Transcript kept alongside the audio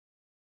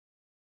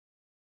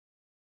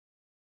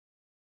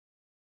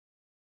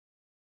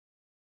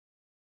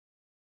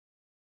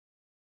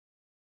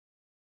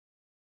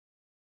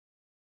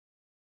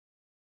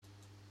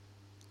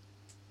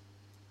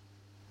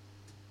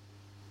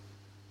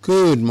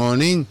Good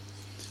morning.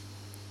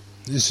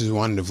 This is a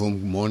wonderful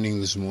morning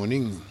this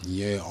morning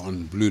here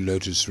on Blue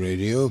Lotus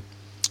Radio,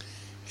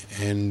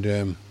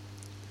 and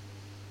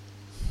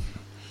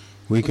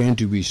we're going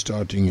to be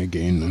starting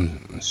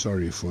again. I'm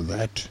sorry for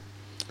that.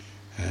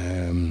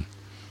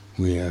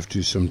 We have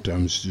to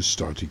sometimes just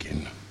start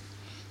again.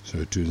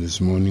 So to this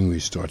morning we're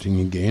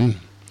starting again.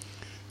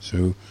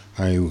 So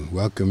I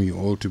welcome you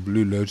all to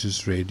Blue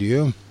Lotus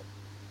Radio,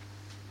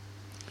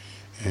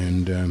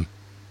 and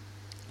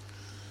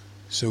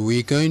so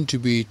we're going to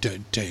be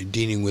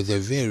dealing with a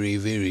very,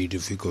 very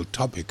difficult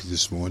topic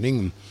this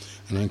morning,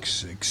 an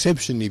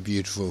exceptionally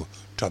beautiful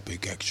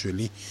topic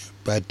actually,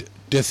 but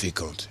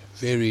difficult,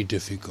 very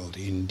difficult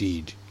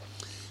indeed.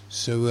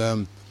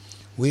 So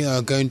we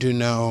are going to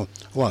now,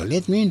 well,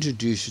 let me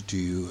introduce it to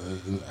you.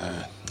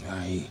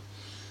 I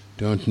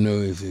don't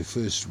know if the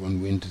first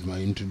one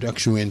my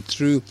introduction went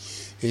through.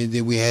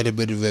 We had a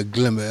bit of a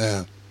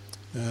gremlin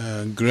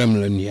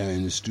here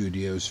in the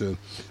studio, so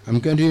I'm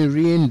going to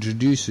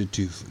reintroduce it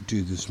to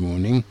this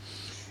morning.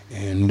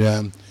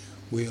 And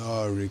we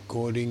are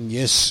recording.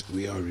 Yes,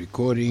 we are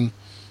recording.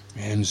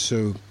 And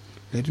so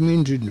let me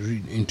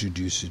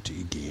introduce it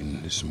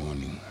again this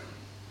morning.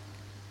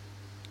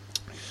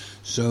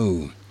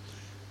 So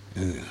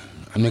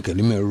Anna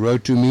Kalima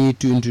wrote to me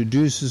to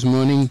introduce this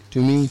morning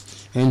to me,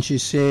 and she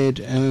said,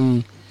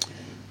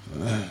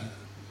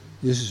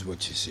 this is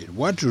what she said: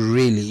 what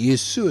really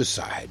is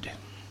suicide?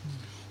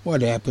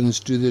 What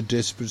happens to the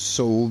desperate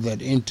soul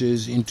that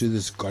enters into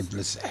this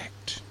godless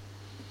act?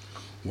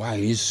 Why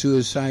is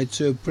suicide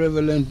so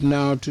prevalent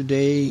now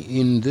today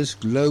in this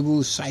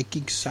global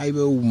psychic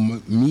cyber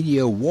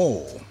media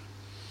war?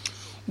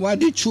 Why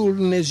do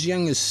children as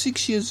young as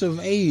 6 years of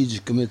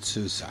age commit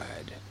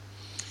suicide?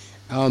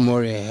 Al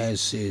Moria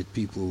has said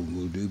people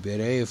will do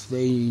better if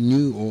they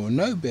knew or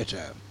know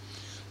better.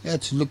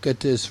 Let's look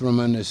at this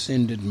from an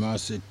ascended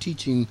master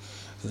teaching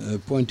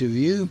point of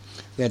view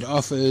that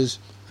offers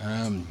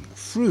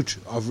fruit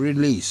of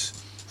release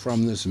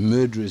from this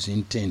murderous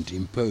intent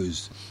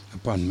imposed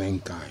upon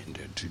mankind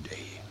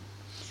today.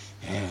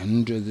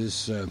 And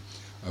this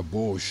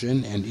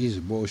abortion, and is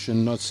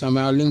abortion not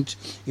somehow linked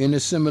in a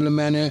similar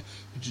manner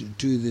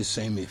to the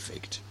same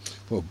effect?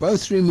 For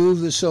both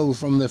remove the soul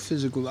from the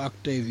physical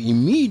octave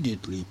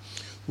immediately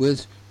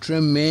with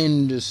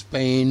tremendous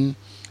pain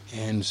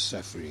and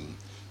suffering.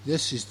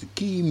 This is the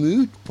key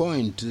moot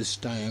point this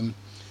time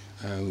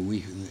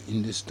we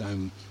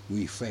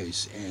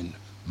face and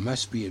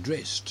must be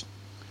addressed.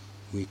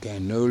 We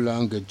can no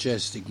longer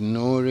just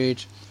ignore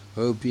it,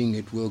 hoping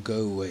it will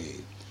go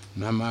away.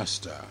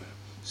 Namaste,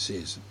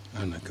 says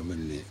Anna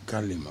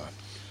Kalima.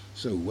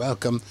 So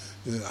welcome,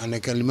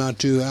 Anna Kalima,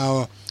 to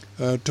our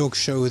talk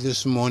show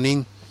this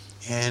morning,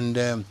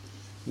 and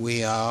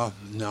we are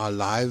now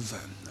live.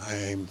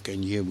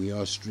 We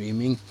are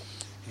streaming,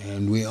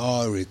 and we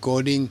are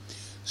recording.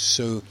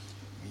 So,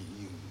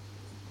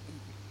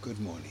 good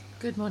morning.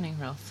 Good morning,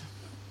 Ralph.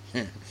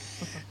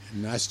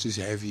 Nice to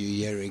have you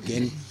here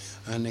again,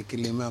 Anna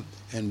Kalima,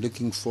 and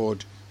looking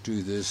forward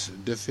to this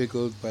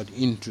difficult but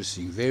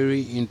interesting,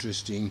 very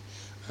interesting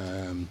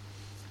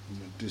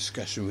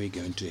discussion we're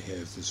going to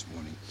have this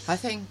morning. I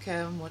think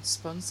what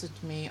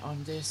sponsored me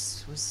on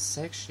this was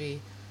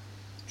actually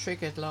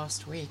triggered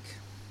last week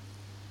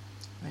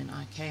when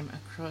I came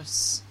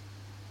across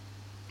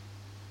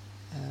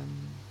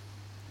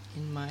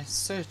in my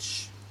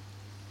search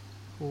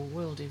for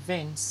world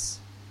events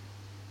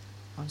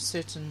on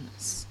certain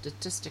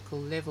statistical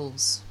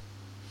levels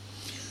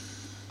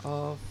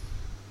of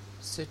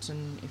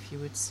certain, if you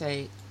would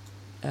say,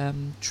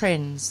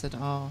 trends that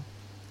are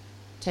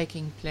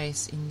taking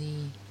place in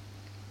the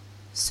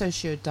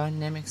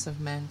socio-dynamics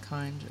of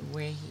mankind,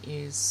 where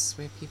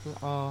people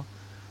are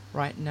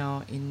right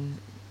now in,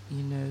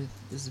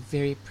 this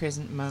very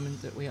present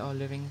moment that we are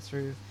living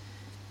through.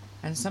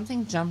 And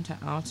something jumped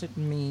out at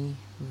me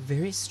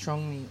very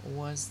strongly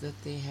was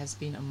that there has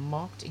been a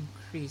marked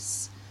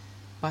increase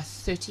by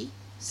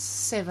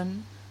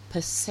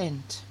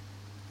 37%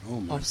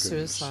 of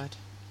suicide.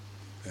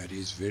 That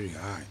is very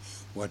high.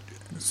 What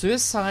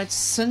suicide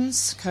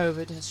since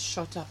COVID has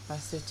shot up by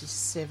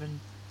 37%.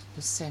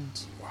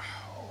 Wow.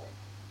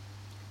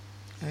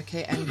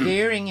 Okay, and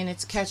varying in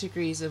its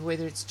categories of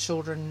whether it's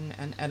children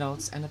and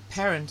adults and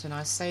apparent, and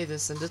I say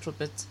this a little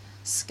bit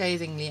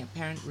scathingly,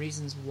 apparent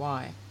reasons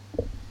why.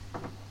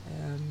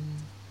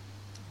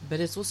 But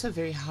it's also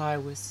very high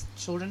with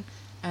children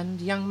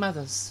and young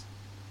mothers.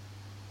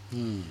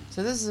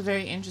 So this is a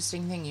very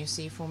interesting thing. You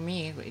see, for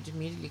me, it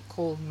immediately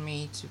called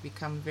me to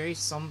become very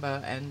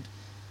somber and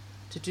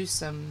to do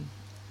some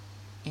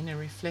inner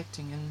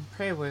reflecting and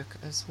prayer work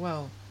as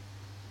well.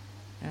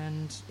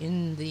 And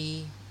in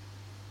the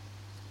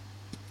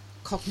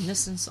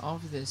cognizance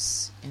of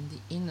this and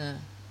the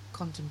inner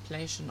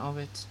contemplation of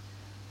it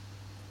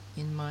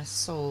in my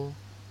soul,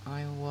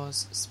 I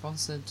was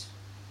sponsored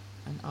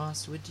and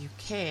asked, would you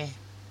care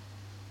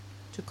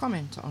to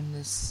comment on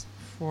this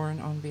for and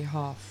on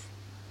behalf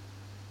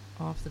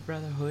of the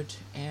Brotherhood,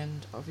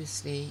 and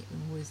obviously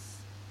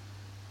with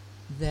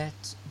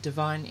that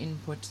divine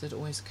input that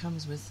always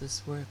comes with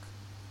this work.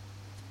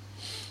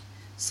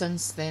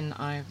 Since then,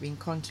 I've been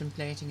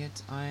contemplating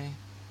it. I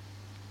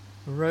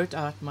wrote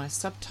out my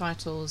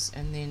subtitles,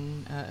 and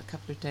then a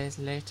couple of days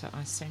later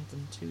I sent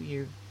them to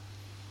you.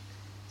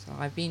 So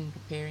I've been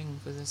preparing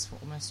for this for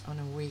almost on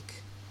a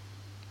week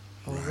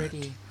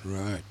already.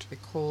 Right.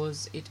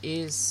 Because it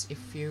is,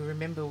 if you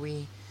remember,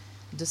 we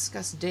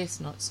discussed death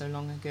not so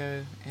long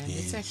ago, and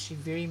it's actually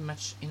very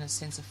much in a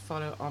sense a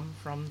follow on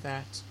from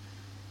that,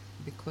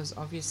 because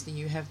obviously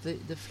you have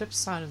the flip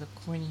side of the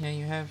coin here.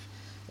 You have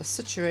a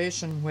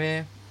situation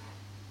where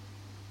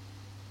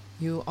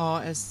you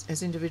are,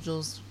 as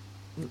individuals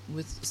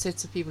with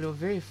sets of people who are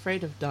very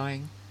afraid of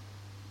dying,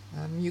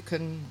 you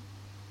can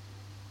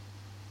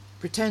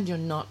pretend you're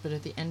not, but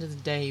at the end of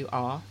the day you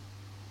are,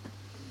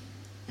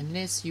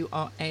 unless you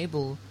are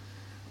able,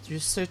 through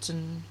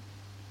certain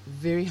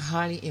very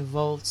highly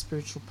evolved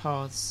spiritual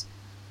paths,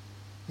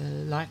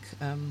 like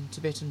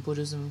Tibetan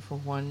Buddhism for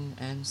one,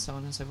 and so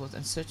on and so forth,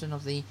 and certain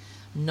of the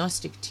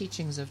Gnostic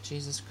teachings of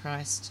Jesus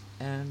Christ,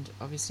 and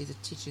obviously the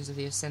teachings of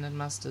the Ascended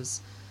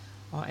Masters,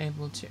 are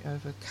able to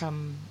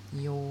overcome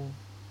your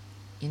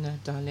inner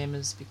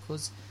dilemmas,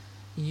 because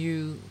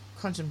you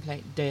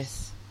contemplate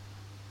death.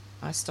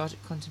 I started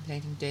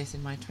contemplating death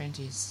in my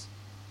 20s,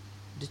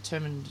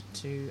 determined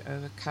to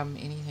overcome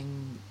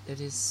anything that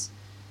is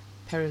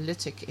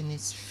paralytic in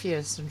its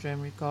fear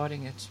syndrome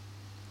regarding it.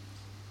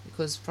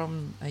 Because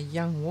from a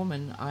young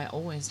woman, I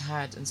always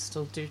had, and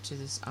still do to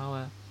this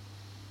hour,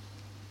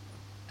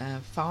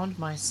 found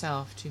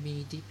myself to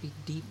be deeply,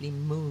 deeply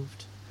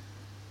moved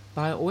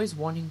by always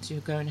wanting to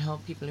go and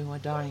help people who are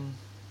dying.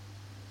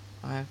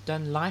 I've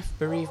done life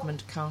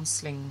bereavement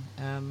counseling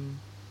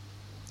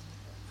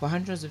for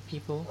hundreds of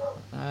people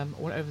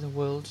all over the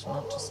world,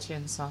 not just here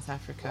in South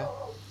Africa.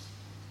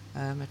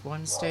 At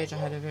one stage I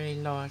had a very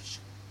large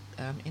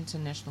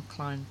international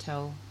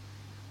clientele.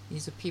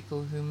 These are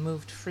people who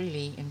moved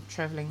freely in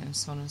traveling and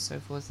so on and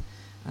so forth,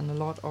 and a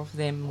lot of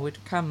them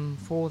would come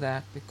for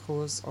that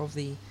because of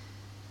the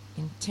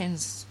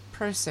intense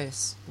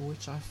process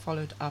which I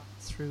followed up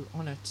through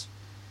on it,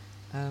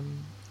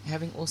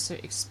 having also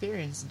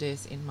experienced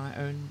death in my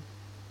own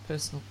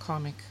personal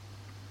karmic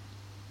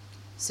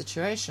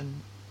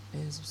situation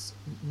is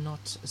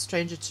not a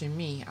stranger to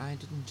me. I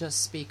didn't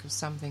just speak of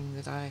something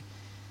that I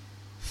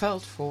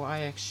felt for.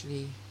 I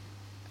actually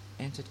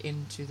entered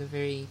into the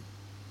very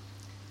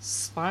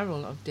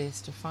spiral of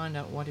death to find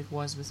out what it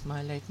was with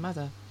my late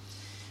mother.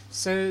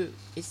 So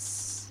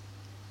it's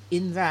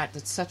in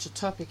that such a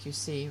topic, you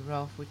see,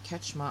 Ralph, would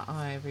catch my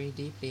eye very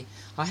deeply.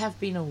 I have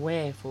been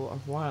aware for a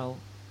while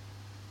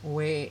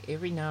where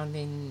every now and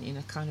then, in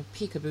a kind of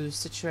peekaboo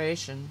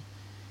situation,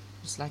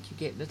 it's like you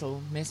get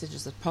little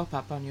messages that pop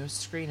up on your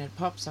screen. It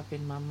pops up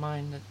in my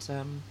mind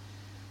that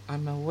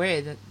I'm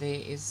aware that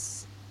there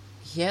is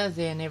here,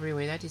 there and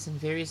everywhere, that is in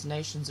various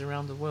nations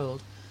around the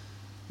world,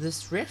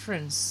 this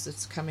reference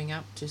that's coming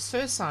up to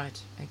suicide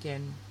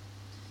again,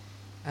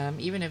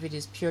 even if it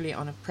is purely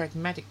on a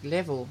pragmatic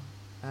level,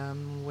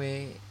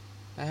 where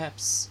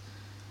perhaps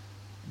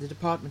the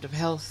Department of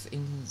Health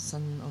in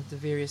some of the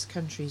various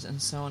countries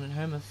and so on, and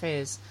Home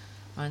Affairs,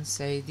 and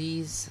say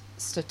these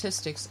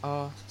statistics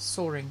are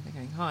soaring, they're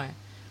going high,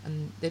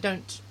 and they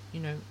don't,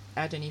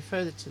 add any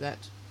further to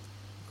that,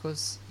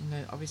 because,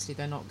 obviously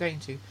they're not going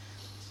to.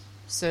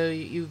 So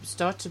you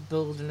start to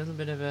build a little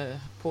bit of a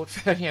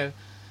portfolio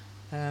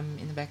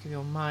in the back of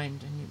your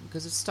mind, and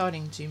because it's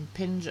starting to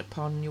impinge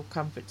upon your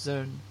comfort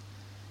zone,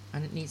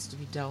 and it needs to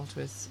be dealt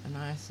with. And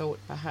I thought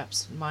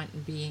perhaps it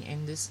might be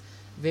in this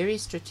very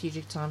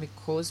strategic time,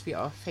 because we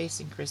are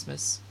facing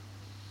Christmas.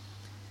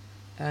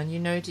 And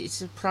it's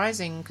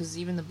surprising, because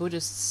even the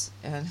Buddhists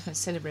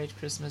celebrate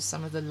Christmas.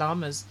 Some of the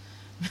lamas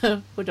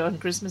put on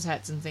Christmas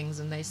hats and things,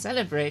 and they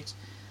celebrate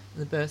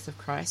the birth of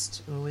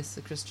Christ with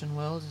the Christian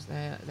world.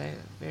 They're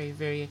very,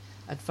 very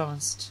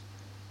advanced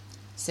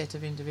set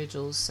of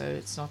individuals, so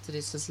it's not that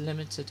it's just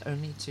limited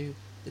only to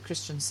the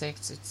Christian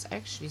sects. It's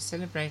actually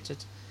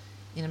celebrated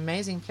in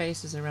amazing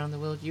places around the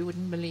world you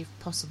wouldn't believe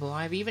possible.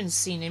 I've even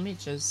seen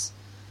images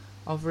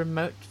of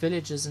remote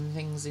villages and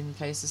things in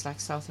places like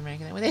South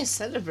America where they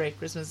celebrate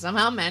Christmas.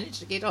 Somehow manage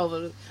to get hold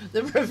of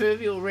the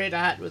proverbial red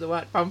hat with a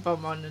white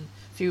pom-pom on and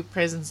a few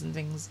presents and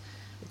things,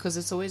 because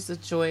it's always the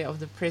joy of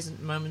the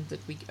present moment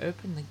that we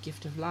open the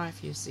gift of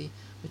life, you see,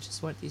 which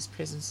is what these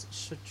presents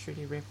should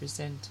truly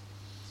represent.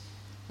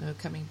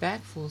 Coming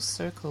back full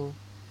circle,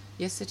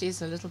 yes, it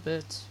is a little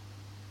bit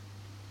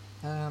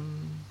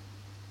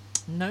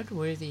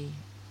noteworthy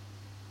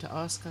to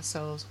ask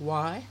ourselves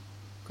why,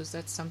 because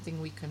that's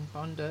something we can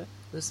ponder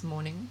this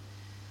morning.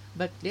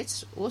 But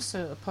let's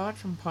also, apart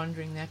from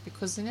pondering that,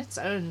 because in its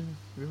own,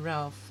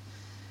 Ralph,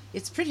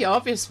 it's pretty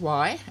obvious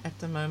why at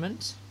the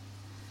moment,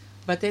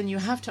 but then you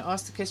have to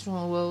ask the question,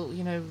 well,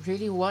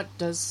 really what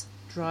does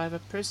drive a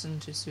person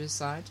to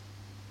suicide?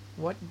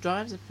 What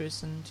drives a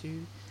person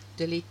to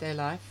delete their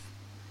life?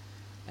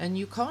 And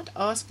you can't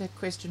ask that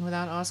question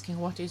without asking,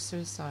 what is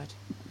suicide?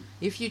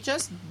 If you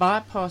just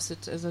bypass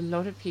it, as a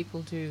lot of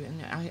people do,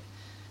 and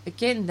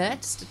again,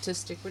 that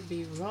statistic would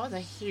be rather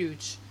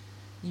huge.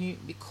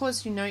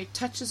 Because it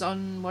touches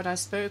on what I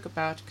spoke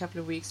about a couple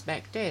of weeks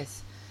back,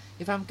 death.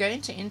 If I'm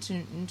going to enter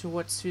into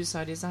what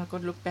suicide is, I've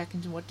got to look back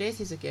into what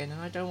death is again,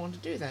 and I don't want to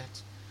do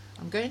that.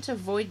 I'm going to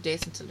avoid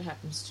death until it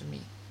happens to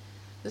me.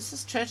 This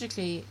is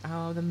tragically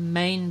how the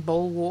main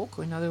bulwark,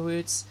 or in other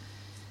words,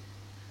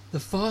 the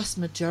vast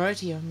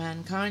majority of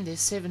mankind, there's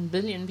 7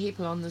 billion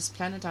people on this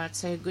planet, I'd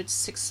say a good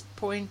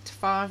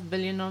 6.5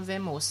 billion of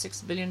them, or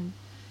 6 billion,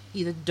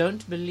 either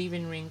don't believe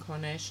in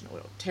reincarnation, or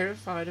are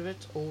terrified of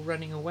it, or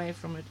running away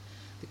from it,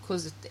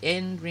 because at the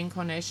end,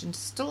 reincarnation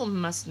still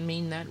must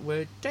mean that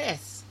word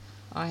death.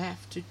 I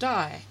have to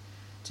die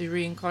to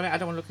reincarnate. I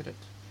don't want to look at it.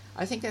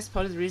 I think that's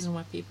part of the reason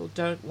why people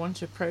don't want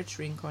to approach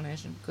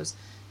reincarnation, because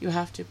you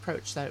have to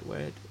approach that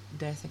word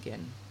death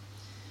again.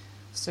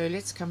 So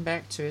let's come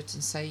back to it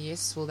and say,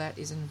 yes, well, that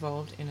is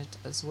involved in it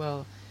as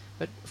well.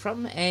 But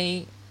from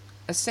a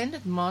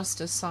ascended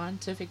master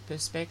scientific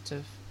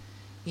perspective,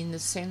 in the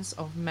sense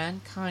of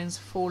mankind's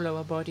 4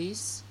 lower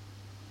bodies,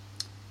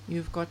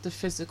 you've got the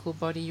physical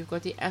body, you've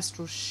got the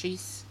astral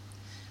sheath,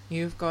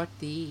 you've got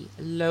the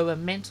lower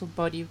mental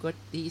body, you've got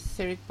the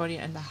etheric body,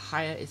 and the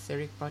higher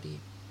etheric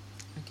body.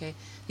 Okay,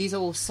 these are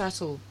all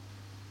subtle.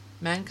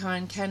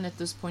 Mankind can, at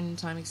this point in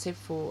time, except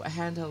for a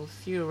handful of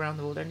few around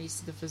the world, only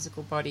see the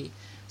physical body.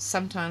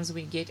 Sometimes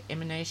we get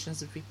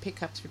emanations that we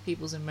pick up through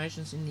people's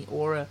emotions in the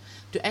aura.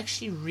 To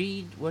actually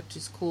read what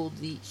is called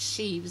the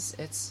sheaves,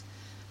 it's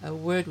a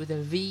word with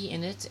a V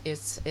in it.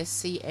 It's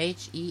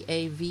Scheaves,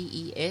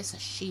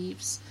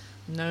 sheaves,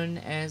 known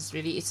as,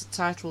 really, it's a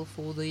title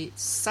for the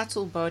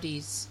subtle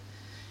bodies.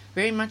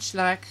 Very much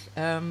like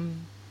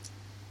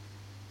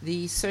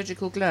the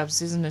surgical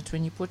gloves, isn't it?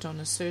 When you put on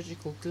a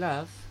surgical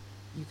glove,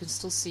 you can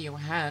still see your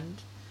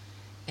hand,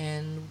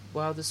 and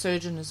while the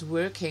surgeon is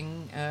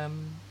working,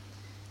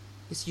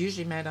 it's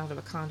usually made out of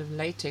a kind of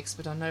latex,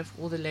 but I know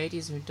for all the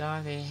ladies who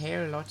dye their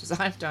hair a lot, as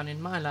I've done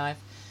in my life,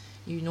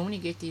 you normally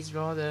get these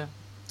rather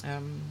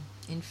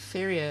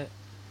inferior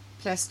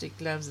plastic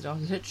gloves that are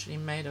literally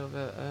made of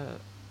a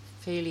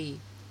fairly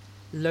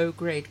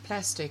low-grade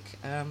plastic,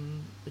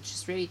 which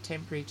is really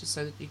temporary, just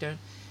so that you don't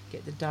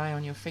get the dye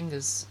on your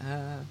fingers,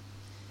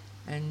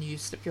 and you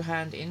slip your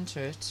hand into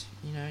it,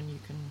 and you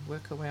can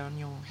work away on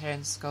your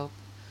hand sculpt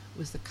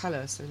with the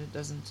color so that it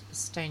doesn't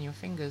stain your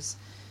fingers.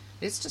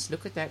 Let's just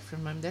look at that for a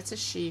moment. That's a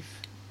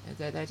sheath.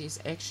 That is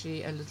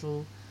actually a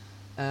little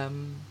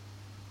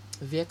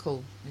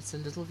vehicle. It's a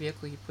little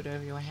vehicle you put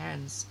over your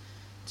hands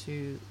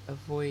to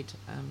avoid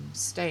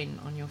stain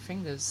on your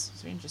fingers.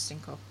 It's an interesting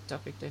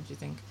topic, don't you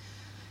think?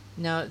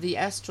 Now, the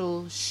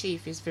astral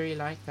sheath is very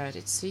like that.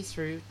 It's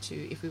see-through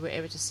to, if we were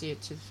ever to see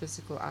it to the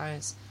physical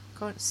eyes.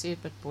 Can't see it,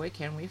 but boy,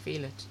 can we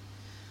feel it.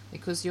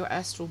 Because your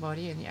astral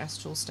body, and the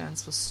astral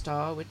stands for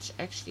star, which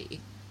actually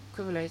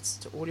equivalates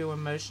to all your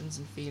emotions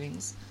and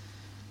feelings,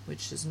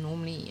 which is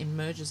normally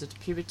emerges at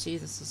puberty.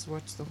 This is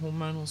what the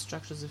hormonal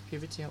structures of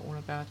puberty are all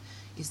about,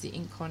 is the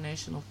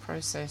incarnational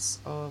process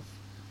of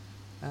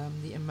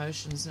the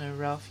emotions.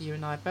 Ralph, you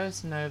and I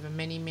both know over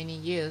many, many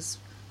years,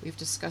 we've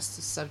discussed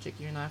this subject,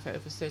 you and I, for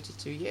over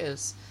 32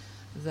 years,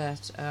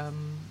 that,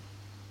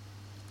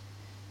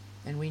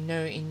 and we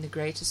know in the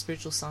greater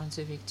spiritual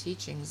scientific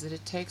teachings that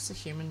it takes a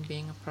human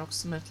being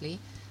approximately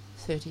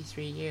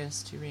 33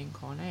 years to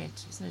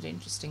reincarnate. Isn't it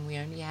interesting? We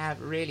only have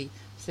really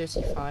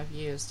 35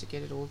 years to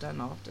get it all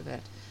done after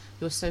that.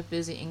 You're so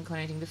busy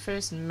incarnating. The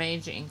first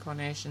major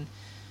incarnation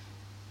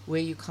where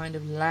you kind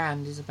of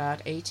land is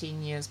about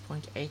 18 years,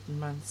 0.8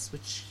 months,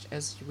 which,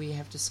 as we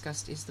have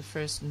discussed, is the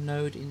first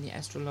node in the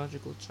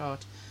astrological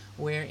chart,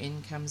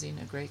 wherein comes in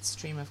a great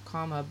stream of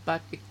karma.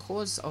 But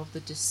because of the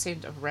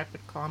descent of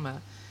rapid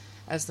karma,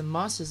 as the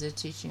masters are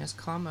teaching us,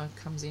 karma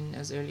comes in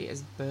as early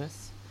as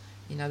birth.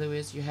 In other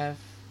words, you have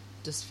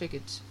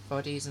disfigured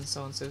bodies and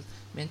so on, so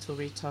mental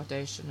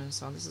retardation and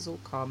so on. This is all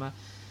karma.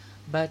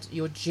 But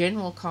your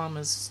general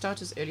karmas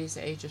start as early as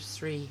the age of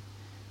 3,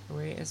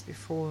 whereas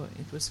before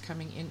it was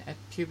coming in at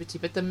puberty.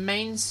 But the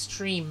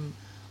mainstream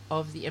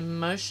of the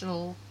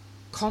emotional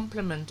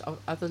complement of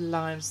other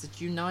lives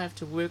that you now have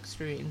to work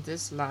through in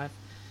this life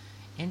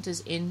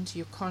enters into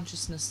your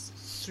consciousness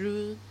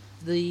through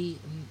the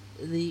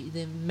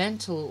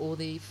mantle, or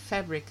the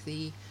fabric,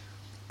 the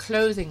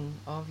clothing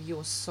of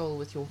your soul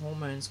with your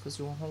hormones, because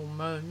your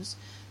hormones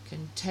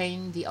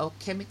contain the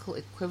alchemical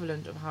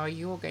equivalent of how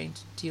you're going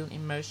to deal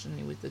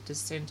emotionally with the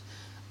descent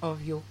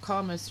of your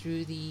karma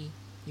through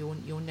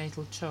your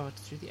natal chart,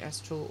 through the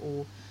astral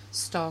or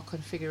star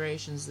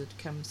configurations that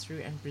come through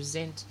and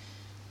present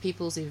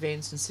people's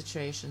events and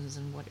situations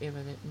and whatever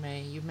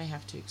that you may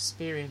have to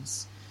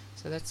experience.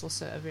 So that's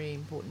also a very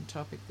important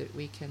topic that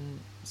we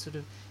can sort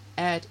of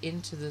add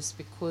into this,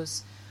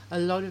 because a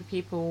lot of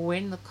people,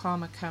 when the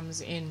karma comes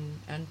in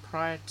and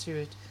prior to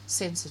it,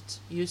 sense it.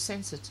 You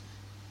sense it.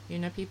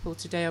 People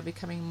today are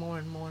becoming more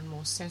and more and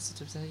more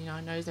sensitive. So,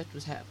 I know that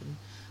would happen.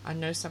 I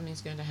know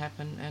something's going to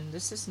happen. And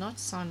this is not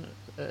some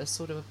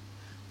sort of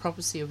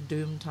prophecy of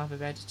doom type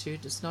of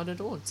attitude. It's not at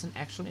all. It's an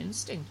actual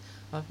instinct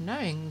of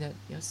knowing that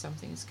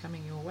something is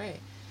coming your way.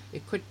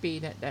 It could be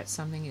that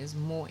something is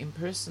more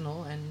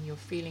impersonal and you're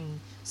feeling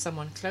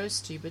someone close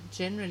to you, but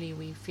generally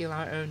we feel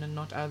our own and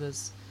not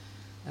others.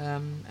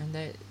 And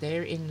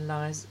therein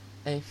lies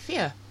a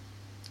fear.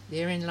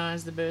 Therein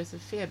lies the birth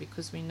of fear,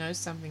 because we know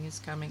something is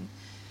coming.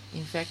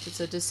 In fact, it's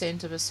a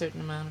descent of a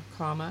certain amount of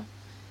karma.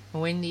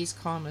 And when these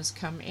karmas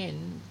come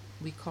in,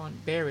 we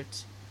can't bear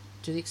it,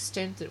 to the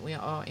extent that we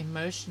are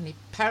emotionally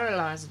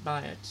paralyzed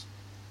by it,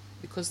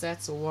 because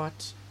that's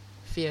what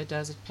fear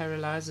does. It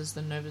paralyzes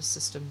the nervous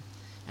system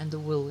and the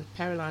will. It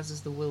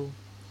paralyzes the will.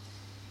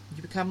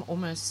 You become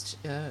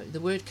almost,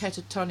 the word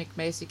catatonic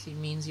basically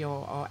means you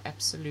are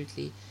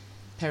absolutely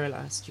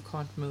paralyzed. You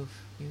can't move.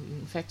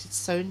 In fact, it's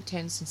so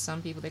intense in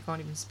some people they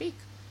can't even speak.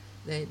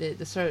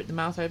 The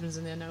mouth opens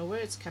and there are no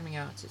words coming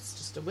out. It's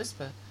just a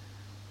whisper.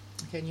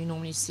 Okay, and you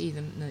normally see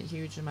the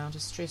huge amount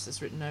of stress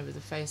that's written over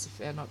the face if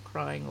they're not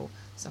crying or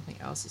something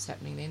else is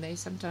happening. Then they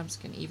sometimes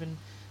can even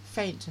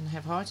faint and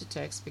have heart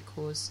attacks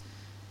because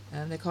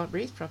they can't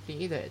breathe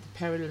properly either. The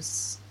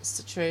perilous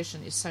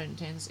situation is so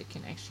intense it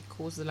can actually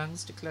cause the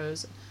lungs to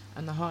close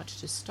and the heart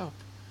to stop.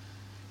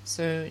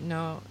 So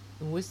now,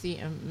 with the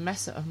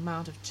massive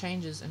amount of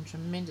changes and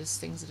tremendous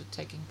things that are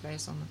taking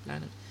place on the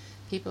planet,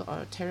 people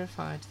are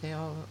terrified. They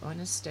are in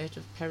a state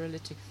of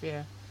paralytic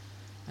fear,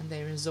 and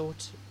they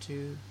resort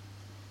to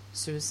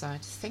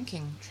suicide,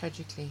 thinking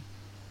tragically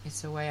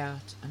it's a way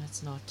out, and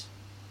it's not.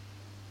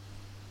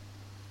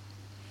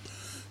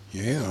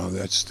 Yeah,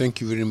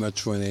 thank you very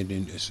much for that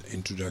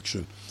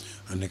introduction,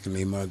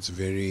 Anna-Kalema. It's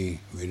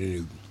very,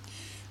 very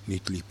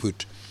neatly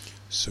put.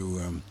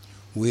 So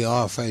we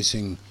are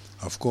facing,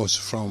 of course,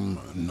 from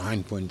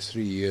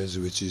 9.3 years,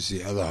 which is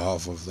the other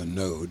half of the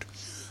node,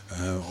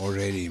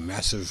 already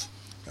massive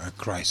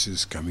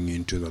crisis coming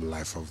into the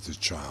life of the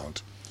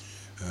child.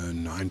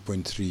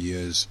 9.3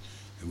 years,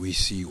 we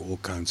see all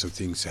kinds of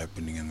things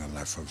happening in the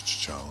life of the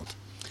child.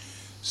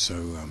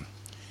 So,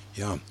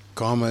 yeah,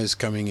 karma is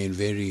coming in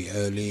very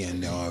early,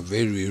 and there are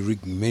very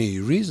many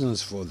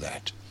reasons for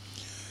that.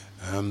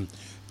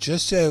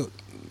 Just to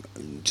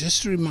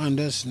remind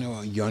us,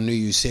 Janu,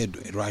 you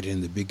said right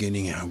in the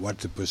beginning what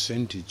the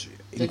percentage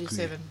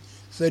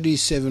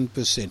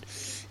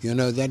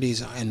 37%. That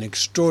is an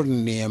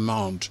extraordinary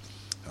amount.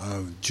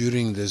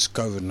 During this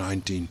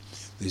COVID-19,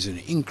 there's an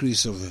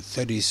increase of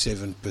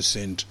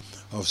 37%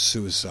 of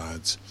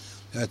suicides.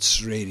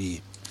 That's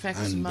really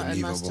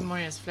unbelievable. Master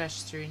Moria has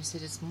flashed through and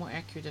said it's more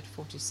accurate at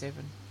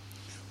 47.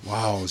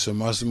 Wow, so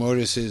Master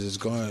Moria says it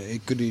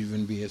could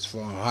even be as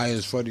high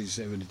as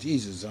 47. It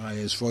is as high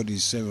as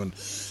 47.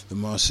 The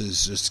Master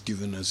has just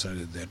given us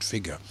that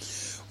figure.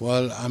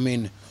 Well, I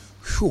mean,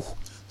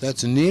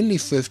 that's nearly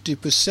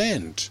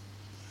 50%.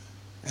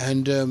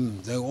 And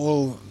they're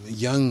all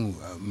young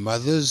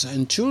mothers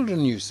and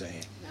children, you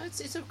say? No,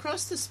 it's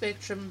across the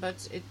spectrum,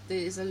 but there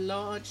is a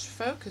large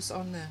focus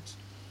on that.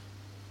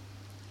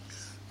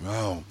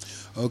 Wow.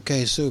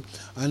 Okay, so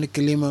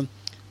Anna-Kalema,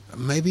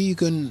 maybe you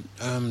can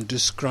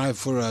describe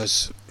for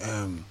us,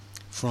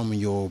 from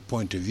your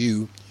point of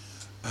view,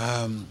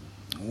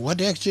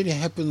 what actually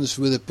happens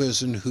with a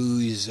person who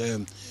is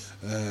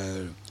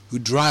who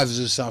drives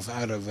herself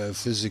out of her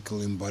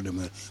physical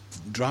embodiment,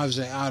 drives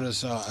her out of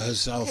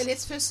herself. Okay,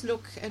 let's first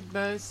look at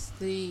both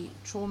the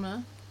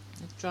trauma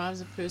that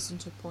drives a person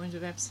to a point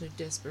of absolute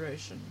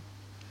desperation.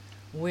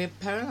 We're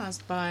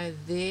paralyzed by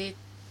their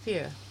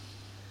fear,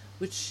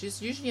 which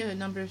is usually a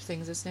number of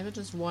things. It's never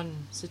just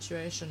one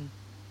situation,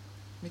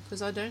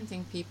 because I don't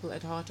think people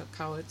at heart are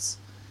cowards.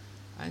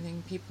 I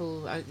think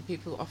people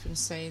often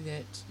say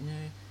that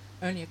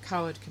only a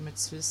coward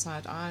commits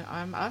suicide.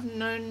 I've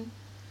known,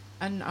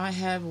 and I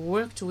have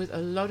worked with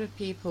a lot of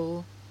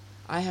people.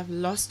 I have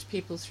lost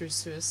people through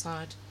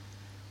suicide,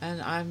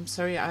 and I'm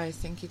sorry, I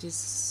think it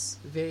is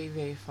very,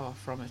 very far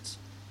from it.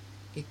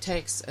 It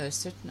takes a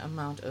certain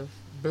amount of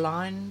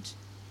blind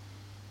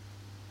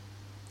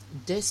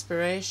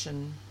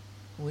desperation,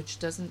 which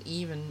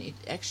it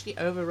actually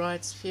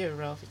overrides fear,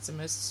 Ralph. It's the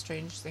most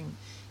strange thing.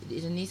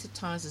 It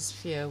anesthetizes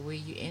fear, where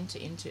you enter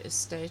into a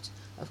state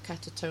of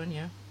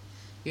catatonia.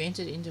 You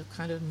enter into a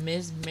kind of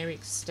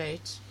mesmeric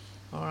state,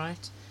 all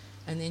right?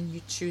 And then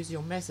you choose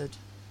your method,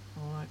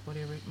 all right,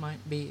 whatever it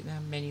might be. There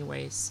are many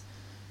ways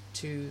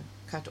to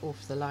cut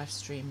off the life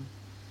stream.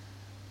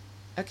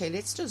 Okay,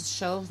 let's just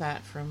shelve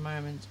that for a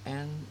moment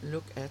and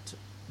look at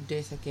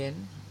death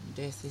again.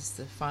 Death is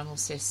the final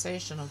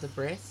cessation of the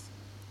breath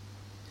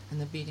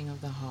and the beating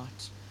of the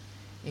heart.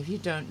 If you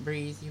don't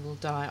breathe, you will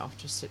die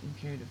after a certain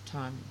period of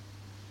time.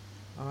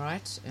 All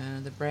right,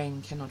 the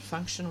brain cannot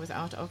function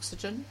without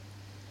oxygen,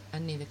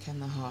 and neither can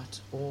the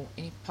heart or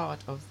any part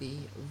of the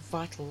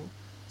vital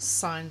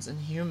signs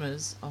and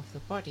humours of the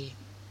body.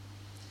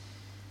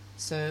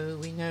 So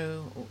we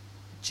know,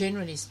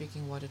 generally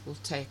speaking, what it will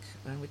take.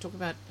 And we talk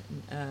about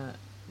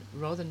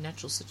rather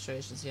natural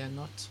situations here,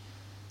 not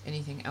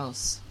anything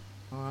else.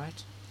 All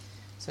right.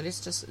 So let's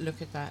just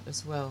look at that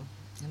as well.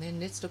 And then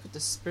let's look at the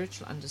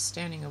spiritual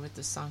understanding of it,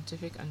 the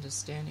scientific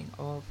understanding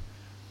of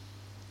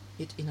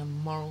it in a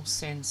moral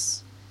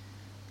sense.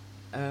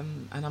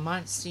 and I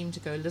might seem to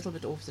go a little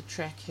bit off the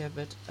track here,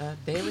 but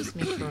bear with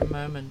me for a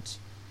moment.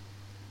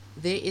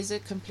 There is a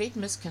complete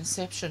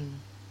misconception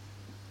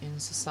in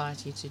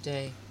society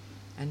today,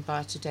 and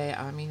by today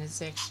I mean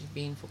it's actually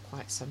been for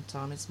quite some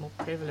time. It's more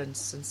prevalent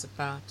since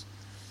about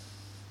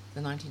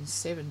the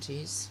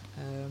 1970s,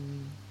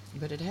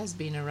 but it has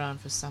been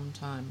around for some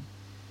time,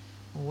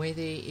 where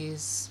there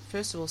is,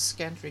 first of all,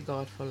 scant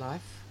regard for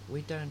life.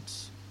 We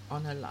don't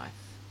honor life.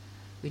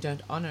 We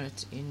don't honor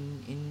it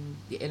in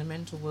the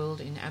elemental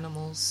world, in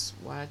animals.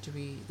 Why do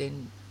we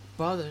then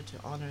bother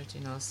to honor it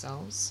in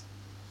ourselves?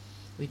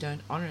 We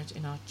don't honor it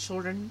in our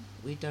children.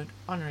 We don't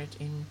honor it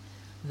in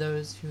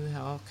those who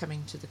are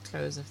coming to the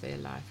close of their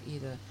life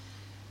either.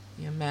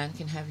 A man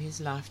can have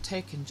his life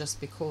taken just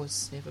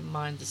because, never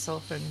mind the cell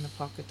phone in the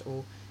pocket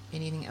or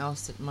anything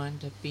else that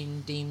might have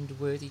been deemed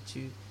worthy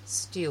to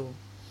steal.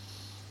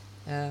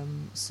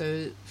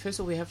 So first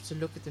of all, we have to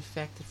look at the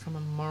fact that from a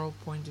moral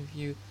point of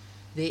view,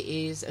 there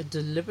is a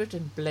deliberate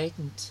and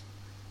blatant,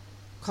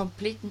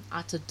 complete and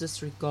utter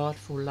disregard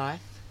for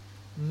life,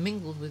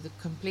 mingled with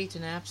a complete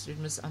and absolute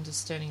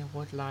misunderstanding of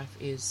what life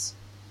is.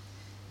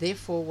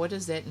 Therefore, what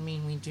does that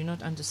mean? We do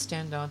not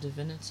understand our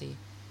divinity.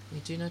 We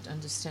do not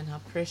understand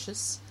how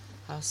precious,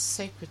 how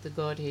sacred the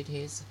Godhead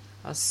is,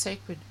 how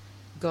sacred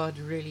God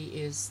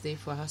really is,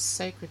 therefore how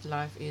sacred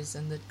life is,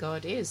 and that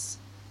God is,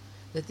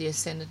 that the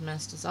Ascended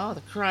Masters are,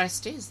 the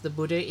Christ is, the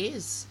Buddha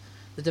is,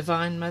 the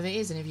Divine Mother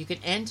is. And if you could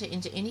enter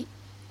into any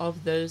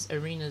of those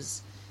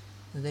arenas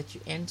that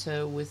you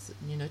enter with,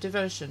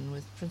 devotion,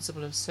 with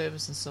principle of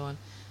service and so on,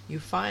 you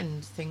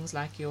find things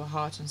like your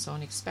heart and so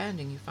on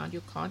expanding. You find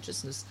your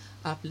consciousness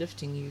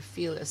uplifting. You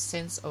feel a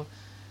sense of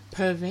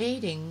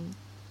pervading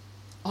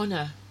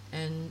honor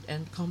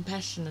and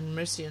compassion and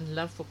mercy and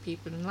love for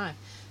people in life.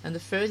 And the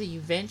further you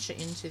venture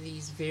into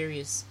these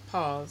various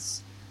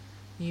paths,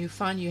 you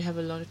find you have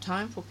a lot of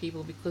time for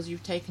people, because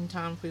you've taken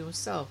time for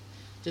yourself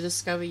to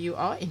discover you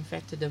are in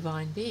fact a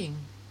divine being.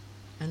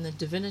 And the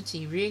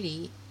divinity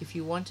really, if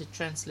you want to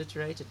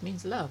transliterate it,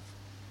 means love,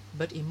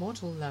 but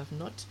immortal love,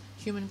 not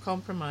human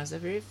compromise. There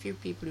are very few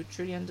people who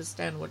truly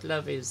understand what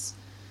love is.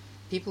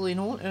 People in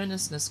all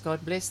earnestness,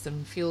 God bless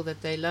them, feel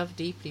that they love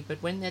deeply,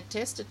 but when they're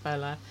tested by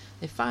life,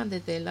 they find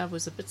that their love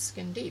was a bit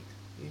skin deep,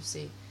 you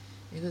see.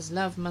 Because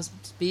love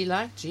must be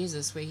like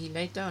Jesus, where he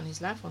laid down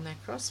his life on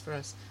that cross for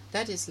us.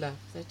 That is love.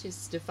 That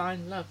is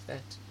divine love.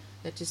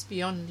 That is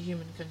beyond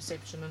human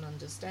conception and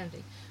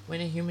understanding.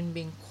 When a human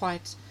being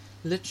quite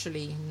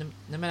literally,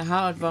 no matter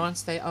how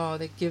advanced they are,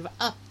 they give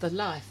up the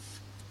life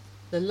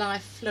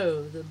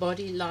flow, the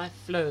body life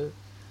flow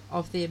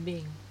of their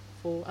being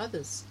for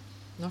others.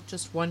 Not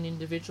just one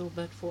individual,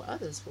 but for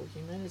others, for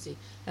humanity,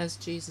 as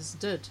Jesus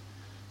did.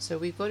 So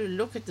we've got to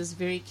look at this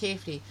very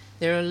carefully.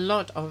 There are a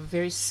lot of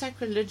very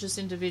sacrilegious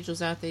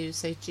individuals out there who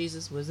say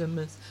Jesus was a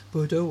myth,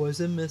 Buddha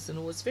was a myth, and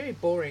all. It's very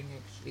boring,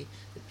 actually,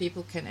 that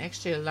people can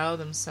actually allow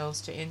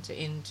themselves to enter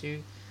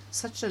into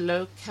such a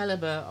low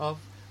caliber of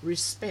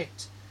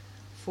respect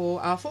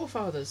for our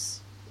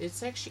forefathers.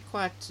 It's actually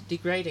quite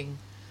degrading.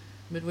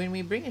 But when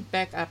we bring it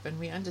back up and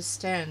we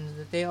understand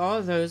that there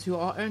are those who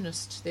are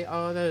earnest, there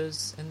are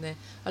those, and there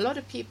a lot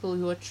of people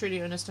who are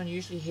truly earnest are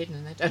usually hidden,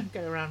 and they don't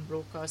go around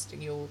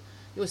broadcasting your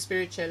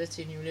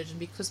spirituality and your religion,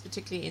 because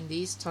particularly in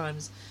these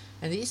times,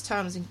 and these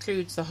times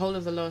includes the whole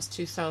of the last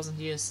 2,000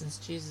 years since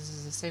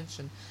Jesus'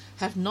 ascension,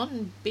 have not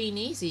been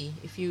easy.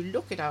 If you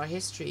look at our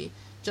history,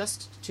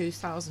 just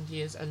 2,000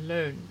 years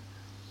alone,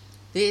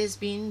 there's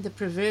been the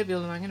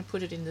proverbial, and I'm going to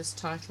put it in this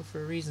title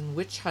for a reason,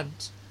 witch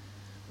hunt,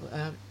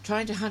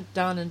 trying to hunt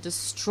down and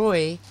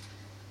destroy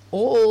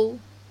all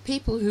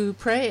people who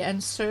pray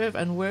and serve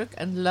and work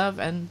and love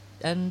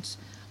and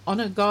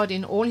honor God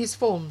in all his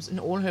forms, in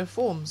all her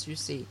forms, you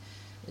see.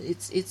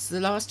 It's the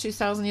last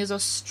 2,000 years are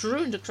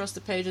strewn across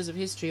the pages of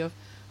history of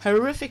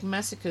horrific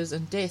massacres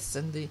and deaths,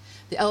 and the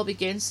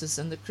Albigenses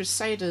and the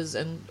Crusaders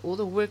and all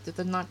the work that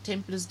the Knight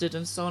Templars did,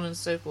 and so on and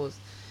so forth,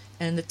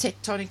 and the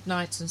Tectonic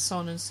Knights and so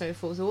on and so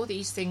forth, all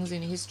these things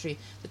in history,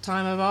 the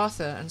time of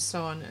Arthur and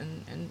so on,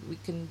 and we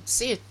can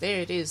see it.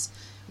 There it is,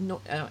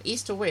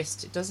 east or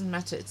west, it doesn't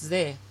matter, it's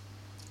there.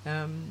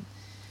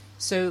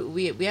 So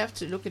we have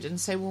to look at it and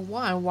say,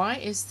 well, why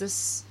is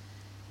this?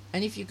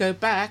 And if you go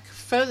back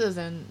further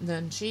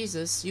than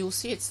Jesus, you'll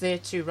see it's there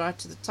too, right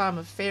to the time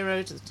of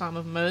Pharaoh, to the time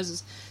of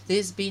Moses.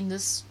 There's been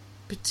this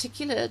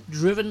particular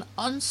driven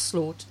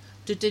onslaught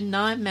to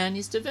deny man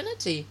his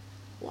divinity.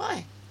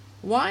 Why?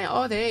 Why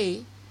are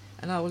they,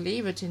 and I will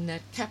leave it in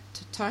that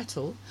capped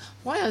title,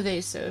 why are they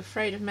so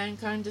afraid of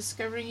mankind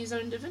discovering his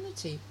own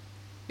divinity?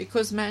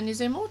 Because man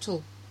is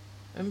immortal.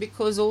 And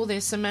because all their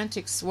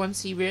semantics,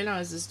 once he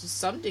realizes to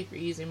some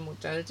degree his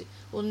immortality,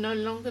 will no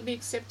longer be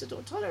accepted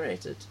or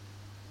tolerated.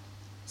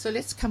 So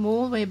let's come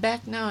all the way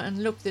back now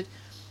and look that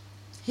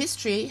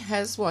history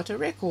has what? A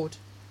record.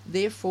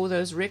 Therefore,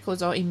 those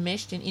records are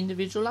enmeshed in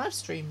individual life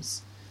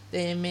streams.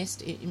 They're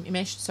enmeshed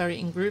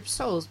in group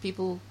souls.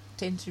 People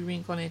tend to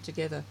reincarnate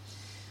together.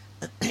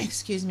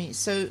 excuse me.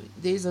 So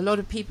there's a lot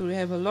of people who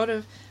have a lot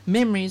of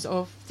memories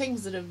of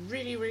things that have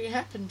really, really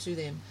happened to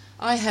them.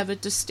 I have a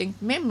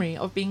distinct memory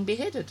of being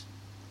beheaded.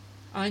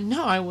 I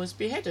know I was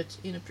beheaded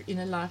in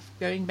a life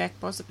going back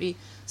possibly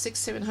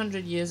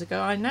 600-700 years ago.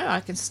 I know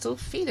I can still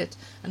feel it.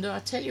 And do I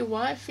tell you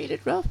why I feel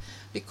it, Ralph?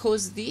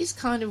 Because these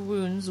kind of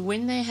wounds,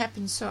 when they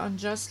happen so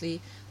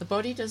unjustly, the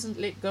body doesn't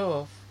let go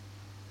of.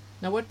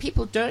 Now, what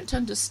people don't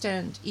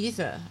understand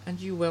either, and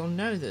you well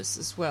know this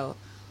as well,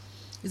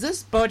 is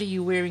this body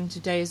you're wearing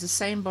today is the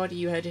same body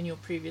you had in your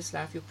previous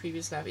life. Your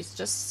previous life is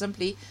just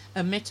simply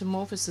a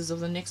metamorphosis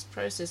of the next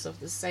process of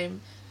the same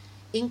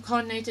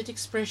incarnated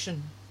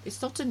expression.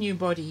 It's not a new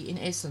body in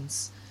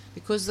essence,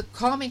 because the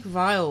karmic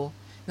vial,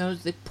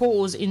 that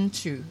pours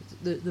into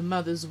the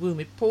mother's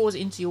womb, it pours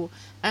into your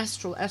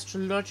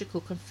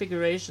astrological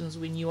configurations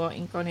when you are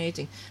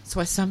incarnating. That's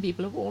why some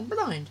people are born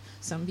blind,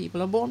 some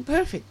people are born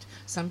perfect,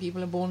 some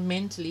people are born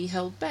mentally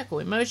held back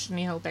or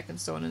emotionally held back, and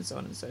so on and so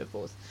on and so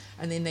forth.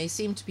 And then they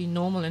seem to be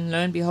normal, and lo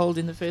and behold,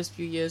 in the first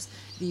few years,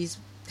 these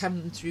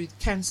come through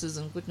cancers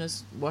and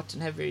goodness what,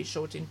 and have very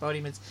short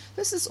embodiments.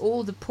 This is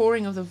all the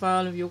pouring of the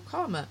vial of your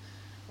karma.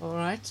 All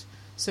right,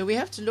 so we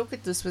have to look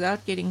at this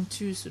without getting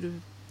too sort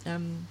of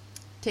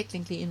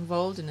technically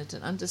involved in it,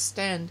 and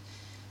understand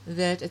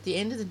that at the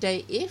end of the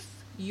day,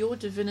 if your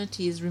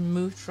divinity is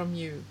removed from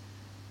you,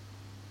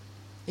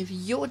 if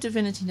your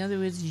divinity, in other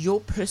words, your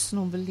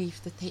personal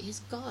belief that there is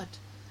God.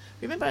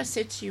 Remember I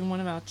said to you in one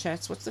of our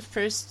chats, what's the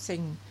first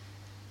thing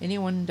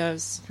anyone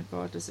does,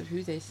 regardless of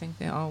who they think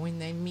they are, when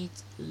they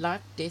meet like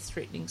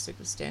death-threatening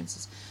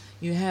circumstances?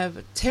 You have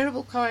a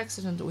terrible car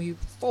accident, or you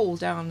fall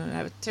down and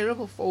have a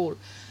terrible fall.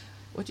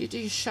 What do?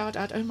 You shout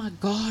out, "Oh my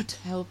God,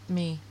 help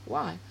me."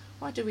 Why?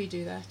 Why do we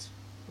do that,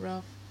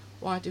 Ralph?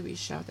 Why do we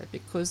shout that?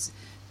 Because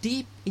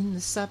deep in the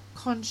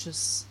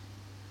subconscious,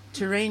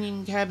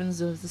 terranean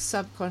cabins of the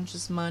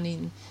subconscious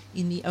mind,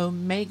 in the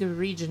omega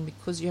region,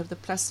 because you have the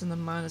plus and the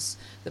minus,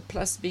 the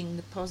plus being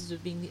the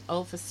positive, being the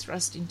alpha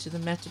thrust into the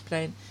matter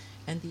plane,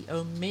 and the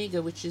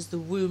omega, which is the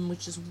womb,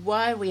 which is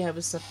why we have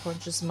a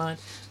subconscious mind,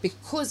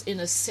 because in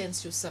a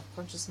sense your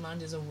subconscious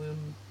mind is a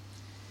womb.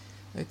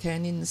 Okay,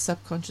 and in the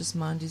subconscious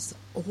mind is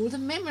all the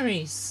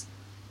memories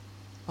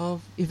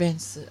of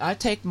events. I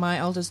take my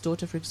eldest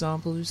daughter, for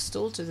example, who's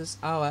still to this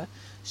hour,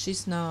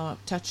 she's now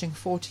touching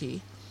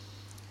 40,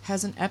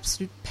 has an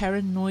absolute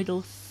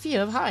paranoidal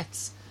fear of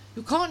heights.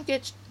 You can't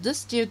get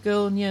this dear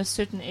girl near a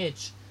certain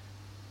edge.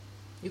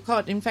 You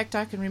can't. In fact,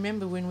 I can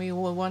remember when we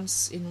were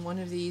once in one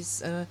of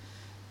these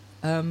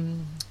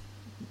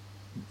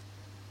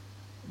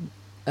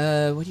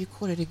what do you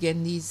call it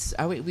again?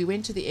 We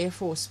went to the Air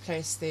Force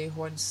place there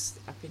once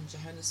up in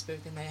Johannesburg,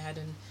 and they had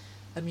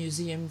a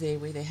museum there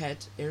where they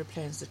had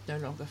aeroplanes that no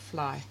longer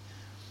fly,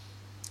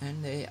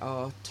 and they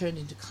are turned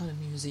into kind of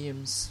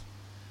museums,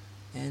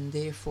 and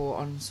therefore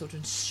on sort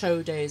of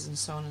show days and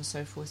so on and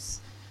so forth,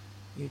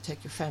 you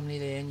take your family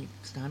there and you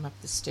climb up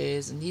the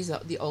stairs, and these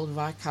are the old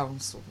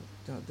Viscounts, or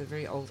the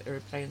very old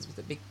aeroplanes with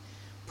the big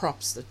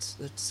props that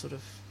sort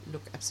of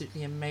look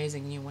absolutely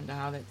amazing, and you wonder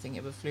how that thing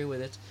ever flew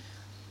with it.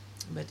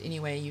 But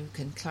anyway, you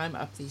can climb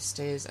up these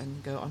stairs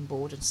and go on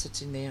board and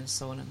sit in there and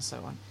so on and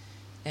so on.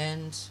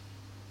 And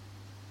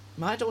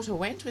my daughter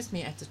went with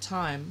me at the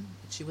time.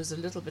 She was a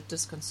little bit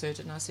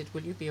disconcerted, and I said,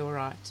 "Will you be all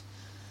right?"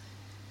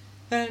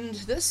 And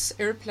this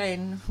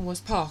airplane was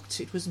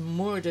parked. It was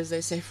moored, as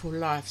they say, for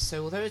life.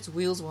 So although its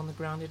wheels were on the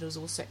ground, it was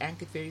also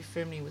anchored very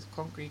firmly with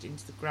concrete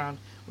into the ground,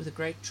 with a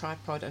great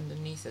tripod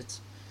underneath it.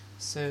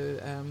 So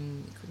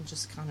it couldn't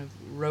just kind of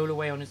roll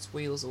away on its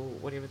wheels, or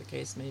whatever the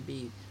case may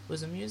be. It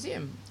was a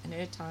museum, an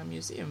airtime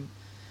museum.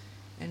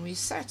 And we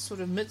sat sort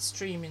of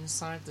midstream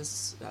inside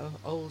this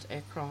old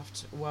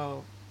aircraft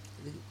while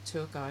the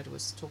tour guide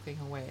was talking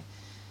away.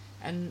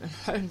 And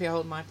lo and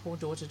behold, my poor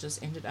daughter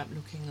just ended up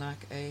looking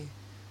like a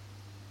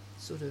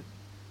sort of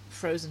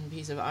frozen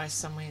piece of ice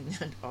somewhere in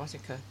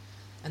Antarctica.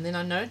 And then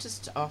I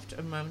noticed after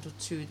a moment or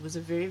two, it was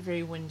a very,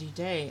 very windy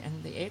day,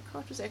 and the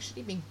aircraft was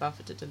actually being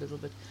buffeted a little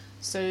bit.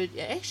 So it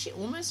actually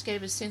almost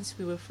gave a sense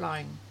we were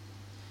flying.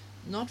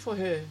 Not for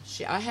her.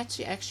 I had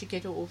to actually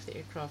get her off the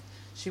aircraft.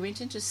 She went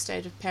into a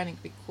state of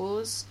panic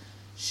because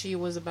she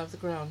was above the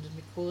ground, and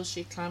because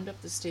she climbed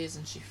up the stairs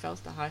and she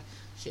felt the height.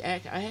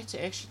 I had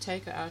to actually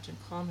take her out and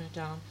calm her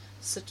down,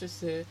 sit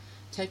with her,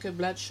 take her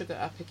blood sugar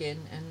up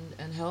again,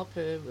 and help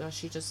her.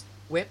 She just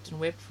wept and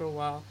wept for a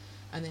while,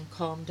 and then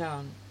calmed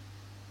down.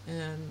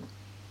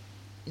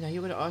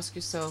 You've got to ask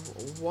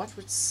yourself, what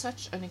would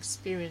such an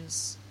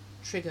experience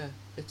trigger?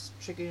 It's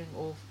triggering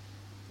off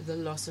the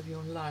loss of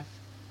your life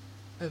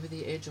over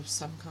the edge of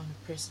some kind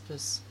of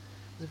precipice.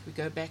 If we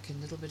go back a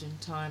little bit in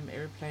time,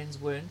 aeroplanes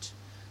weren't,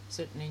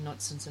 certainly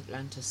not since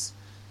Atlantis.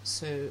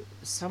 So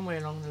somewhere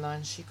along the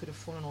line, she could have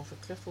fallen off a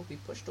cliff or be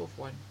pushed off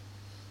one,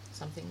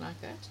 something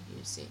like that,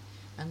 you see.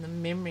 And the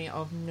memory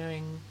of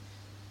knowing,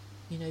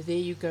 there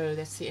you go,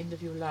 that's the end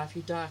of your life.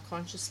 You die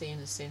consciously, in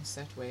a sense,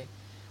 that way.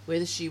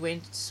 Whether she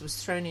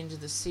was thrown into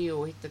the sea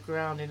or hit the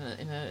ground in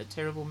a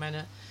terrible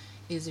manner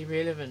is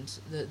irrelevant.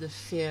 The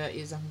fear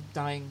is, I'm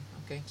dying,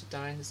 I'm going to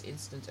die in this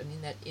instant, and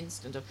in that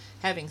instant of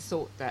having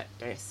thought that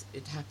death,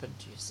 it happened,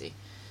 you see.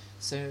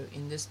 So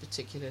in this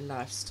particular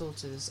life, still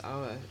to this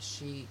hour,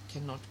 she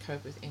cannot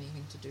cope with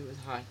anything to do with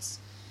heights.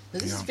 Now,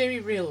 this is very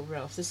real,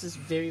 Ralph. This is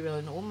very real.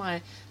 In all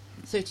my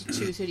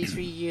 32,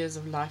 33 years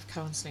of life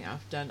counseling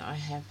I've done, I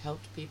have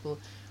helped people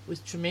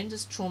with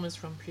tremendous traumas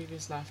from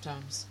previous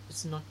lifetimes.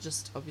 It's not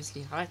just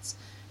obviously heights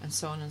and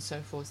so on and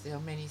so forth. There are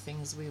many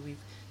things where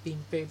we've been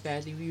very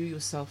badly. You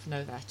yourself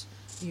know that.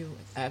 You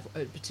have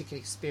a particular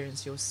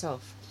experience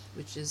yourself,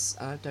 which is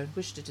I don't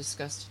wish to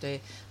discuss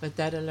today, but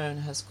that alone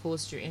has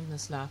caused you in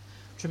this life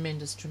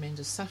tremendous,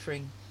 tremendous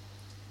suffering.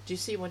 Do you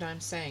see what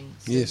I'm saying?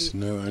 So yes,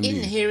 no, I mean,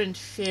 inherent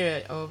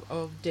fear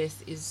of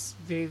death is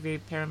very, very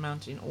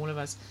paramount in all of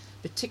us,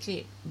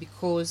 particularly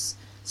because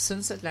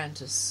since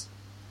Atlantis,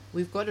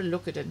 we've got to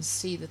look at it and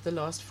see that the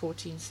last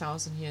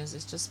 14,000 years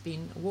has just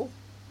been war.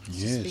 It's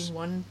just been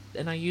one,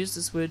 and I use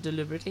this word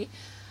deliberately,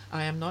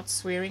 I am not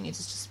swearing, it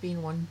has just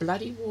been one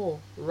bloody war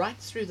right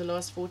through the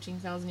last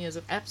 14,000 years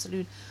of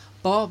absolute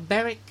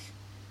barbaric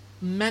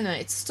manner.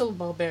 It's still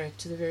barbaric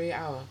to the very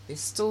hour. There's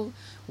still,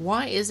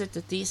 why is it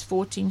that these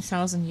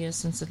 14,000 years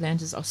since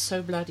Atlantis are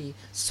so bloody,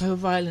 so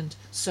violent,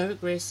 so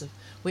aggressive,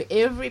 where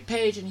every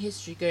page in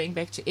history, going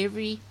back to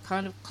every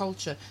kind of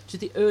culture, to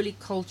the early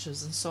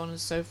cultures and so on and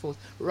so forth,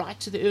 right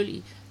to the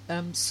early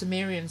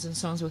Sumerians and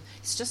so on and so forth,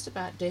 it's just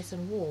about death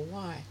and war.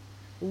 Why?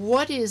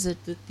 What is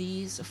it that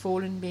these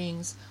fallen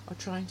beings are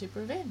trying to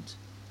prevent?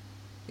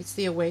 It's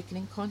the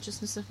awakening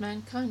consciousness of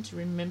mankind to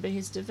remember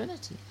his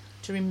divinity,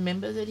 to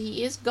remember that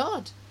he is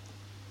God.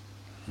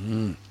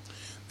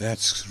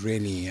 That's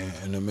really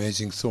an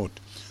amazing thought.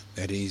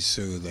 That is,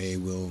 so they're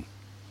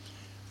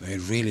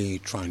really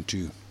trying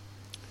to,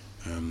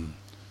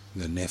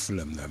 the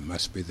Nephilim, that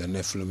must be the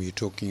Nephilim you're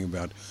talking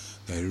about,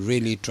 they're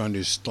really trying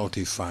to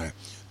stultify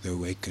the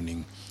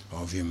awakening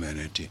of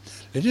humanity.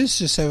 Let us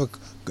just have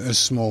a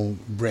small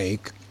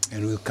break,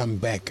 and we'll come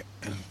back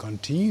and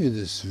continue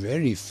this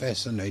very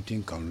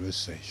fascinating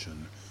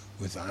conversation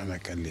with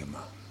Annika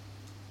Lima.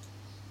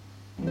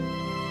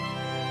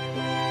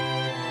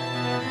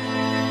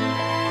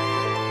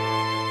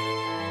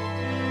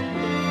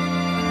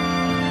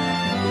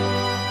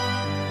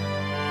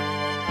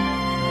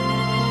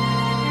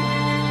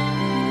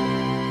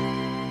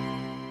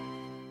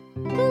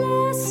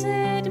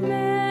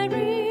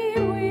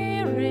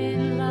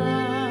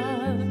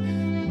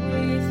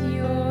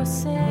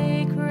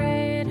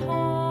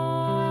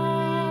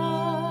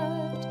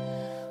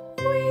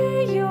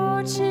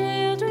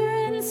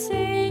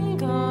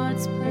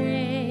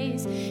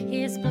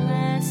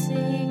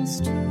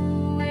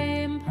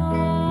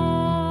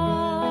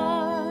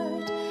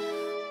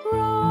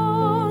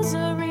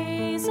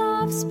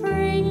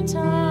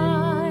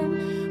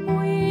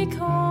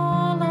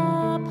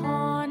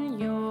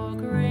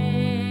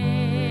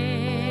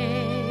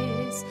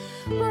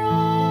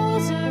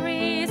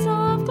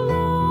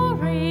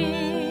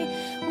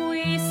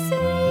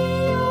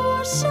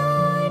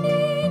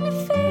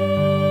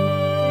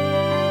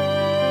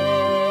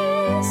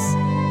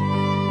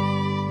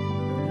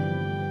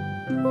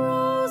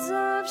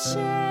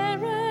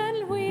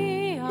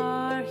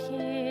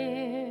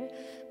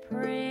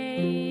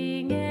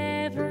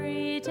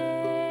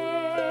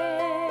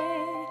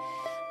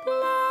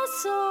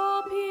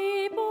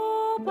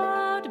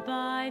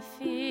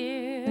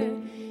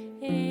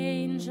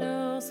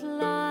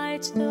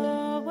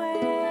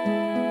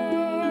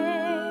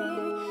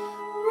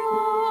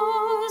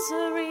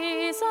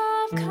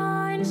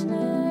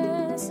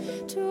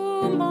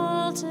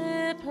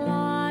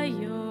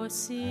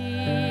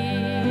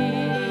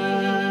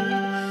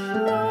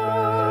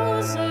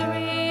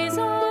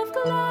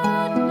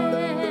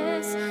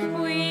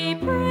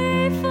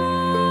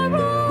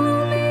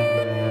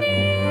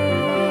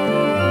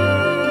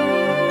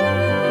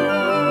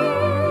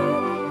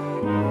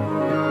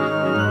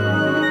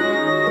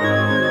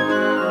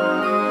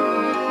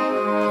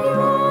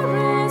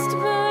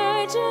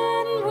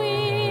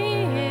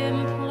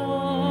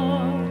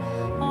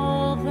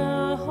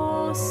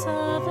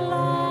 Of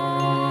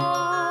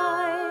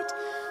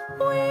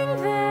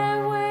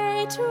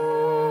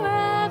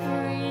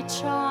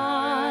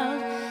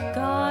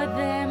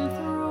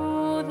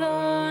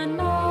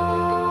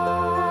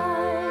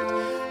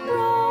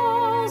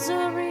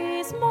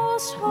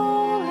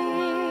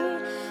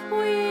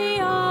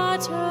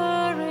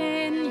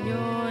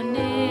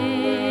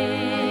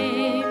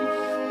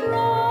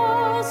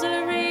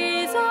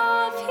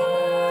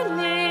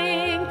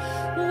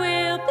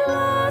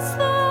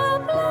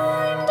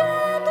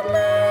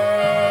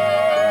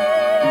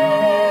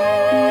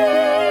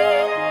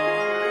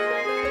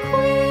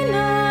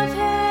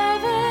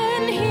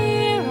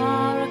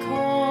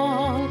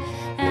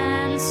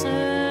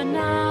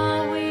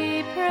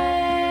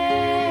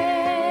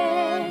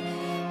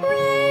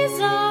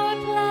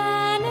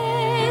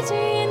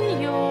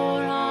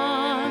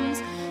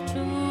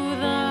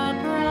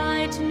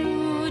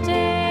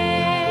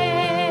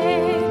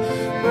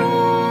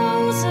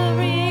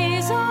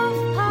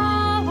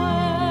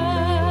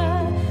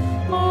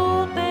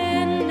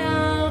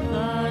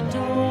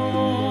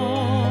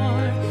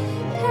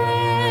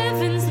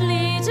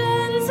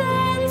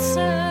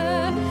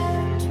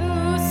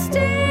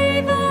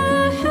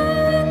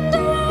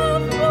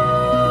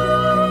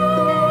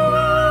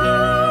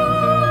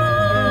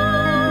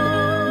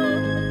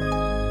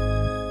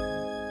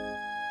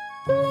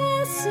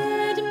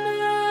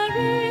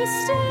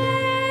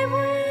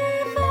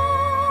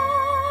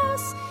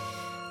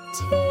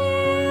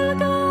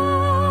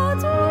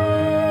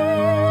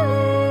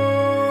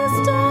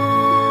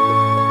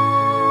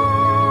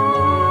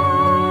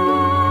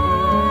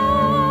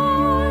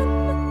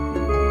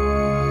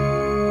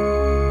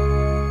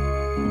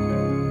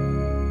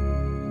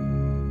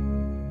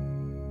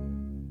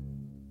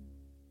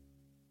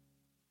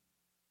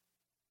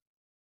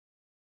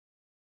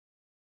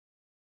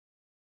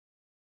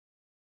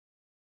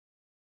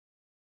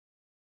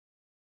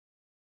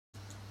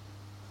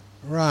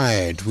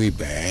Right, we're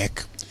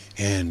back,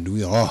 and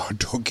we are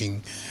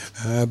talking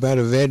about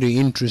a very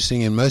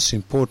interesting and most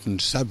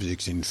important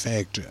subject. In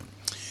fact,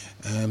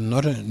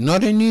 not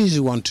an easy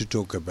one to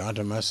talk about,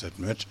 I must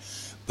admit,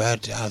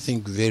 but I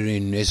think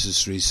very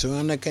necessary. So,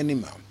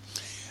 Anakanima.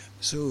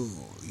 So,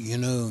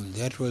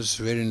 that was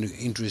very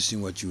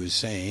interesting what you were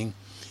saying.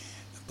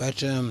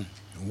 But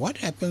what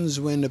happens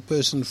when a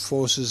person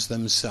forces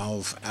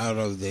themselves out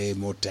of their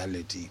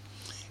mortality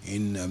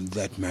in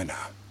that manner?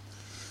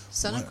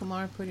 Sanat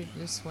Kumara put it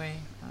this way,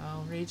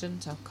 our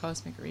regent, our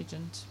cosmic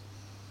regent,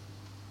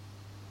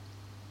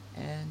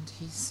 and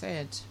he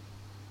said,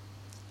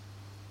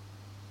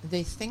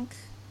 they think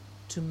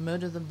to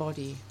murder the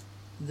body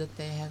that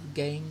they have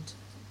gained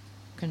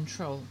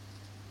control.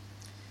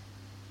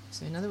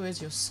 So in other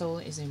words, your soul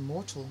is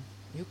immortal.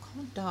 You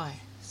can't die.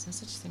 There's no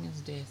such thing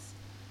as death.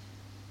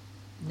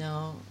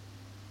 Now,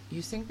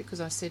 you think because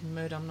I said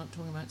murder, I'm not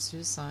talking about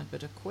suicide,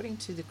 but according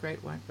to the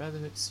Great White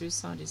Brotherhood,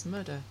 suicide is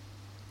murder,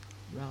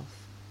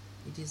 Ralph.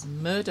 It is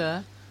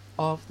murder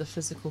of the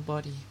physical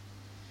body.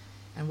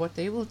 And what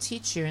they will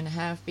teach you, and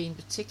have been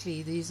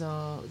particularly, these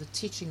are the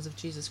teachings of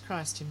Jesus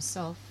Christ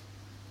himself,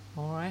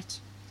 all right?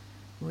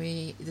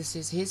 This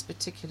is his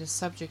particular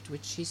subject,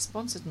 which he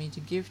sponsored me to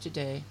give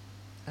today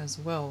as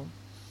well,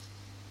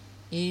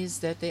 is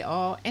that there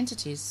are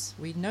entities.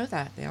 We know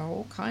that. There are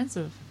all kinds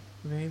of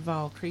very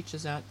vile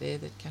creatures out there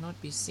that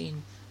cannot be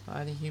seen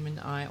by the human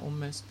eye or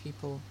most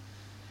people.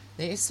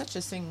 There is such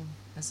a thing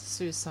as a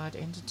suicide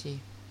entity.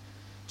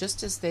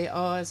 Just as there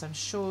are, as I'm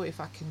sure,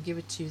 if I can give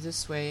it to you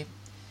this way,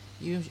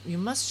 you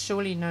must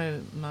surely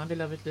know, my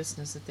beloved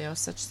listeners, that there are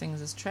such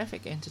things as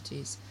traffic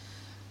entities.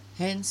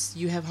 Hence,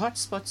 you have hot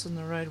spots on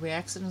the road where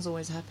accidents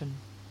always happen.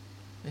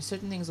 Where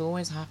certain things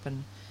always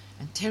happen.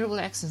 And terrible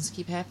accidents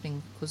keep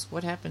happening, because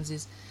what happens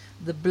is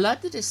the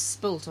blood that is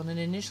spilt on an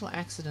initial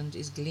accident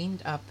is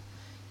gleaned up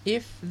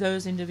if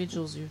those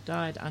individuals who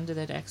died under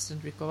that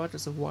accident,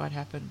 regardless of what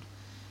happened,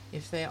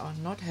 if they are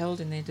not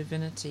held in their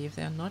divinity, if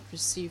they are not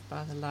received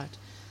by the light,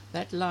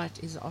 that light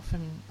is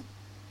often,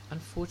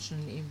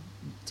 unfortunately,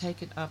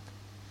 taken up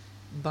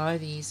by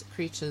these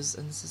creatures,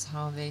 and this is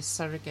how they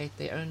surrogate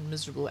their own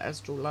miserable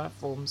astral life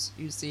forms,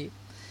 you see.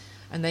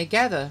 And they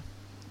gather.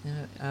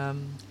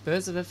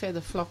 Birds of a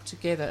feather flock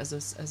together,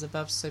 as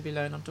above, so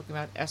below. And I'm talking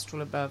about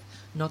astral above,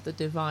 not the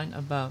divine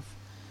above.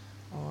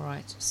 All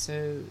right.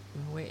 So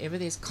wherever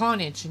there's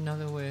carnage, in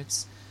other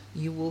words,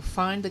 you will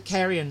find the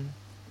carrion.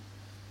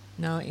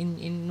 Now,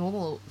 in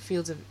normal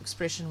fields of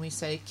expression, we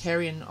say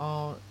carrion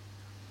are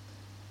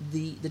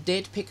the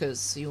dead pickers.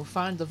 So you'll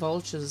find the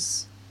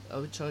vultures,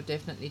 which are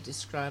definitely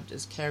described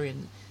as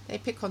carrion. They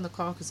pick on the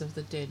carcass of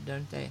the dead,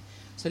 don't they?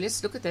 So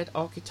let's look at that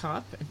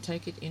archetype and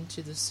take it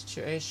into this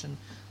situation.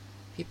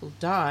 People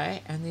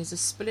die, and there's a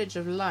spillage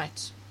of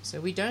light.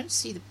 So we don't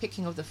see the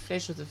picking of the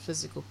flesh of the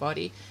physical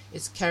body.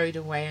 It's carried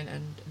away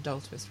and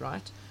dealt with,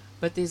 right?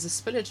 But there's a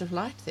spillage of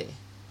light there.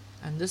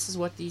 And this is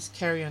what these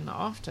carrion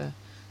are after.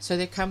 So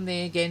they come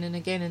there again and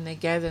again, and they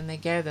gather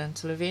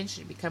until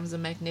eventually it becomes a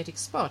magnetic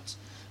spot.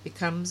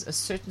 Becomes a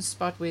certain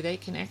spot where they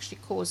can actually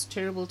cause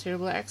terrible,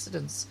 terrible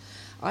accidents.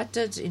 I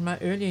did, in my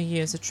earlier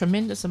years, a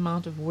tremendous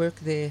amount of work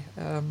there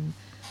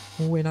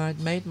when I'd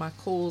made my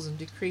calls and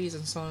decrees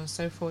and so on and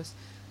so forth,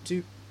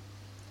 to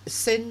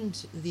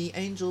send the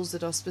angels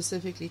that are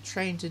specifically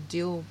trained to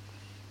deal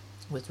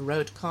with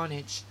road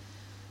carnage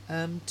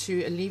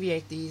to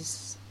alleviate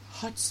these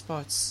hot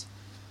spots.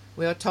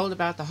 We are told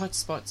about the hot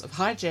spots of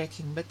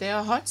hijacking, but there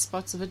are hot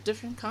spots of a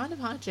different kind of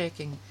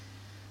hijacking.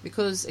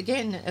 Because,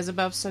 again, as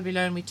above, so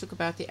below, and we talk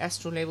about the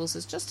astral levels,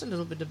 it's just a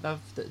little bit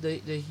above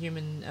the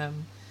human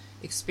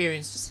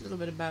experience, just a little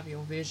bit above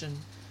your vision,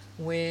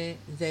 where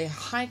they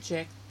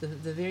hijack the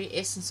very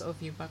essence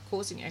of you by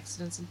causing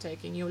accidents and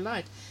taking your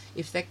light.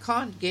 If they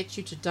can't get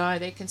you to die,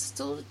 they can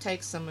still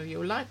take some of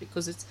your light,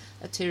 because it's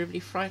a terribly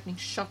frightening,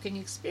 shocking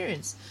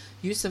experience.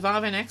 You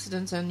survive an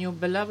accident and your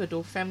beloved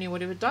or family or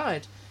whatever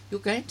died, you're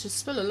going to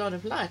spill a lot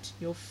of light.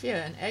 Your fear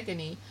and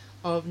agony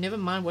of never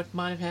mind what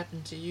might have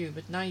happened to you,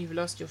 but now you've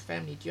lost your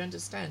family. Do you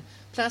understand?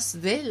 Plus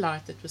their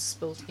light that was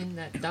spilt in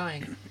that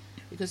dying.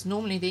 Because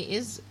normally there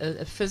is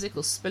a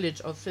physical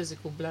spillage of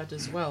physical blood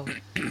as well.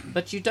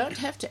 But you don't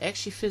have to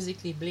actually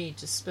physically bleed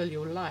to spill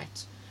your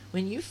light.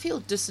 When you feel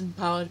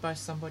disempowered by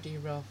somebody,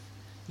 Ralph,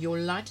 your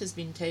light has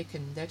been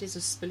taken. That is a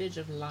spillage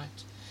of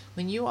light.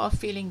 When you are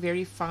feeling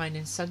very fine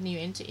and suddenly you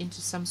enter into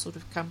some sort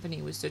of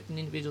company with certain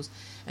individuals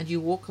and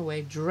you walk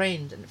away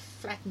drained and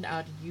flattened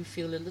out, and you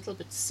feel a little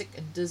bit sick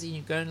and dizzy, and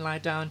you go and lie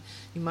down,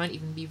 you might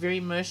even be very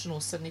emotional,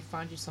 suddenly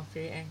find yourself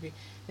very angry,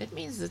 that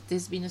means that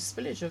there's been a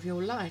spillage of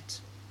your light.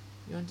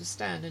 You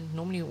understand? And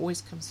normally it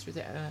always comes through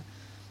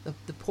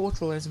the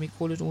portal, as we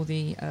call it, or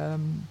the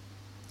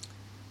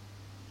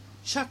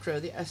chakra,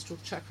 the astral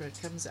chakra. It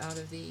comes out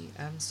of the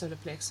solar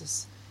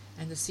plexus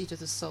and the seat of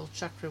the soul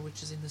chakra,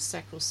 which is in the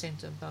sacral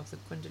center above the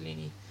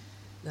kundalini,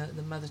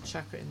 the mother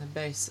chakra in the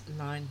base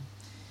line.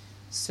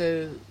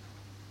 So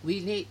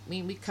we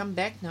come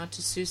back now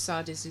to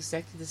suicide is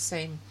exactly the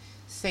same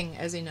thing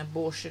as in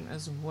abortion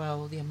as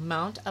well. The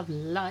amount of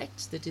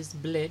light that is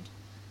bled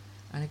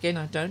And again,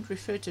 I don't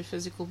refer to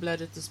physical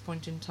blood at this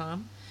point in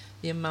time.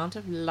 The amount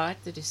of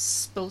light that is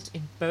spilt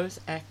in both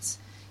acts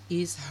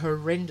is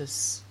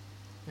horrendous.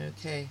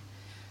 Okay.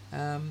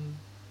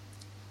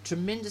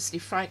 Tremendously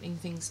frightening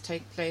things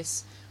take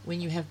place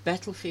when you have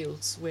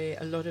battlefields where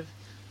a lot of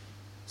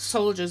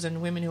soldiers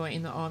and women who are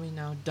in the army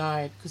now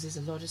died because there's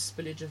a lot of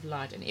spillage of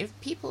light. And if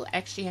people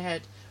actually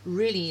had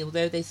really,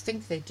 although they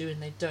think they do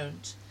and they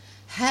don't,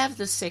 have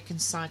the second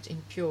sight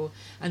in pure,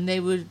 and they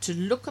were to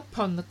look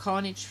upon the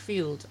carnage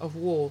field of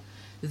war,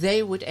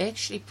 they would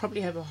actually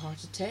probably have a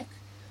heart attack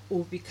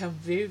or become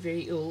very,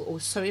 very ill or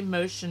so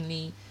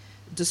emotionally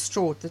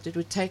distraught that it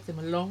would take them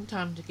a long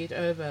time to get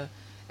over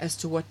as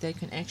to what they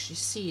can actually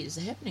see is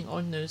happening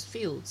on those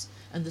fields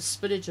and the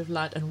spillage of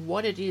light and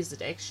what it is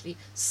that actually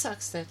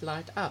sucks that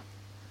light up.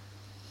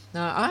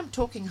 Now, I'm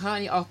talking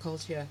highly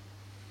occult here,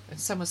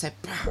 and someone say,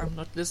 I'm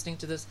not listening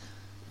to this.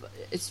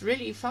 It's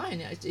really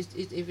fine.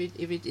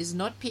 If it is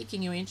not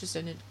piquing your interest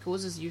and it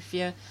causes you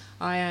fear,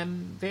 I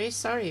am very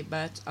sorry,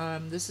 but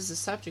this is a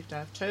subject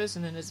I've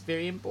chosen and it's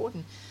very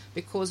important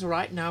because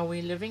right now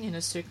we're living in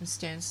a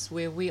circumstance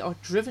where we are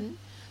driven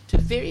to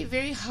very,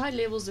 very high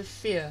levels of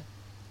fear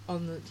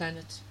on the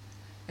planet.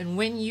 And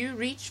when you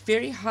reach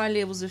very high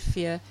levels of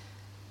fear,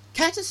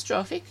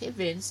 catastrophic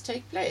events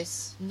take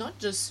place, not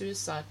just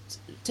suicide.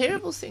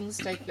 Terrible things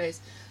take place.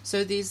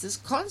 So there's this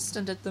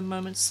constant at the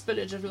moment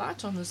spillage of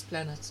light on this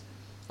planet,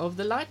 of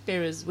the light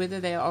bearers, whether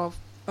they are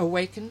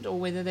awakened or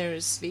whether they're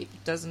asleep,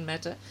 it doesn't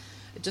matter.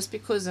 Just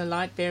because a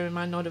light bearer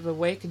might not have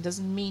awakened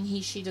doesn't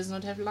mean she does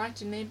not have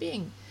light in their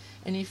being.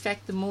 And in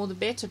fact, the more the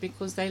better,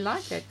 because they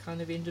like that kind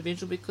of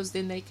individual, because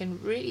then they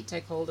can really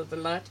take hold of the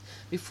light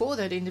before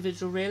that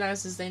individual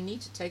realizes they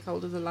need to take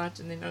hold of the light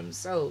in their own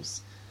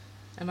selves.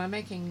 Am I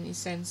making any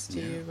sense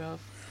to you,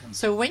 Ralph?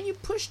 So when you're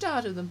pushed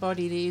out of the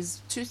body,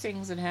 there's two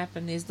things that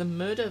happen. There's the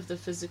murder of the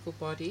physical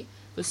body,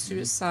 for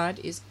suicide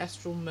is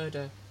astral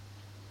murder.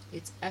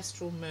 It's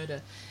astral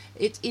murder.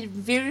 It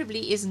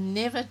invariably is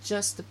never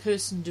just the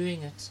person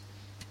doing it.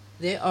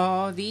 There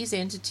are these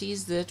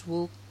entities that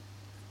will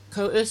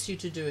coerce you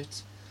to do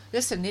it.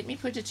 Listen, let me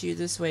put it to you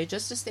this way.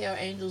 Just as there are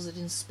angels that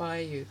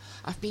inspire you,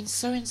 I've been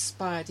so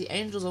inspired. The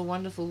angels are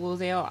wonderful. Well,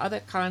 there are other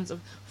kinds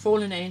of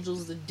fallen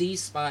angels that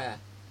despire,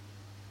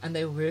 and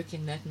they work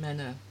in that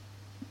manner,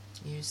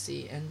 you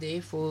see. And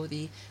therefore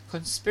the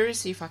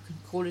conspiracy, if I can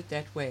call it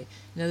that way,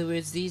 in other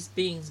words, these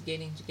beings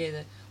getting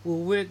together,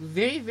 will work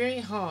very, very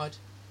hard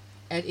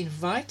at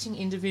inviting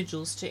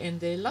individuals to end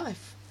their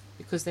life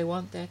because they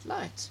want that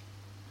light.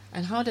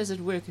 And how does it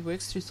work? It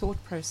works through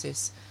thought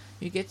process.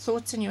 You get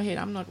thoughts in your head,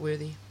 I'm not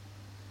worthy.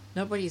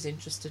 Nobody's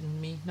interested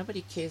in me.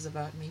 Nobody cares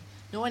about me.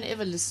 No one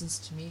ever listens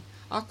to me.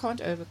 I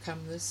can't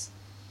overcome this.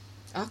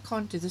 I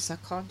can't do this. I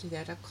can't do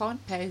that. I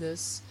can't pay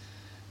this.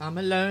 I'm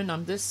alone.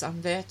 I'm this.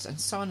 I'm that.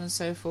 And so on and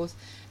so forth.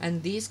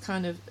 And these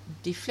kind of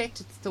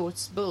deflected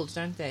thoughts build,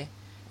 don't they?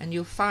 And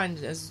you'll find,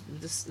 as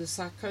the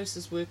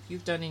psychosis work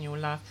you've done in your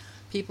life,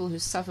 people who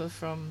suffer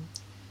from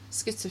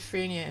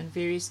schizophrenia and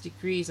various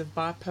degrees of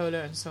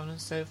bipolar and so on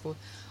and so forth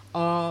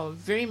are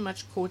very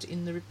much caught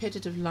in the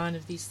repetitive line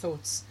of these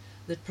thoughts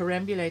that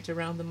perambulate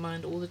around the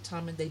mind all the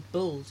time, and they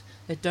build.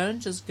 They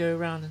don't just go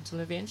around until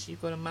eventually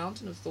you've got a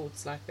mountain of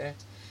thoughts like that.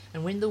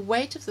 And when the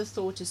weight of the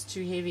thought is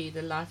too heavy,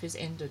 the life is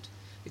ended.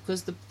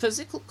 Because the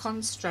physical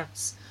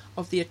constructs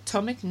of the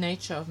atomic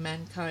nature of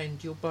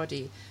mankind, your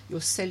body,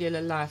 your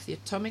cellular life, the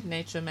atomic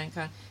nature of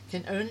mankind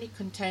can only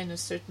contain a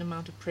certain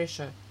amount of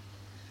pressure.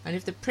 And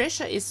if the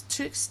pressure is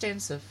too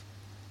extensive,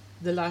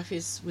 the life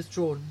is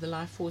withdrawn, the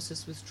life force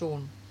is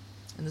withdrawn.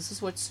 And this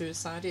is what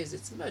suicide is.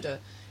 It's murder.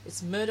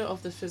 It's murder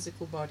of the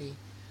physical body,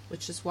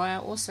 which is why I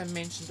also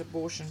mentioned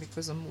abortion,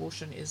 because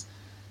abortion is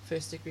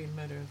first-degree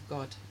murder of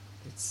God.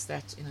 It's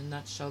that in a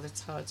nutshell.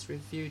 That's how it's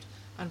reviewed,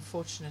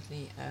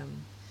 unfortunately.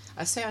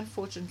 I say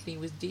unfortunately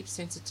with deep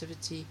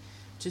sensitivity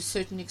to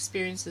certain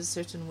experiences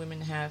certain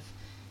women have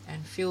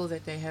and feel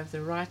that they have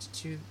the right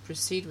to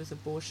proceed with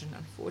abortion.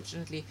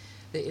 Unfortunately,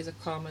 there is a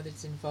karma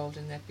that's involved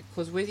in that,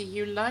 because whether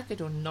you like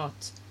it or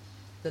not,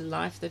 the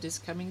life that is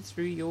coming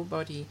through your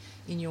body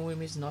in your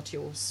womb is not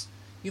yours.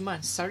 You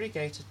might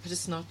surrogate it, but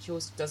it's not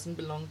yours. It doesn't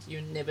belong to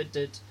you, never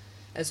did.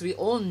 As we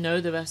all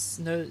know,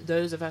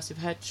 those of us who've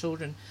had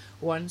children,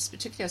 once,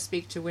 particularly I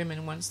speak to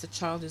women, once the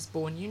child is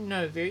born, you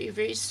know very,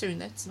 very soon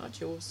that's not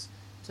yours.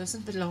 It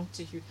doesn't belong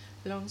to you.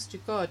 It belongs to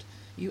God.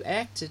 You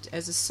acted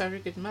as a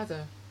surrogate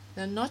mother.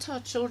 They're not our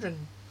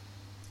children.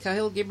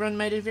 Kahil Gibran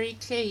made it very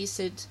clear. He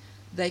said,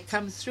 they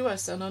come through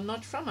us and are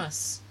not from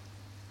us.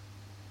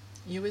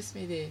 You with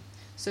me there?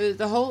 So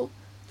the whole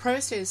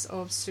process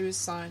of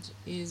suicide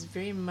is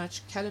very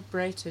much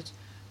calibrated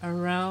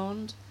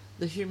around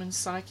the human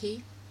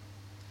psyche,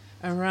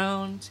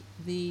 around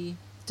the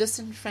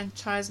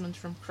disenfranchisement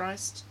from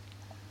Christ,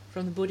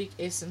 from the Buddhic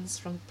essence,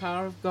 from the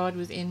power of God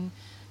within,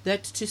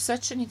 that to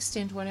such an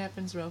extent what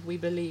happens, Ralph, we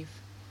believe.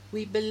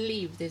 We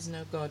believe there's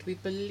no God. We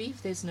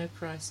believe there's no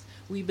Christ.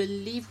 We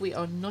believe we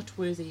are not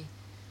worthy.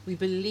 We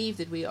believe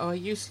that we are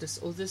useless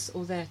or this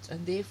or that,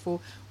 and therefore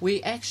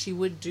we actually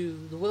would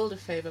do the world a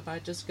favor by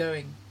just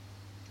going.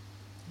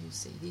 You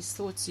see, these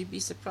thoughts, you'd be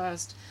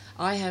surprised.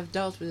 I have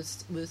dealt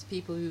with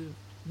people who've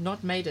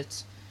not made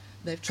it.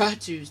 They've tried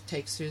to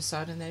take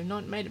suicide and they've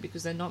not made it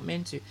because they're not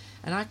meant to.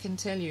 And I can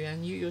tell you,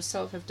 and you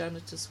yourself have done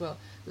it as well,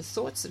 the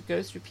thoughts that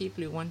go through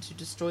people who want to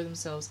destroy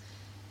themselves,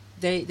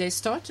 they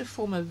start to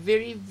form a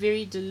very,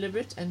 very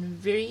deliberate and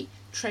very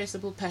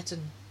traceable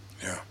pattern.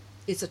 Yeah.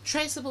 It's a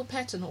traceable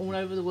pattern all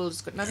over the world.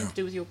 It's got nothing to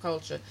do with your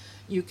culture.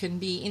 You can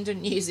be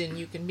Indonesian,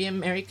 you can be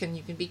American,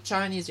 you can be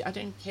Chinese. I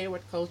don't care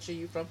what culture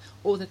you're from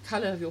or the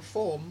color of your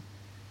form.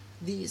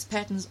 These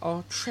patterns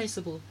are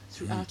traceable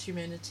throughout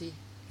humanity.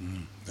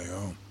 They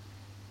are.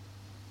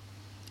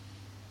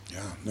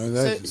 Yeah. No,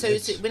 that's...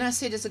 So when I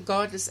said it's a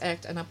godless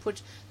act and I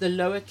put the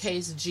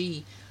lowercase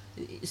g,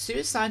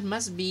 suicide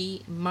must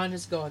be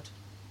minus God.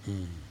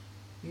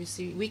 You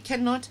see, we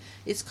cannot...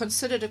 It's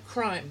considered a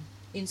crime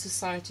in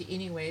society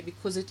anyway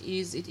because it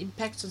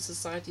impacts on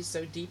society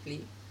so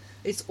deeply.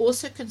 It's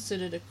also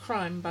considered a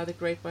crime by the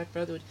Great White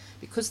Brotherhood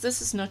because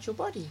this is not your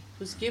body. It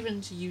was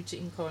given to you to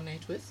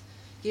incarnate with,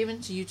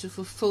 given to you to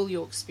fulfill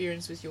your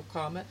experience with your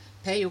karma,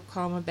 pay your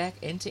karma back,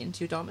 enter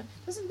into your dharma.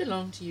 It doesn't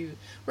belong to you.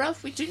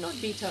 Ralph, we do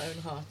not beat our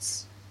own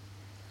hearts.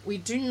 We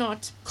do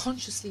not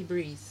consciously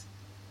breathe.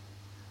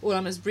 Well,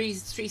 I must breathe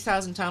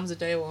 3,000 times a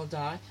day or I'll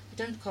die. We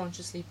don't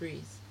consciously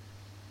breathe.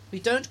 We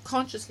don't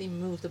consciously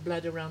move the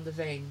blood around the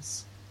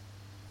veins.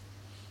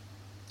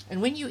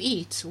 And when you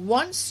eat,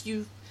 once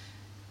you've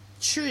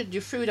chewed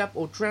your food up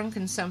or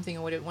drunken something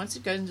or whatever, once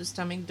it goes into the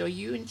stomach, are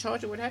you in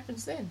charge of what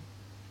happens then?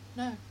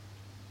 No.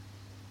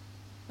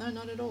 No,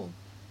 not at all.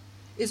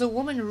 Is a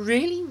woman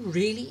really,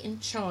 really in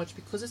charge,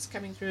 because it's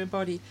coming through her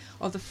body,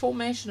 of the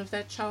formation of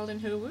that child in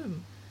her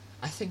womb?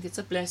 I think it's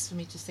a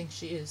blasphemy to think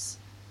she is.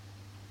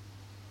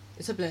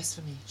 It's a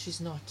blasphemy. She's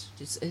not.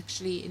 It's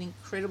actually an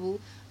incredible,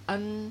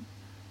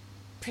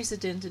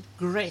 unprecedented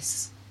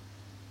grace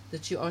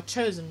that you are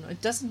chosen.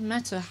 It doesn't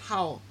matter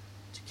how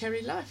to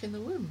carry life in the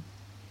womb.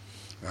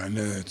 I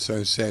know, it's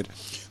so sad.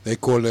 They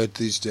call it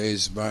these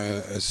days by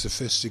a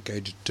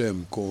sophisticated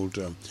term called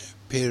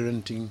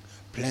parenting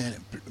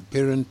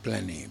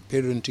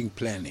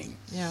planning.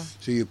 Yeah.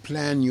 So you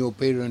plan your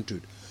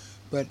parenthood,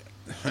 but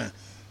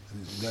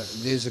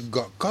there's a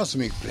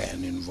cosmic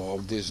plan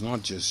involved. There's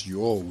not just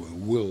your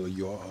will,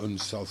 your own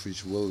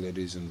selfish will that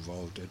is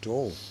involved at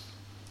all.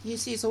 You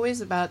see, it's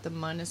always about the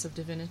minus of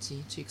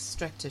divinity, to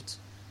extract it,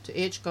 to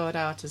edge God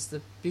out, as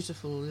the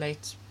beautiful,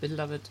 late,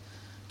 beloved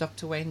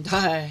Dr. Wayne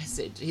Dyer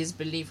said. His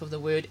belief of the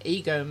word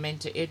ego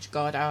meant to edge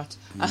God out.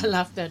 I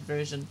love that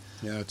version.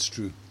 Yeah, it's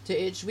true.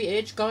 We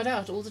edge God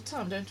out all the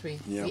time, don't we?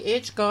 Yeah. We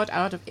edge God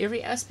out of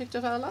every aspect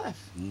of our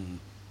life.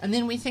 And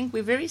then we think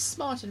we're very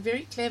smart and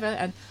very clever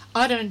and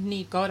I don't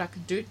need God, I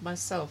can do it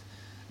myself.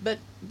 But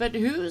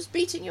who's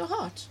beating your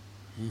heart?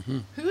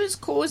 Who is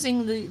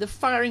causing the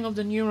firing of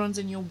the neurons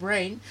in your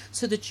brain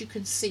so that you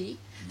can see,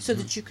 so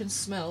that you can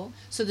smell,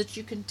 so that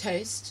you can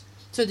taste,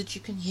 so that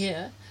you can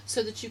hear,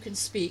 so that you can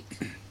speak?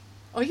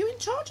 Are you in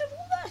charge of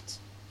all that?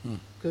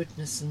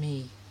 Goodness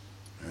me.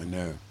 I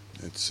know.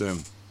 It's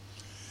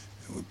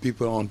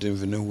people aren't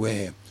even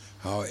aware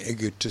how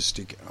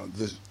egotistic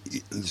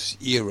this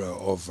era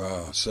of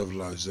our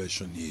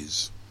civilization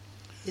is.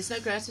 There's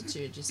no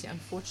gratitude, you see.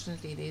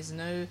 Unfortunately, there's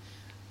no...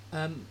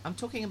 I'm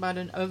talking about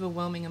an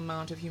overwhelming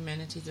amount of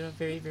humanity that are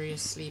very, very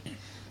asleep.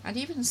 And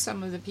even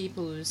some of the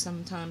people who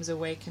sometimes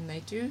awaken,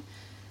 they do...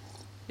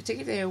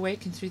 Particularly they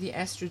awaken through the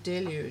astral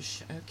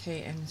deluge,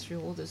 okay, and through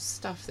all the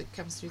stuff that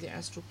comes through the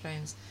astral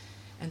planes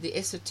and the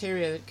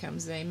esoteria that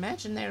comes. They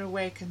imagine they're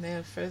awake and they're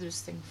the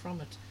furthest thing from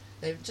it.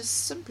 They've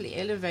just simply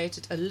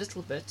elevated a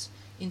little bit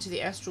into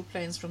the astral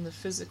planes from the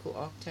physical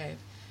octave,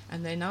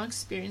 and they're now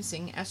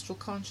experiencing astral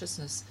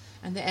consciousness,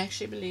 and they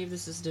actually believe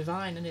this is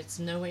divine, and it's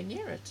nowhere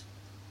near it.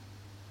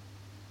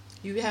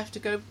 You have to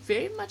go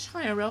very much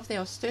higher, Ralph. There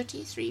are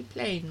 33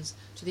 planes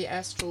to the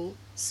astral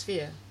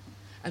sphere,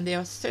 and there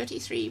are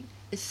 33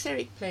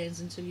 etheric planes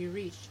until you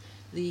reach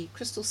the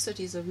crystal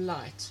cities of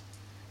light.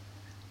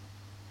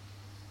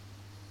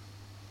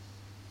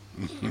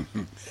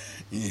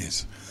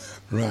 Yes,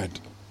 right.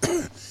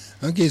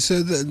 Okay,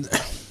 so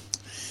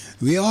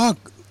we are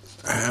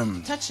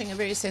touching a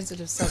very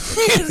sensitive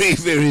subject. Very,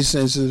 very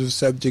sensitive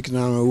subject, and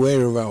I'm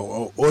aware of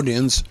our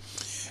audience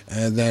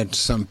that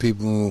some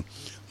people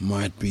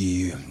might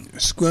be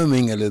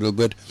squirming a little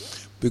bit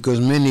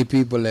because many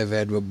people have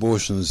had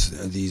abortions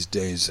these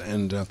days,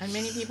 and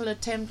many people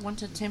want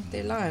to attempt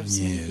their lives.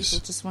 Yes. Many people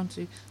just want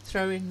to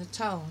throw in the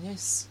towel.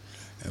 Yes.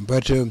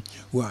 But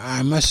well,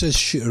 I must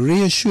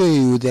reassure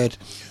you that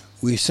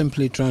we're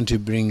simply trying to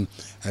bring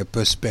a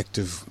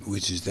perspective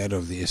which is that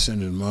of the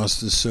Ascended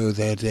Masters, so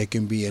that there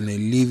can be an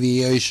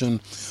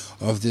alleviation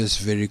of this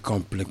very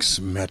complex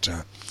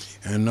matter,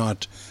 and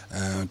not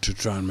to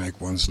try and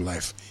make one's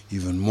life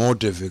even more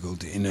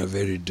difficult in a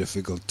very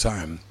difficult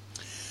time.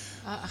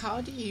 How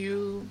do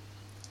you,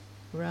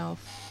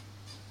 Ralph,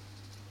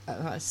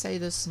 say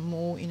this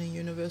more in a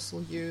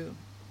universal you?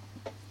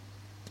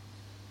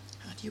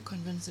 How do you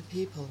convince the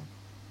people?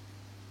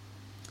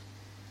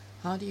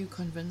 How do you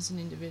convince an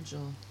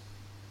individual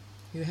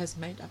who has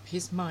made up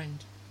his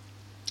mind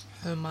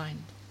O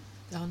mind,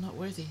 thou art not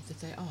worthy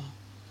that they are.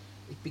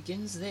 It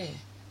begins there.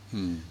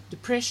 Hmm.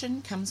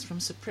 Depression comes from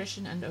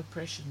suppression and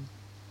oppression.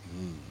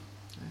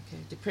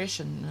 Okay,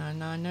 depression.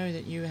 Now I know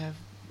that you have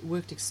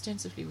worked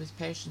extensively with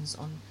patients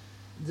on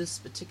this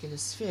particular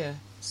sphere.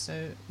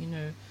 So,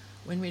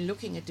 when we're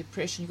looking at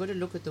depression, you've got to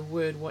look at the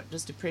word. What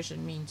does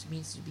depression mean? It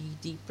means to be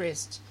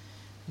depressed.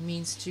 It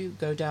means to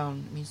go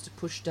down. It means to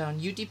push down.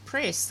 You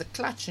depress the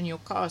clutch in your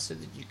car so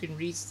that you can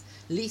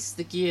release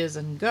the gears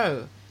and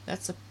go.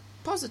 That's a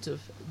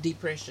positive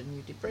depression.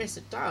 You depress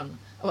it down.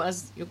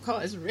 Otherwise, your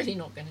car is really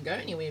not going to go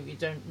anywhere if you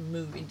don't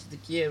move into the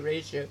gear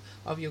ratio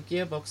of your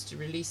gearbox to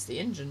release the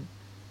engine.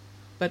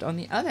 But on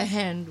the other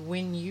hand,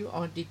 when you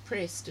are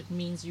depressed, it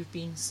means you've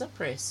been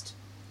suppressed,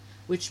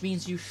 which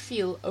means you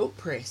feel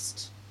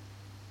oppressed.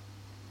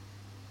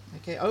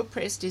 Okay,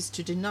 oppressed is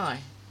to deny.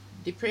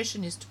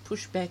 Depression is to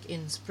push back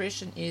in.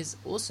 Suppression is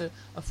also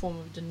a form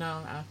of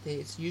denial out there.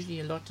 It's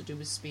usually a lot to do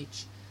with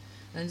speech.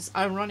 And it's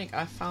ironic,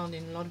 I found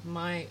in a lot of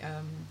my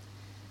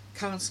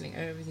counseling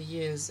over the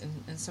years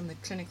and some of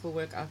the clinical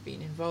work I've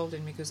been involved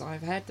in, because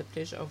I've had the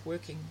pleasure of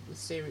working with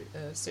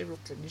several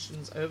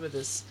clinicians over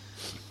this.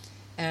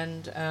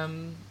 And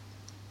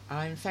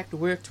I, in fact,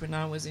 worked when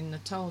I was in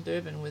Natal,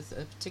 Durban, with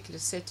a particular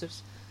set of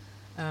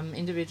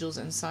individuals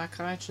and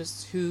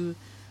psychiatrists who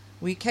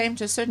we came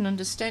to a certain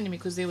understanding,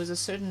 because there was a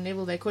certain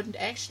level they couldn't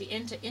actually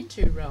enter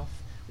into,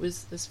 Ralph,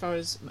 with as far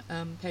as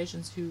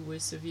patients who were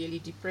severely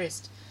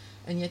depressed.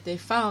 And yet they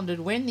found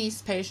that when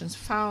these patients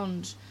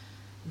found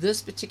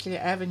this particular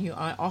avenue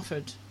I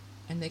offered,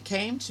 and they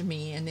came to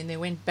me, and then they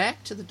went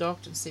back to the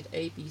doctor and said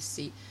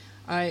ABC,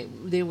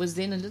 there was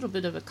then a little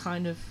bit of a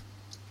kind of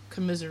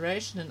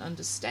commiseration and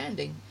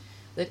understanding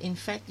that in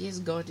fact, yes,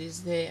 God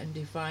is there and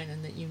divine,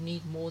 and that you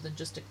need more than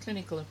just a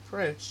clinical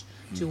approach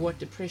to what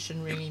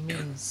depression really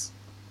means.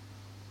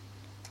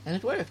 And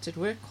it worked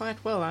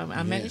quite well.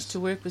 I managed to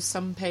work with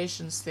some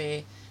patients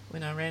there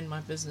when I ran my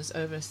business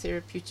over a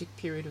therapeutic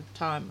period of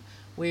time,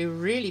 where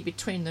really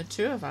between the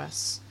two of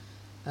us,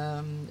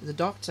 the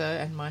doctor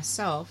and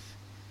myself,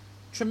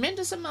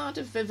 tremendous amount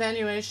of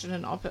evaluation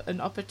and an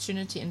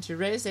opportunity, and to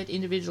raise that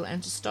individual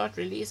and to start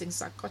releasing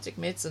psychotic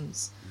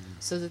medicines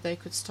so that they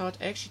could start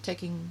actually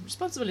taking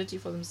responsibility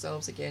for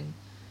themselves again.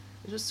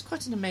 It was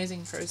quite an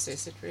amazing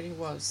process. It really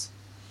was.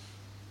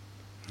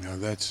 Now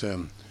that's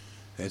a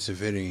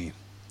very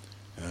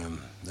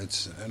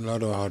that's a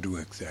lot of hard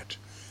work, that.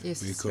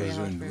 Yes, because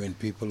when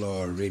people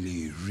are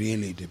really,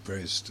 really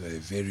depressed, they're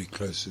very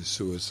close to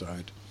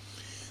suicide.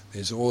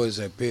 There's always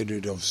a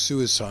period of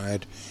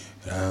suicide,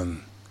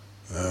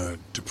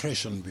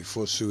 depression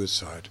before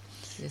suicide,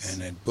 yes.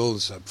 And it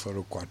builds up for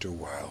quite a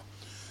while.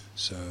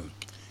 So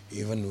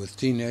even with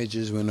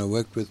teenagers, when I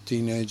worked with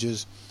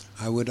teenagers,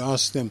 I would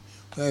ask them,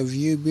 have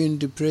you been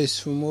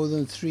depressed for more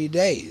than 3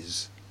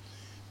 days?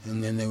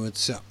 And then they would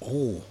say,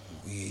 oh,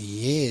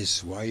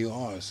 yes, why you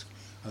ask?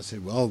 I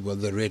said, well,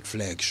 the red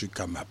flag should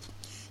come up.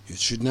 It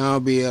should now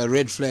be a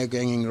red flag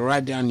hanging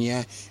right down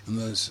here in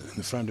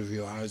the front of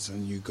your eyes,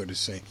 and you've got to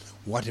say,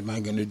 what am I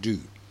going to do?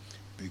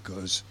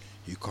 Because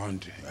you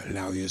can't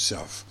allow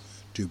yourself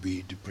to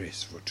be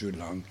depressed for too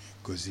long,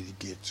 because it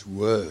gets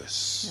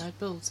worse. Yeah, it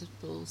builds.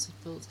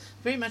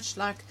 Very much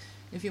like,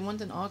 if you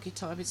want an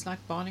archetype, it's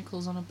like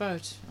barnacles on a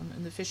boat,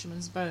 in the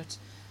fisherman's boat.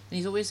 And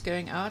he's always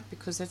going out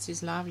because that's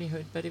his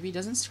livelihood. But if he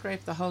doesn't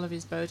scrape the hull of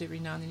his boat every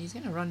now and then, he's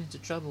going to run into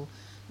trouble,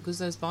 because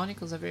those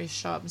barnacles are very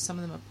sharp, and some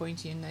of them are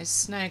pointy, and they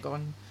snag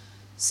on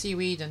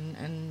seaweed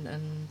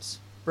and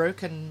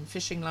broken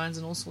fishing lines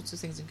and all sorts of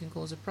things, and can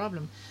cause a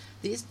problem.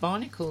 These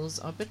barnacles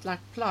are a bit like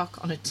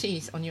plaque on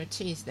your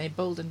teeth. They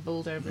build and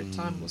build over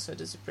time, also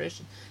to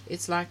suppression.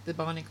 It's like the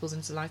barnacles,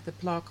 and it's like the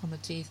plaque on the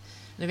teeth.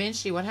 And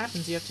eventually what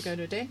happens, you have to go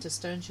to a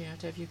dentist, don't you? You have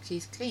to have your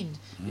teeth cleaned,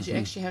 because you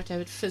actually have to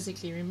have it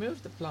physically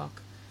remove, the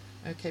plaque.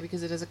 Okay,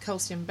 because it has a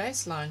calcium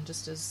baseline,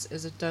 just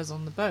as it does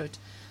on the boat.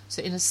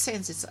 So in a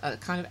sense, it's a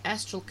kind of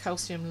astral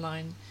calcium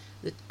line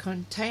that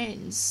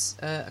contains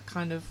a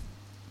kind of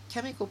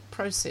chemical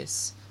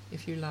process,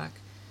 if you like,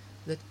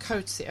 that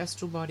coats the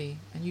astral body.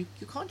 And you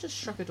can't just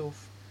shrug it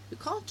off. You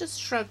can't just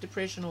shrug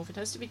depression off. It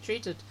has to be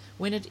treated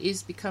when it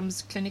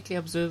becomes clinically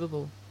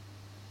observable.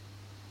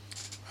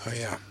 Oh,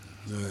 yeah.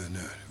 No,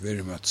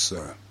 very much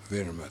so.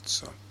 Very much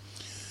so.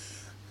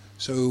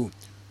 So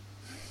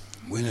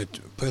when a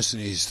person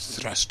is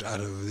thrust out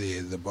of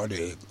the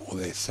body, or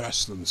they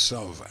thrust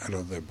themselves out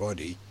of their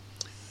body,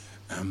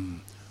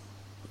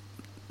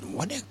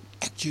 what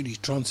actually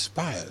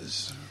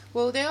transpires?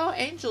 Well, there are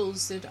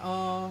angels that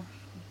are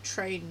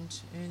trained.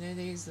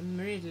 There's a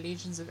myriad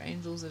legions of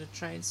angels that are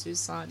trained.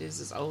 Suicide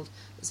is as old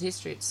as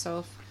history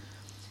itself.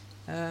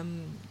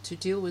 To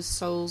deal with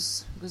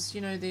souls, because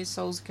their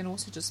souls can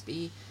also just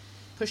be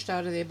pushed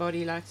out of their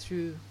body, like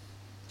through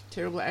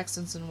terrible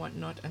accidents and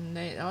whatnot, and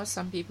there are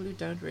some people who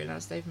don't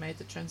realize they've made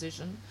the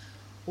transition,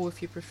 or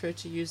if you prefer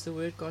to use the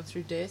word gone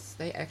through death,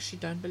 they actually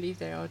don't believe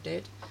they are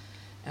dead.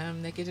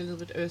 They get a little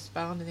bit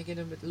earthbound, and they get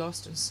a bit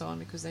lost and so on,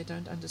 because they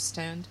don't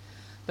understand.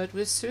 But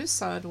with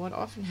suicide, what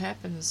often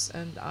happens,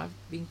 and I've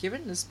been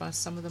given this by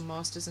some of the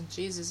masters and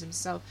Jesus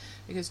himself,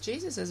 because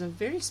Jesus has a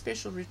very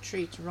special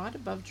retreat right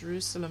above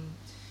Jerusalem,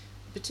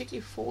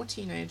 particularly for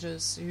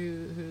teenagers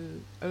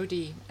who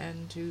OD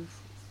and who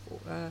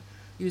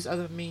use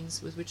other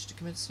means with which to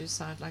commit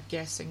suicide, like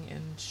gassing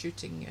and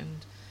shooting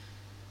and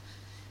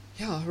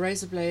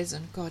razor blades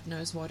and God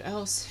knows what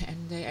else,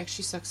 and they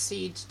actually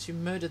succeed to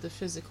murder the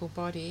physical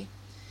body.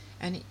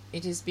 And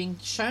it has been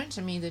shown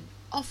to me that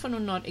often or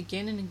not,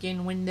 again and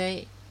again, when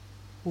they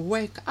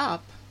wake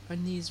up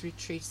on these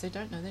retreats, they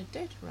don't know they're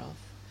dead,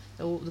 Ralph.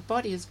 The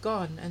body is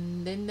gone,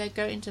 and then they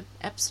go into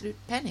absolute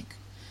panic,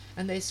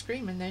 and they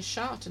scream and they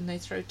shout and they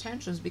throw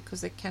tantrums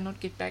because they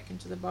cannot get back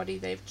into the body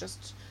they've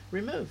just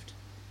removed.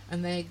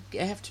 And they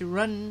have to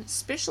run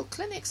special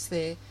clinics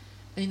there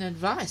in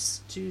advice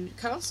to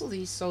counsel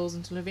these souls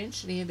until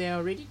eventually they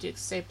are ready to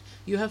accept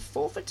you have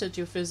forfeited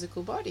your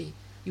physical body.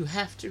 You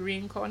have to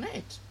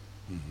reincarnate.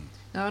 Mm-hmm.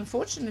 Now,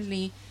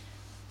 unfortunately,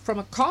 from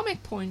a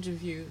karmic point of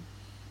view,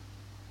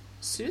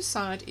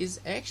 suicide is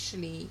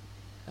actually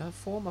a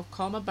form of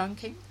karma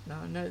bunking.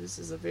 Now, I know this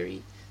is a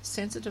very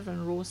sensitive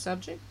and raw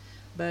subject,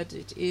 but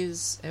it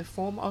is a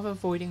form of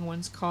avoiding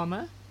one's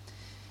karma.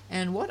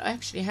 And what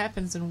actually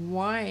happens and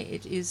why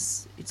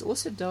it's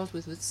also dealt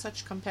with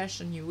such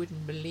compassion you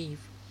wouldn't believe.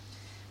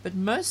 But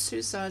most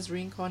suicides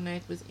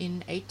reincarnate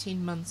within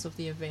 18 months of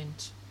the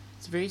event.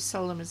 It's very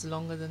seldom it's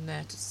longer than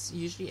that. It's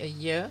usually a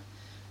year,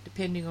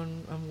 depending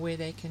on where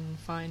they can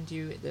find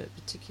you, the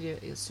particular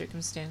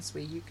circumstance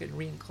where you can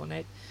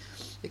reincarnate.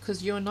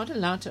 Because you're not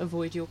allowed to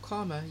avoid your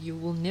karma. You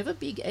will never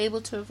be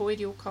able to avoid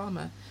your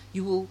karma.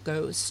 You will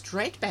go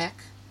straight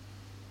back.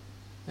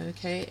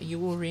 Okay, you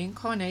will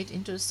reincarnate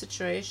into a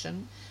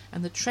situation,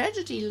 and the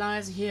tragedy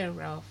lies here,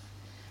 Ralph,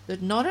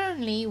 that not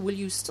only will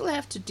you still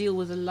have to deal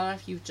with the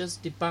life you've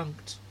just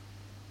debunked,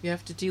 you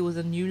have to deal with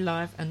a new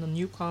life and the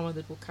new karma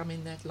that will come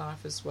in that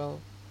life as well.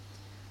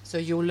 So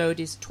your load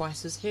is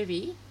twice as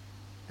heavy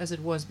as it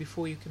was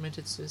before you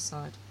committed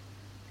suicide.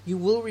 You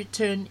will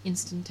return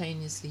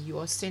instantaneously. You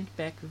are sent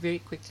back very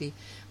quickly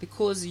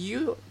because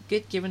you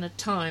get given a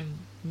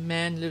time.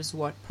 Man lives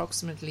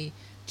approximately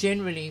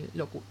generally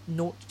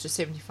 0 to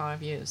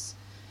 75 years,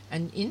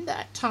 and in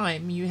that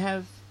time you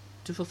have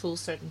to fulfill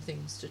certain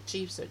things, to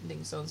achieve certain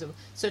things, so a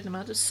certain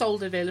amount of soul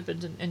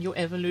development and your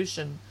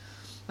evolution.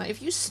 Now,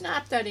 if you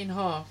snap that in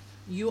half,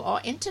 you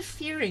are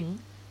interfering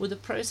with the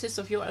process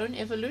of your own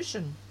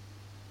evolution.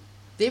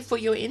 Therefore,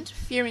 you're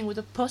interfering with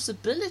the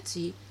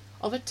possibility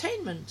of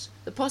attainment,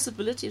 the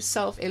possibility of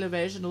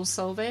self-elevation or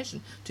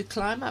salvation, to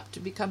climb up, to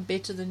become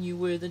better than you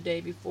were the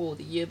day before,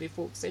 the year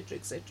before, etc.,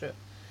 etc.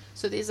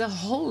 So there's a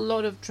whole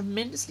lot of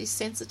tremendously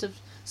sensitive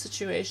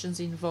situations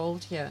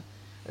involved here.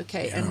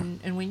 Okay, yeah.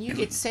 And when you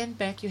get sent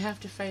back, you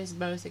have to face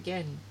both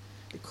again.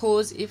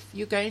 Because if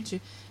you're going to,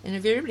 and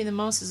invariably the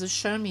masters have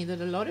shown me that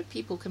a lot of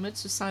people commit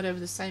suicide over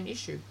the same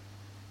issue.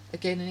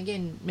 Again and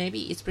again,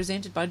 maybe it's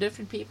presented by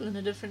different people in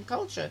a different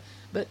culture,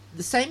 but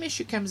the same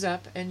issue comes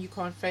up and you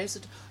can't face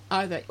it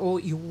either, or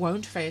you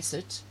won't face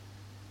it,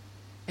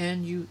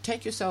 and you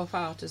take yourself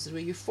out, as it were,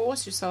 you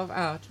force yourself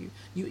out,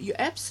 you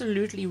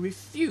absolutely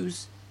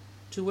refuse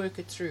to work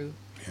it through.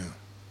 Yeah.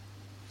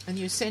 And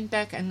you're sent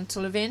back, and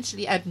until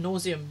eventually ad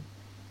nauseum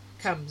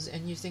comes,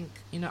 and you think,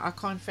 I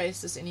can't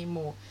face this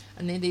anymore.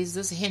 And then there's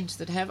this hint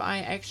that have I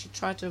actually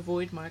tried to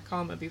avoid my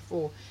karma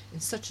before in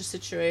such a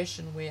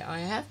situation where I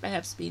have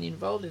perhaps been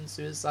involved in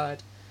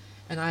suicide,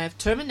 and I have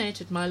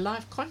terminated my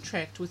life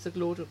contract with the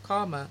Lord of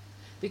Karma,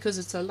 because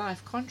it's a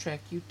life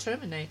contract. You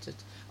terminate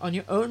it on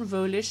your own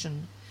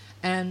volition,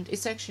 and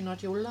it's actually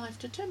not your life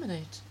to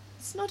terminate.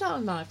 It's not our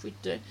life.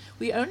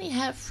 We only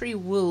have free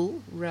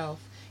will,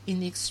 Ralph, in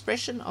the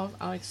expression of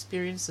our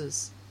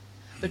experiences.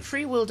 But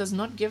free will does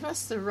not give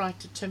us the right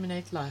to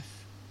terminate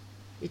life.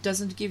 It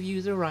doesn't give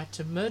you the right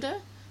to murder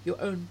your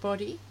own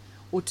body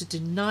or to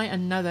deny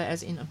another,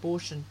 as in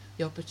abortion,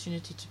 the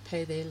opportunity to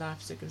pay their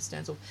life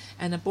circumstance off.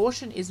 And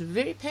abortion is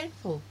very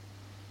painful.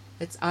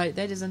 That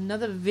is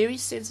another very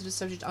sensitive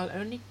subject I'll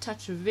only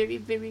touch very,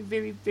 very,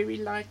 very, very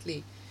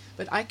lightly.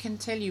 But I can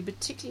tell you,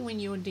 particularly when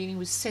you are dealing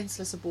with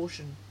senseless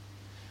abortion,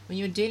 when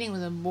you're dealing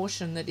with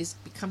abortion that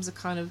becomes a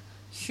kind of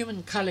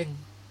human culling,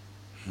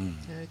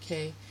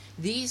 okay,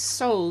 these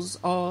souls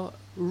are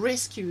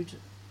rescued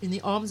in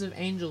the arms of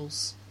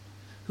angels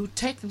who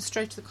take them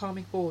straight to the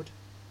karmic board.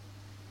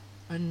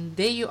 And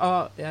there you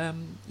are,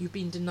 you've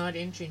been denied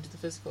entry into the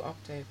physical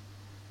octave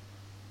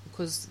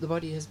because the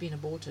body has been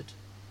aborted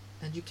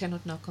and you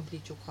cannot now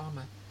complete your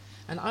karma.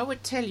 And I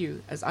would tell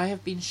you, as I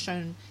have been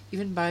shown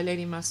even by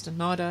Lady Master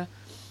Nada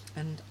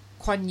and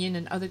Kuan Yin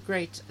and other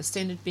great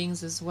ascended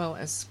beings as well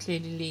as Claire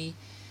de Lee,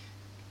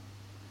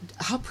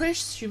 how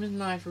precious human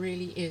life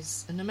really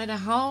is. And no matter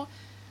how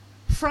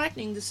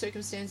frightening the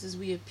circumstances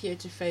we appear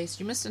to face,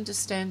 you must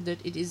understand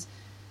that it is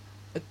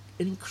an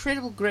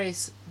incredible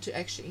grace to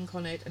actually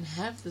incarnate and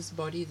have this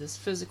body, this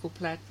physical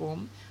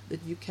platform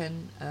that you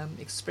can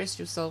express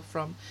yourself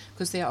from,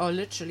 because there are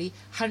literally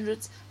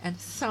hundreds and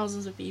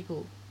thousands of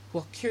people who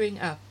are queuing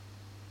up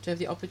to have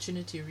the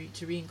opportunity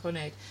to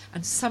reincarnate.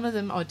 And some of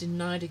them are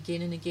denied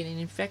again and again. And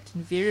in fact,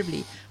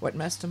 invariably, what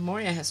Master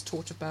Moria has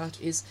taught about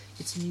is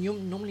it's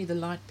normally the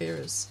light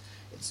bearers.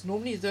 It's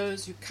normally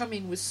those who come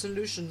in with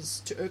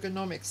solutions to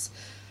ergonomics,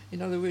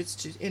 in other words,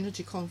 to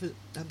energy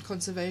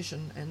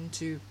conservation and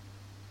to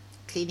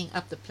cleaning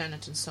up the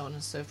planet and so on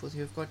and so forth,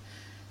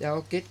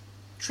 they'll get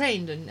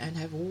trained and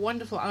have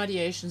wonderful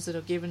ideations that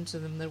are given to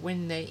them, that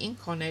when they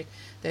incarnate,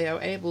 they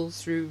are able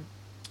through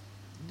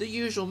the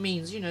usual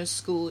means,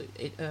 school,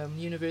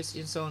 university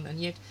and so on, and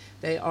yet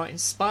they are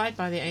inspired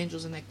by the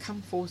angels and they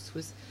come forth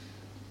with,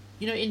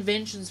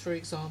 inventions, for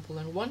example,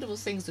 and wonderful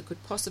things that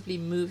could possibly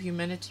move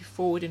humanity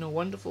forward in a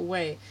wonderful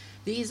way.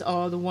 These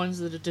are the ones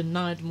that are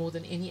denied more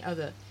than any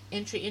other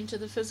entry into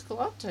the physical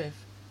octave,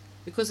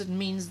 because it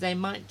means they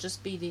might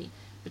just be the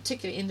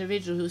particular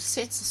individual who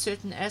sets a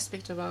certain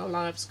aspect of our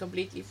lives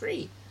completely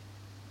free.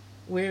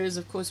 Whereas,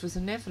 of course, with the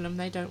Nephilim,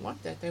 they don't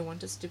want that. They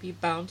want us to be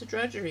bound to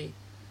drudgery.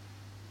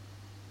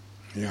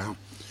 Yeah.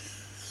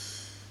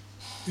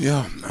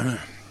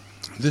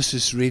 This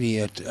is really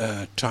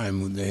a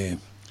time where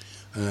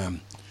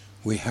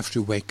we have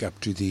to wake up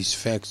to these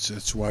facts.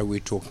 That's why we're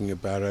talking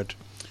about it.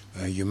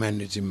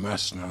 Humanity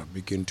must now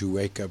begin to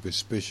wake up,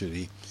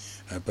 especially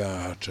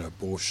about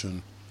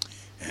abortion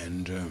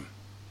and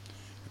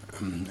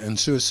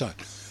suicide.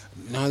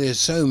 Now there's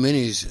so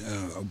many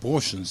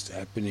abortions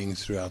happening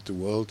throughout the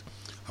world.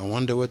 I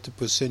wonder what the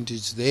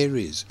percentage there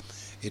is.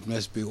 It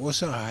must be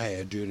also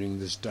higher during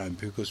this time,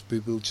 because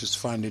people just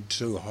find it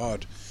so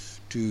hard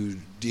to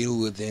deal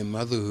with their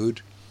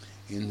motherhood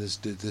in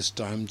this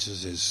time,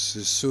 just as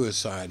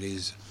suicide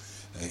is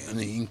on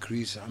the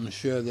increase. I'm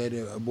sure that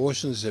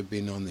abortions have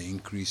been on the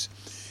increase,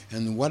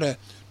 and what a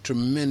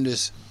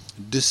tremendous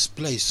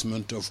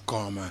displacement of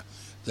karma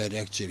that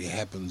actually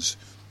happens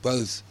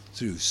both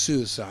through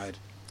suicide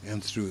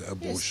and through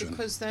abortion. Yes,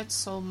 because that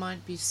soul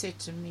might be set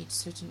to meet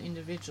certain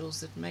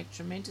individuals that make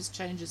tremendous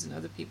changes in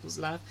other people's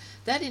life.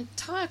 That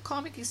entire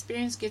karmic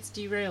experience gets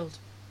derailed.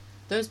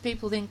 Those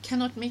people then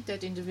cannot meet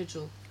that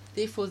individual.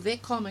 Therefore, their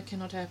karma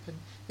cannot happen.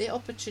 Their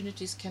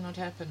opportunities cannot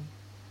happen.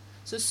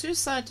 So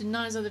suicide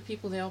denies other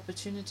people their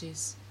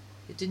opportunities.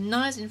 It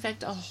denies, in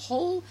fact, a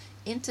whole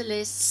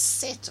interlaced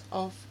set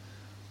of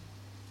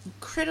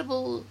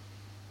incredible,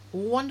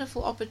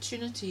 wonderful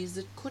opportunities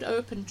that could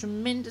open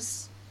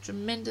tremendous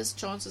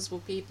chances for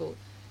people.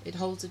 It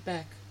holds it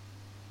back.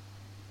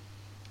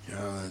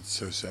 Yeah, that's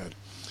so sad.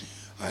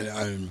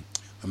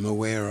 I'm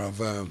aware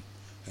of a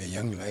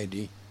young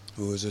lady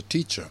who was a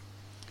teacher,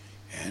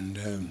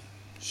 and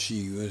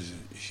she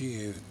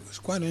was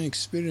quite an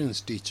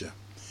experienced teacher,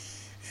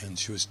 and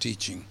she was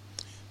teaching.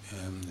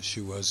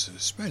 She was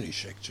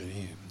Spanish,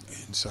 actually,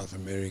 in South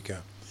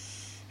America,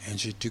 and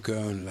she took her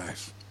own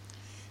life.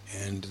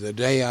 And the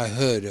day I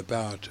heard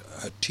about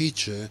a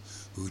teacher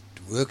who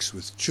works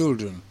with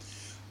children,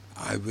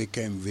 I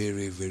became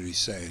very, very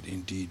sad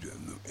indeed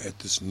at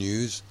this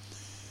news,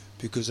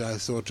 because I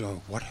thought,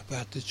 what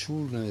about the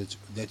children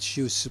that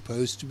she was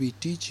supposed to be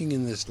teaching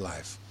in this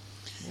life?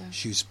 Yeah.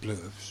 She was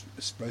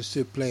supposed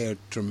to play a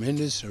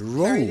tremendous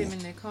role. Carry them in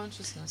their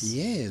consciousness.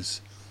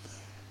 Yes.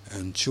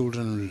 And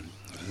children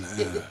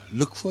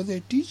look for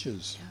their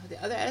teachers. Yeah,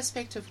 the other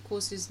aspect, of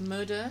course, is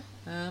murder.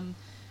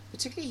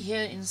 Particularly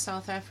here in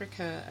South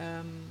Africa,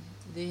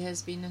 there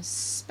has been a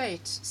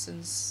spate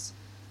since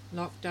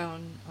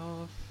lockdown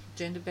of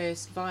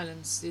gender-based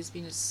violence. There's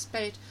been a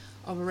spate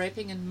of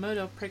raping and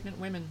murder of pregnant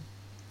women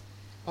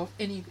of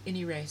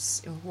any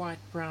race, white,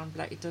 brown,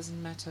 black, it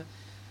doesn't matter.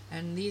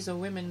 And these are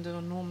women that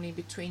are normally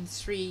between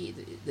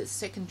the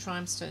second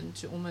trimester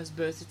into almost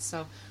birth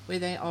itself, where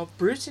they are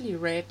brutally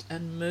raped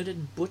and murdered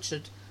and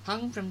butchered,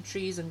 hung from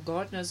trees, and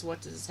God knows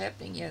what is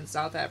happening here in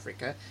South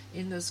Africa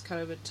in this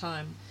COVID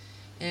time.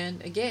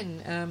 And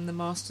again, the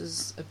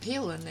masters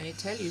appeal and they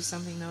tell you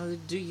something now.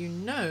 Do you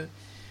know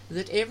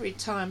that every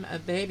time a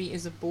baby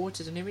is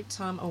aborted and every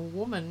time a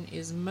woman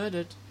is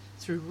murdered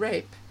through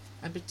rape,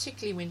 and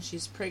particularly when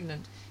she's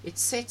pregnant, it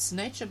sets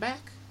nature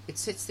back. It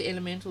sets the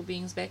elemental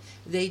beings back.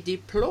 They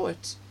deploy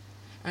it.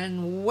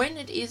 And when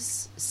it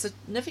is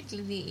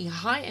significantly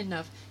high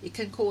enough, it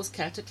can cause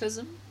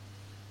cataclysm.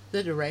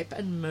 That rape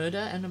and murder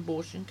and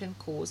abortion can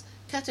cause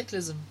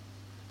cataclysm,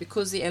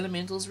 because the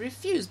elementals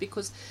refuse,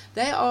 because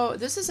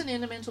this is an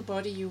elemental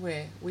body you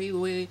wear.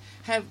 We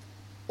have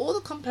all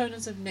the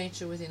components of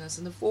nature within us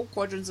in the 4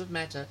 quadrants of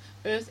matter: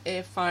 earth,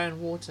 air, fire,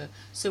 and water.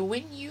 So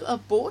when you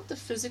abort the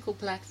physical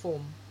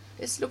platform,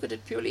 let's look at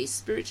it purely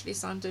spiritually,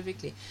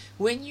 scientifically.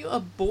 When you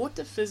abort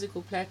the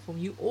physical platform,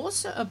 you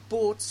also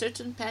abort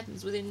certain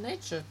patterns within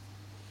nature.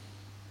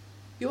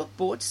 You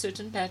abort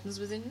certain patterns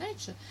within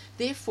nature.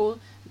 Therefore,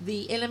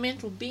 the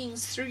elemental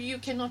beings through you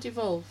cannot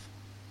evolve.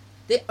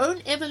 Their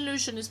own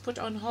evolution is put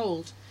on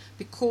hold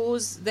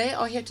because they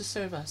are here to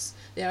serve us.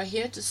 They are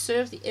here to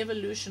serve the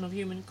evolution of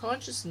human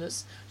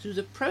consciousness through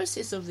the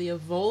process of the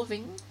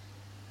evolving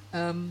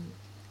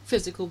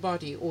physical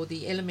body, or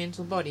the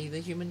elemental body.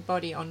 The human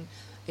body on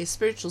a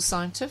spiritual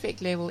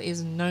scientific level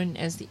is known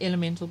as the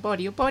elemental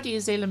body. Your body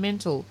is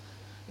elemental.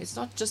 It's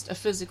not just a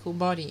physical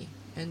body,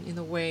 and in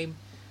the way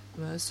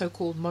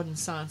so-called modern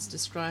science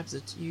describes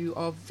it, you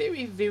are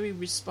very, very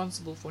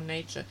responsible for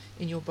nature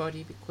in your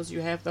body because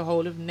you have the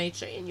whole of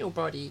nature in your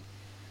body.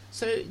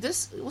 So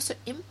this also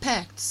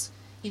impacts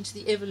into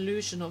the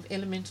evolution of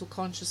elemental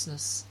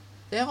consciousness.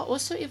 They are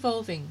also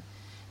evolving,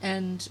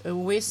 and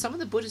where some of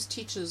the Buddhist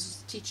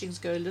teachings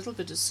go a little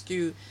bit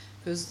askew,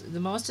 because the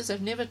masters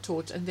have never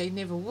taught, and they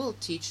never will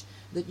teach,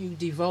 that you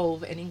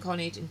devolve and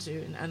incarnate into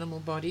an animal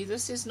body.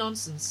 This is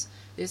nonsense.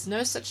 There's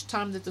no such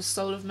time that the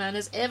soul of man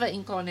has ever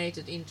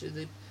incarnated into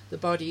the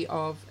body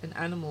of an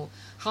animal.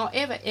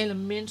 However,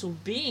 elemental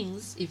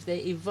beings, if they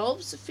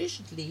evolve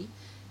sufficiently,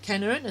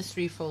 can earn a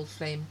threefold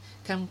flame,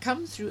 can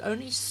come through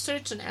only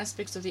certain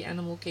aspects of the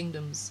animal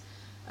kingdoms.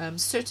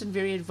 Certain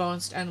very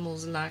advanced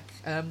animals like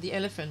the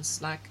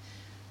elephants, like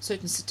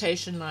certain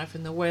cetacean life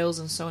and the whales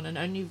and so on, and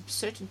only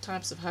certain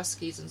types of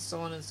huskies and so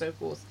on and so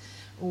forth,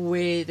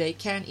 where they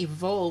can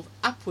evolve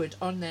upward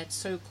on that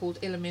so-called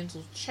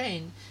elemental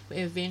chain,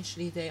 where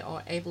eventually they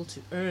are able to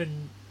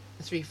earn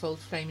a threefold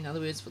flame. In other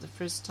words, for the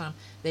first time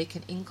they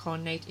can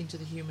incarnate into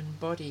the human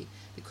body,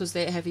 because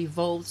they have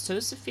evolved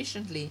so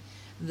sufficiently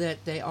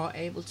that they are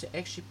able to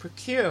actually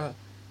procure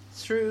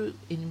through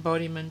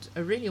embodiment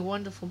a really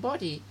wonderful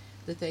body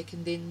that they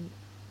can then,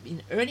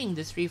 in earning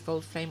the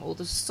threefold flame, or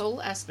the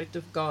soul aspect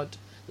of God,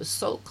 the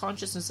soul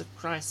consciousness of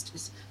Christ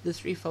is the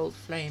threefold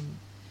flame.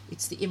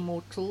 It's the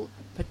immortal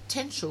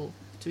potential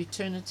to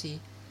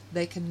eternity.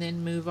 They can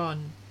then move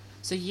on.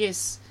 So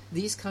yes,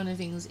 these kind of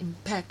things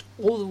impact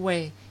all the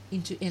way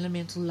into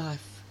elemental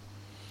life.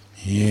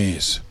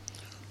 Yes.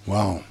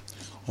 Wow.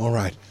 All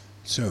right.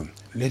 So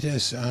let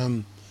us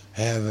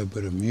have a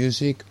bit of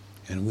music,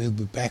 and we'll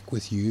be back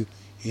with you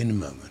in a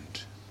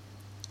moment.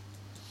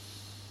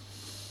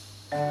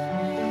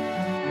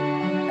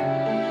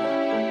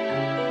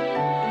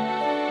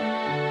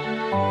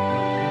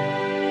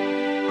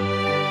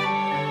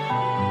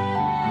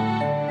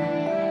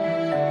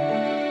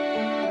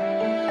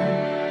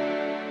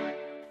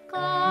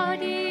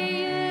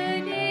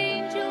 Guardian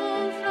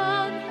angel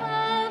from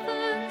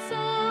heaven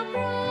so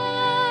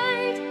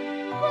bright,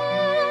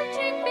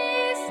 watching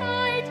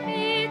beside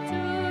me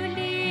to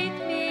lead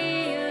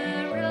me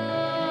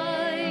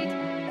aright.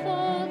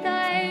 Fold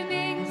thy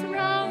wings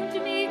round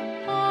me,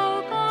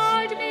 O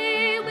guardian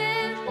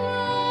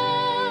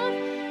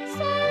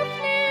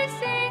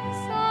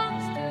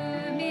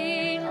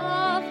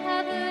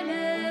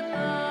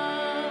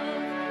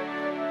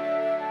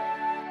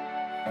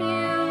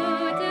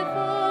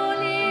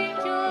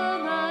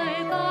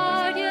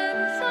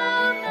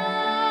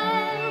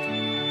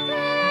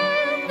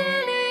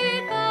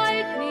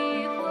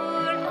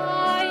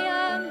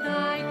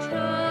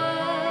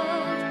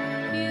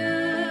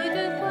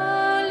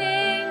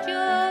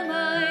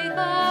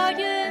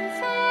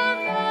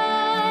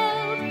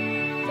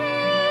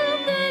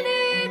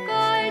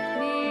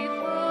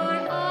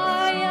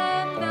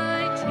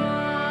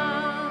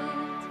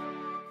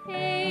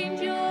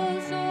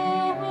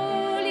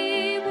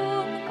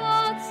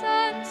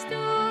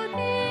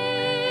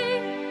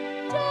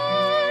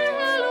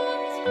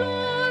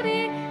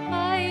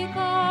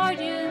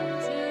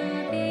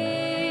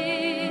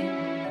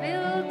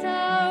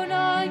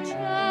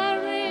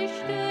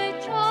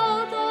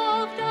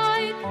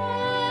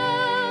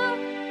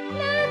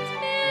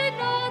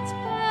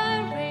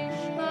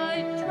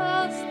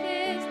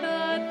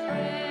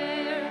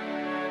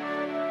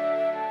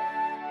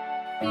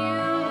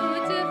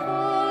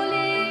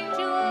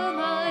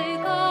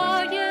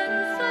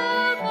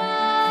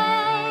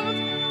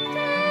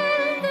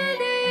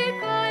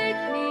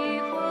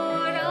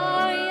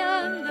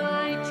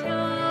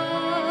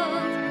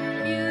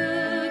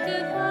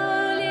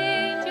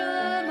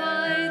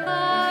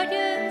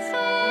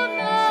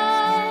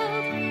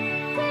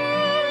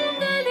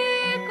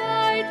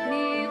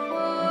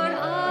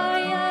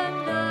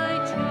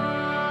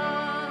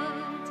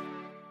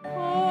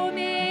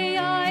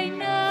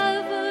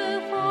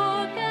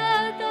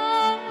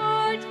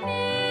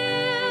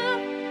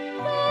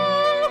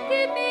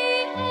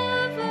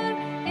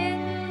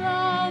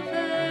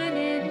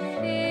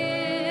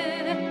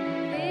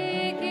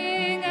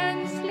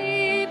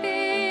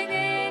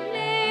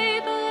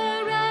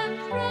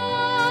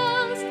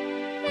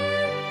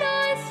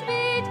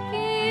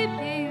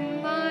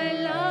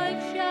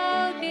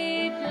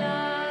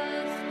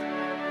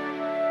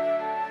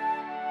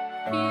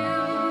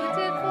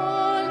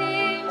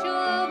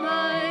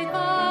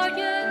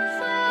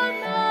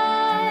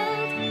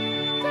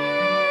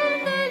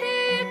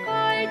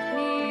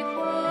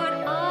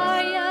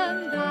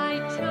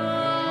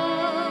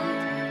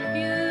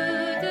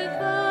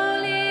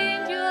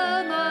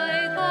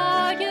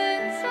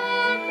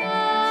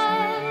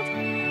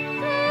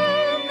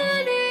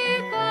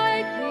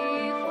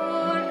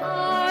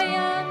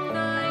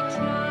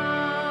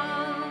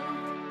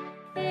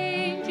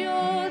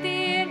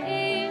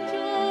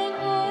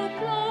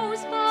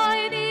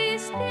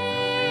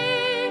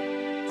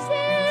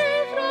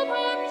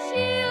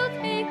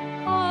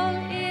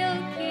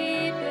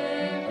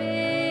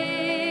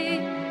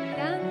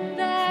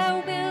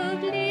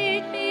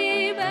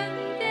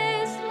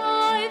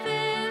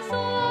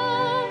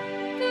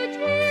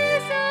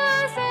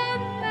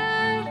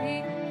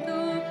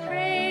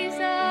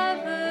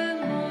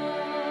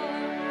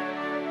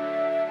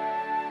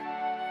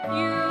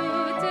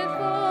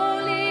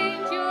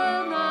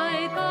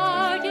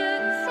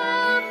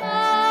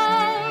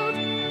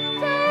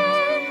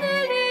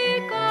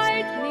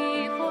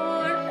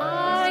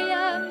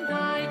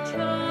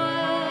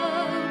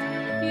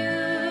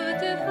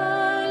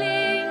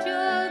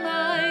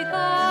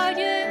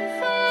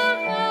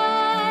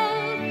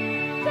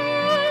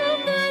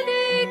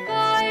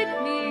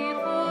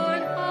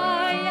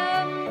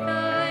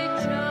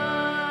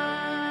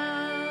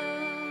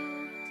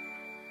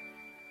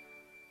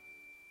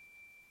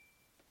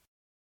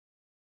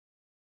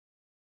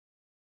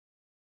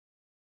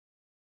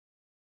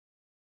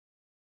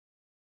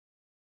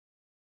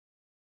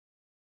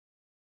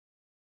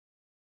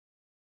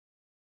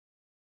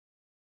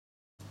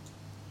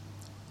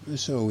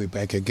So we're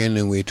back again,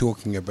 and we're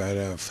talking about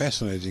a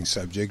fascinating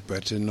subject,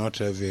 but not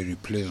a very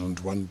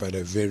pleasant one, but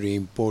a very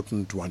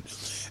important one.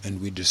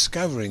 And we're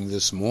discovering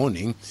this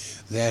morning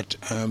that,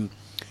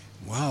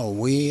 wow,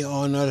 we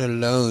are not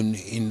alone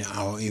in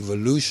our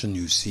evolution,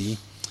 you see.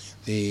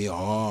 There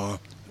are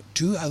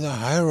two other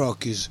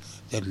hierarchies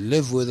that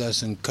live with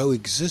us and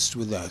coexist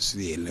with us,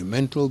 the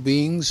elemental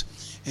beings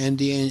and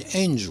the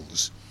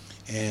angels.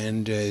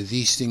 And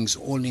these things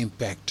all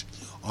impact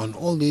on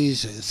all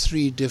these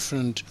three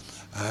different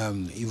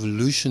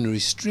evolutionary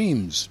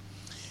streams.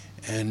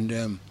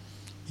 And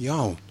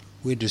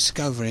we're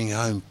discovering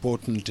how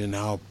important and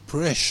how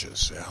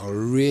precious, how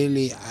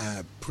really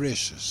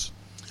precious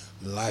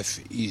life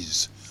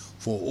is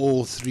for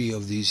all three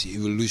of these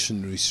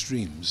evolutionary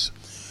streams.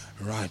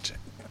 Right,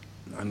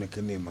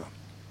 Anakanema.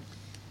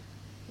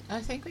 I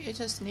think we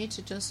just need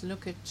to just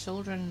look at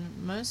children.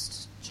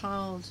 Most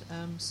child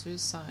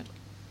suicide,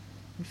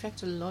 in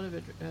fact, a lot of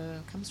it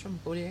comes from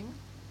bullying.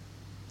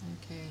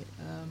 Okay,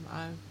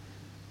 I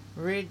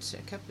read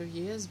a couple of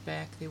years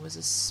back there was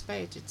a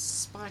spate. It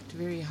spiked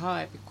very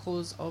high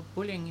because of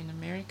bullying in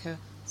America,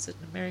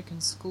 certain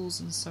American schools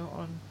and so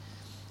on.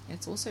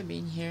 It's also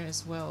been here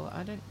as well.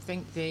 I don't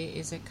think there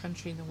is a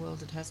country in the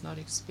world that has not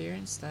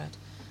experienced that.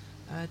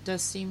 It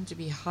does seem to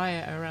be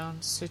higher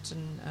around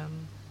certain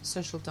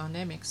social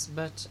dynamics,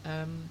 but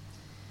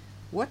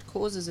what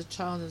causes a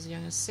child as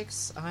young as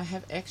 6? I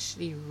have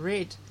actually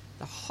read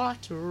the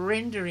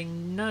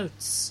heart-rendering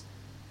notes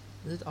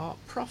that are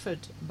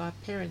proffered by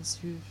parents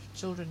whose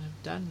children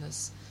have done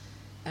this,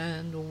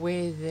 and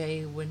where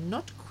they were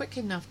not quick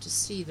enough to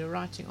see the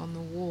writing on the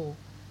wall,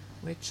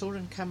 where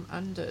children come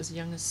under as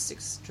young as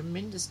 6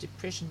 tremendous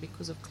depression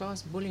because of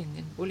class bullying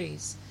and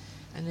bullies,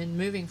 and then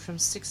moving from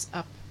 6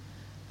 up.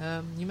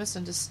 You must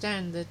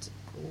understand that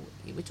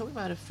we're talking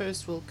about a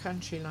first world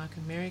country like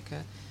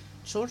America.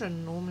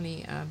 Children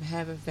normally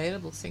have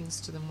available things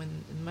to them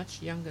when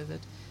much younger,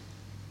 that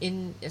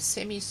in a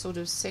semi sort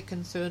of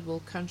second, third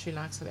world country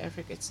like South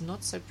Africa, it's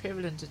not so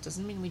prevalent. It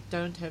doesn't mean we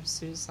don't have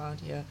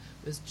suicide here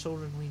with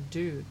children. We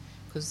do,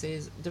 because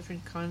there's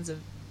different kinds of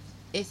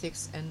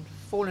ethics and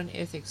fallen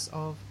ethics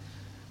of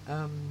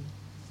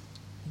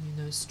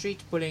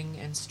street bullying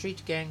and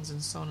street gangs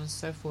and so on and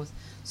so forth.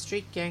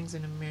 Street gangs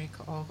in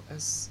America are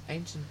as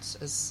ancient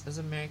as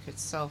America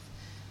itself,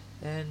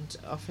 and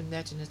often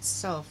that in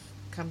itself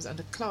comes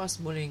under class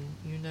bullying,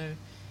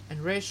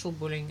 and racial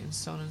bullying and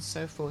so on and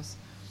so forth.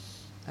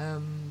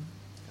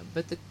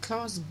 But the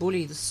class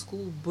bully, the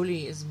school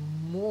bully, is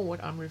more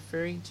what I'm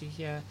referring to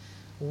here,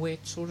 where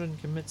children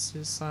commit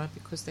suicide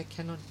because they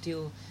cannot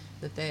deal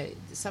that they.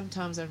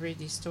 Sometimes I've read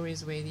these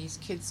stories where these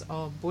kids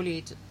are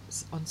bullied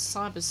on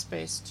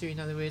cyberspace too, in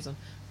other words, on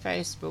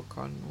Facebook,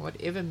 on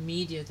whatever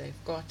media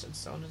they've got, and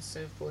so on and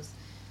so forth,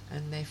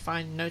 and they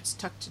find notes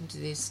tucked into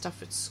their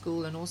stuff at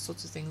school and all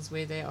sorts of things,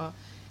 where they are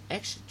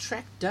actually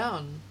tracked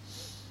down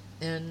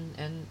and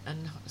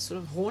sort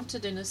of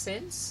haunted in a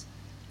sense,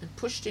 and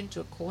pushed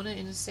into a corner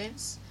in a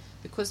sense,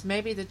 because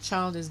maybe the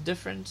child is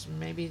different,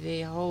 maybe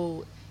their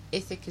whole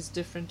ethic is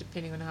different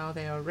depending on how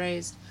they are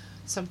raised.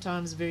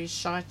 Sometimes very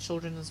shy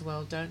children as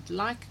well don't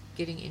like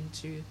getting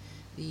into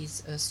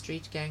these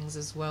street gangs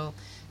as well.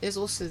 There's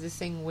also the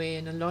thing where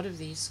in a lot of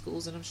these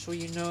schools, and I'm sure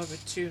you know of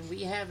it too, and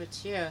we have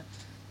it here.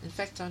 In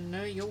fact, I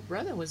know your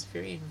brother was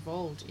very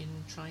involved in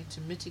trying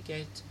to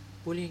mitigate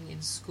bullying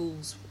in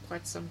schools for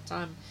quite some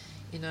time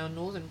in our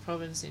northern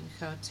province in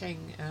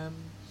Gauteng,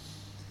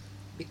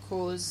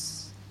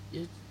 because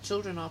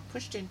children are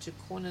pushed into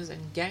corners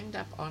and ganged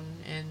up on,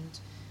 and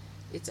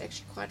it's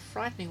actually quite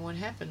frightening what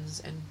happens,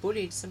 and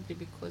bullied simply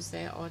because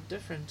they are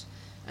different.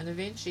 And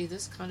eventually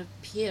this kind of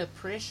peer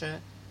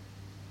pressure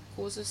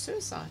causes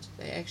suicide.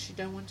 They actually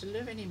don't want to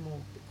live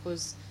anymore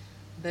because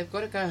they've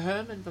got to go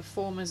home and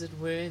perform, as it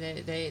were.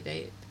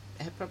 They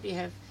probably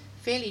have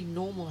fairly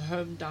normal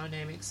home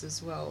dynamics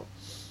as well,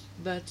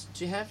 but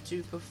to have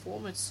to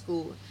perform at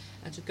school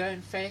and to go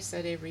and face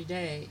that every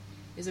day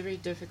is a very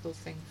difficult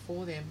thing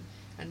for them.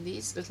 And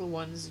these little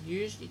ones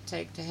usually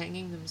take to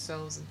hanging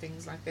themselves and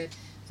things like that.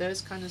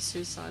 Those kind of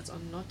suicides are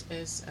not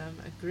as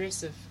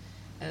aggressive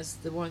as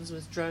the ones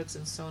with drugs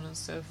and so on and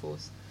so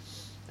forth.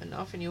 And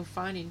often you'll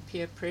find in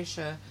peer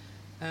pressure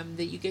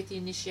that you get the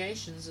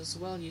initiations as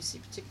well. You see,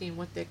 particularly in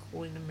what they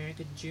call in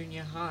America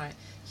junior high.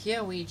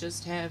 Here we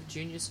just have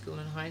junior school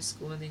and high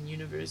school and then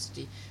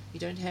university. We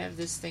don't have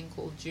this thing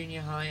called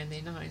junior high and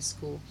then high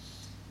school.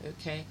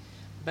 Okay,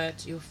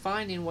 but you'll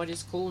find in what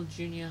is called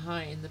junior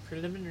high, in the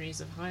preliminaries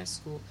of high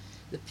school,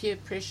 the peer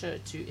pressure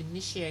to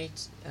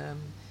initiate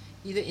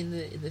either in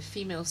the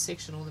female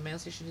section or the male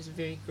section is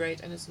very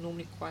great, and it's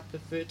normally quite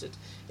perverted.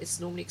 It's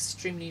normally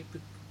extremely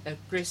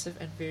aggressive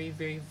and very,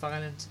 very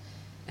violent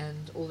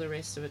and all the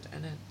rest of it,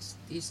 and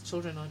these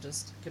children are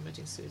just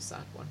committing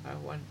suicide one by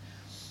one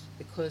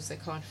because they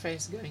can't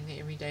face going there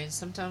every day. And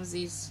sometimes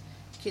these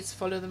kids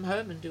follow them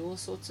home and do all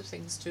sorts of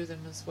things to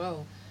them as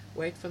well,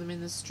 wait for them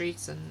in the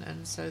streets,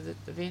 and so that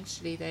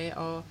eventually they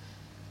are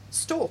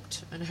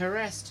stalked and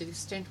harassed to the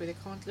extent where they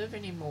can't live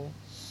anymore.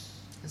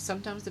 And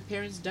sometimes the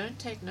parents don't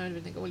take note of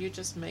it. They go, well, you're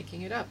just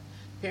making it up.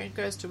 parent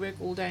goes to work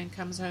all day and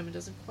comes home and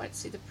doesn't quite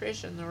see the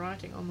pressure and the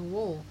writing on the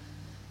wall.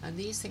 And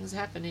these things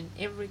happen in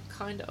every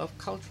kind of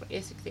cultural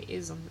ethic there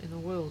is in the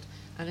world.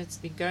 And it's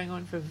been going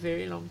on for a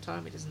very long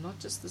time. It is not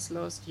just this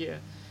last year.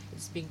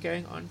 It's been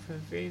going on for a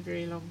very,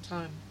 very long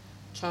time.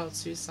 Child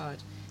suicide.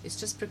 It's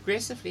just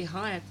progressively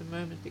high at the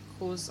moment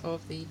because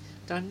of the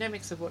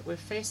dynamics of what we're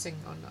facing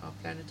on our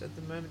planet at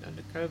the moment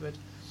under COVID,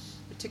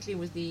 particularly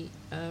with the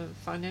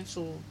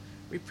financial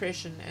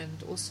repression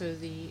and also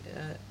the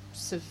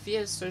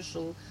severe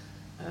social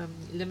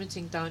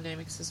limiting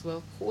dynamics as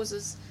well.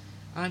 Causes,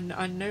 I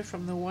know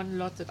from the one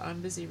lot that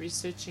I'm busy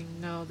researching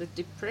now, that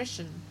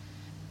depression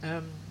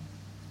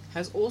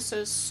has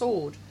also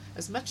soared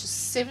as much as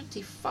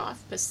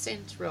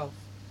 75%, Ralph,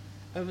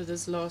 over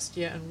this last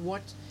year. And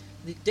what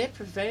the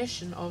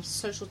deprivation of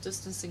social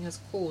distancing has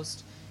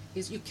caused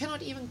is you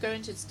cannot even go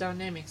into its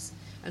dynamics.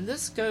 And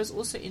this goes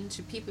also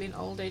into people in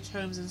old age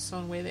homes and so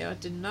on, where they are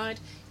denied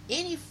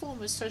any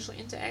form of social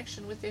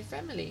interaction with their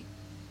family,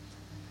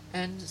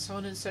 and so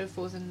on and so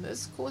forth. And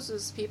this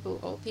causes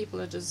old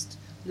people are just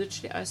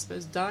literally, I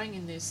suppose, dying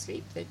in their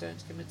sleep. They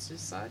don't commit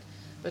suicide,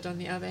 but on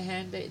the other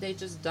hand, they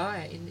just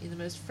die in the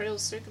most frail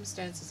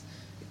circumstances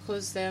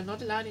because they are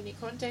not allowed any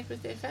contact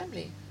with their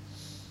family,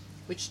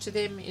 which to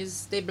them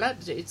is their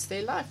blood, it's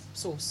their life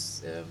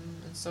source,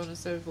 and so on and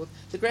so forth.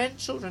 The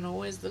grandchildren are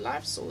always the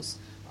life source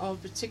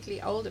of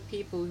particularly older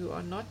people who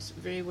are not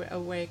very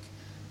awake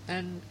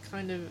and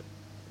kind of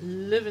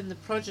live in the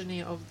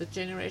progeny of the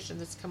generation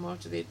that's come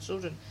after their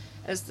children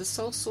as the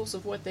sole source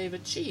of what they've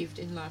achieved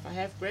in life. I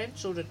have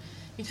grandchildren.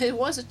 There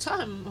was a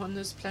time on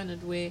this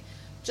planet where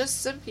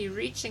just simply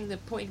reaching the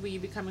point where you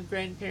become a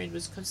grandparent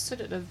was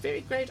considered a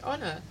very great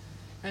honor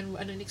and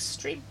an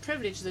extreme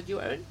privilege, that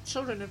your own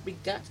children have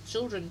begat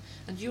children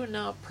and you are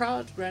now a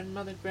proud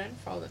grandmother,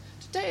 grandfather.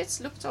 Today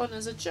it's looked on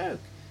as a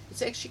joke.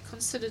 It's actually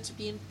considered to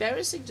be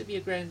embarrassing to be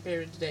a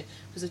grandparent today,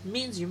 because it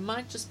means you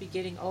might just be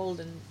getting old,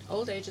 and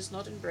old age is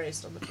not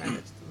embraced on the planet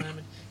at the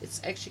moment.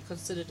 It's actually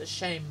considered a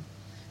shame.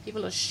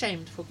 People are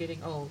shamed for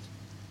getting old.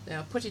 They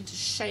are put into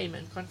shame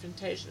and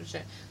confrontation of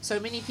shame. So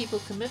many people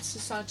commit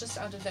suicide just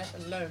out of that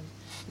alone,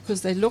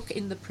 because they look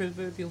in the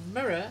proverbial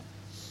mirror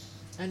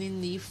and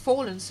in the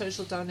fallen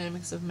social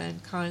dynamics of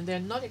mankind. They're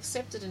not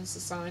accepted in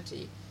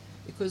society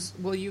because,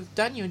 well, you've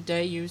done your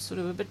day, you're sort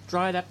of a bit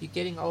dried up, you're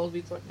getting old,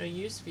 we've got no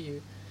use for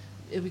you.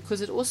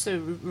 Because it also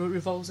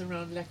revolves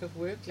around lack of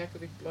work, lack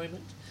of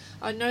employment.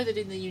 I know that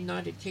in the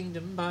United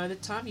Kingdom, by the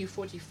time you're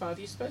 45,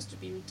 you're supposed to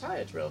be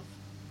retired, Ralph.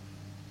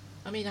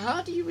 I mean,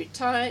 how do you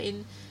retire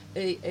in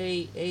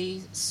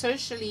a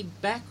socially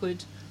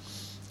backward,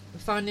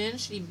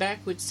 financially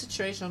backward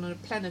situation on a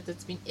planet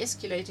that's been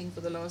escalating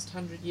for the last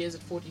 100 years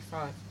at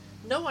 45?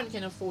 No one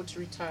can afford to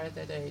retire at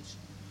that age.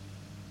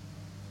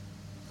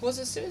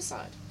 Causes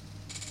suicide.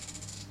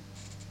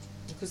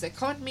 Because they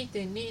can't meet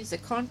their needs, they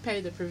can't pay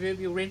the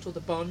proverbial rent or the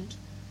bond,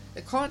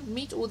 they can't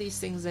meet all these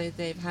things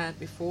they've had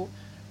before,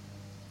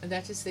 and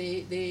that is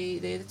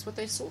that's what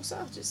they source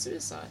out, is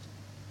suicide.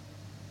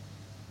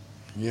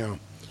 Yeah.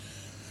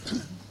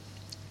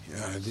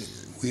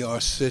 We are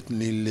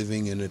certainly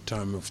living in a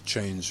time of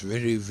change,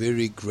 very,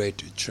 very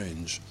great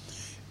change,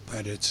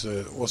 but it's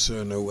also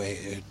in a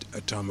way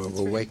a time of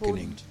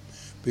awakening,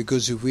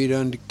 because if we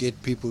don't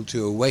get people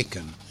to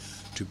awaken,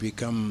 to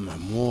become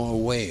more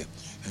aware,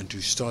 and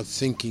to start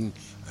thinking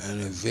on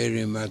a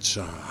very much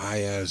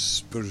higher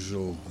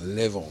spiritual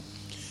level,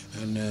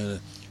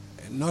 and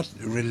not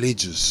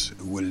religious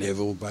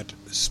level, but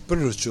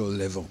spiritual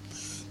level,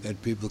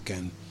 that people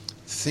can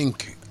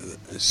think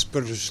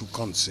spiritual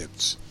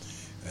concepts,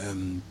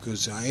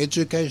 because our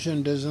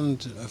education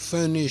doesn't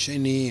furnish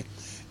any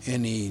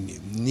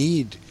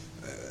need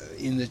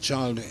in the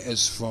child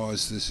as far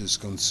as this is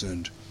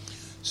concerned.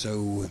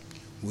 So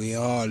we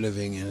are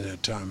living in a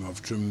time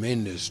of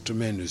tremendous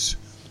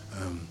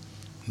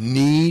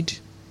need,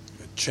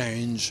 a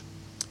change,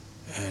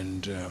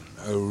 and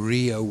a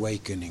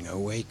reawakening,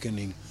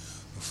 awakening,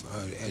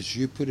 as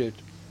you put it,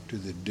 to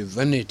the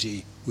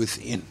divinity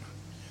within.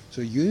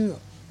 So you,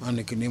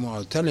 Anneke Nemo,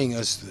 are telling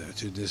us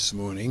this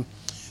morning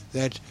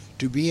that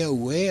to be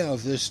aware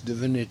of this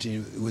divinity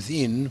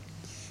within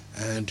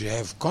and to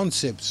have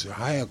concepts,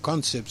 higher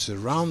concepts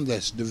around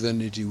this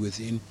divinity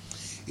within,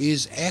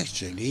 is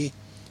actually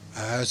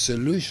a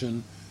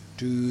solution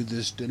to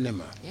this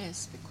dilemma.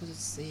 Yes, because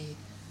it's the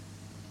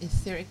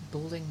etheric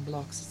building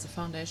blocks, it's the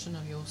foundation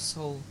of your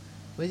soul.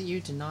 Whether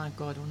you deny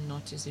God or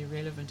not is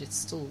irrelevant, it's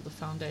still the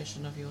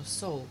foundation of your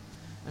soul.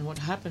 And what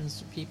happens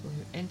to people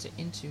who enter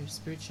into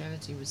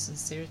spirituality with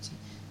sincerity,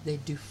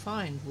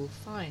 will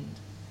find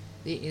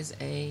there is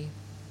a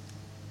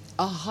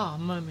aha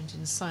moment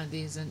inside.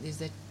 There's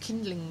that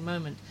kindling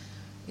moment.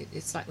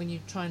 It's like when you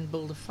try and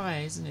build a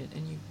fire, isn't it?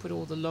 And you put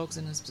all the logs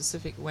in a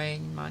specific way,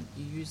 and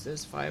you use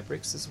those fire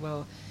bricks as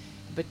well.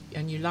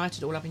 And you light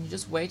it all up, and you're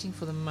just waiting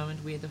for the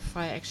moment where the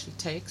fire actually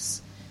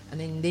takes, and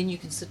then you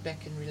can sit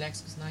back and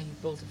relax, because now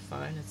you've built a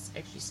fire and it's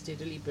actually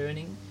steadily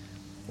burning.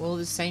 Well,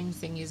 the same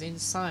thing is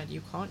inside.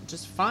 You can't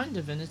just find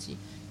divinity.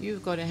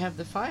 You've got to have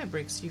the fire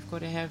bricks. You've got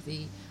to have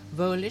the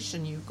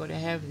volition. You've got to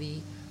have the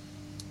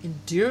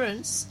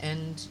endurance,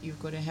 and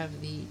you've got to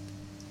have the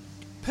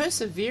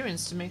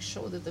perseverance to make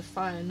sure that the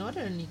fire not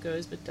only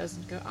goes but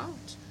doesn't go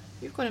out.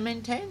 You've got to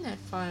maintain that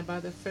fire by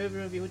the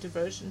fervor of your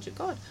devotion to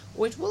God,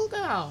 or it will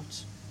go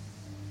out.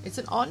 It's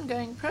an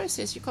ongoing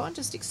process. You can't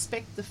just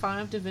expect the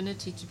fire of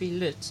divinity to be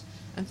lit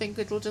and think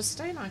it will just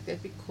stay like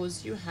that,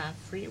 because you have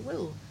free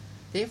will.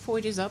 Therefore,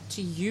 it is up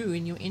to you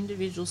in your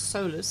individual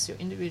solus, your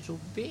individual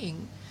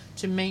being,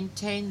 to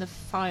maintain the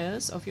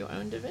fires of your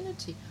own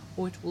divinity,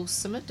 or it will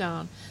simmer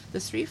down. The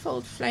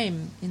threefold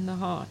flame in the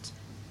heart,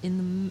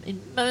 in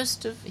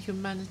most of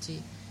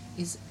humanity,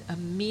 is a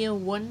mere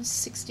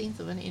 1/16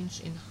 of an inch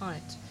in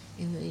height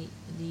in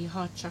the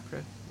heart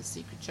chakra, the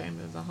secret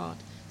chamber of the heart.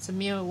 It's a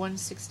mere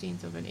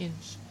 1/16 of an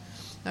inch.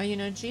 Now, you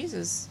know,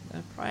 Jesus,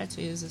 prior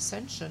to his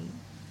ascension,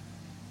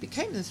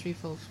 became the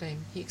threefold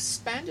flame. He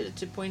expanded it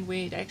to a point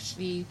where it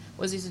actually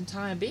was his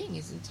entire being,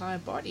 his entire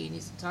body, and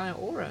his entire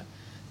aura.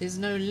 There's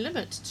no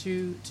limit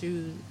to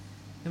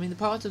I mean, the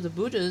part of the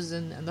Buddhas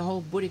and the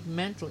whole Buddhic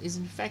mantle is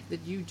in fact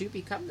that you do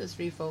become the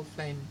threefold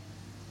flame.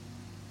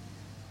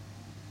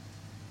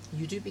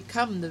 You do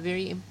become the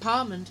very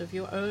empowerment of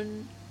your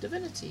own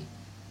divinity.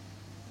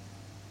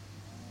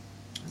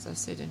 As I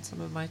said in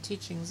some of my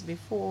teachings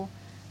before,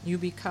 you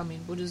become,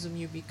 in Buddhism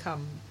you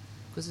become,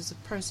 because it's a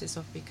process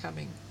of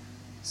becoming.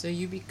 So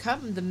you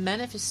become the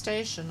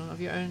manifestation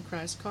of your own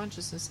Christ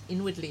consciousness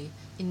inwardly,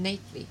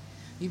 innately.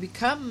 You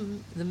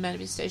become the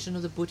manifestation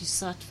of the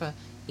Bodhisattva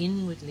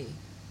inwardly,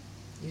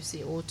 you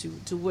see, or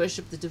to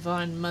worship the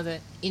Divine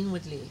Mother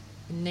inwardly,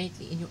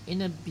 innately, in your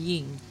inner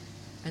being.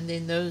 And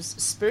then those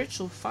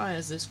spiritual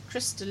fires, those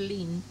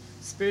crystalline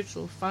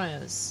spiritual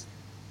fires,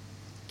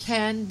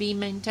 can be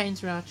maintained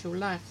throughout your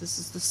life. This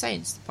is the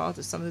saints, the path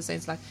of some of the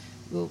saints, like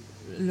we'll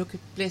look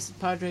at Blessed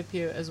Padre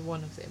Pio as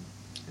one of them,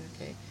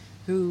 okay,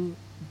 who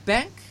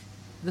bank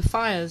the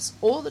fires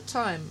all the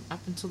time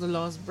up until the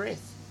last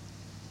breath.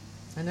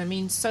 And I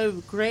mean, so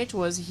great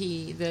was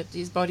he that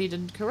his body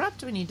didn't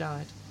corrupt when he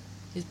died.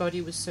 His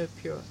body was so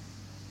pure.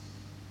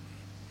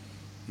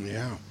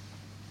 Yeah.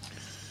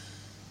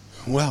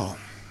 Well,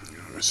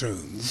 so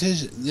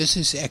this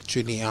is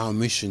actually our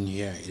mission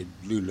here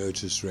at Blue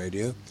Lotus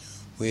Radio,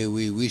 where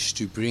we wish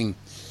to bring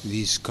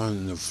these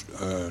kind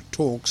of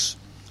talks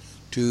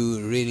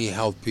to really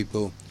help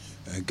people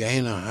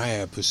gain a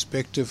higher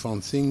perspective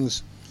on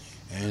things,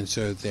 and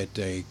so that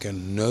they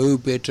can know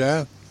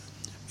better,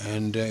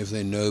 and if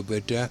they know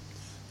better,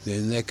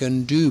 then they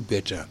can do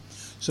better.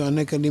 So,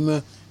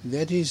 Nakalima,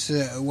 that is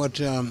what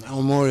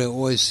Almore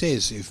always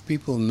says: if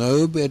people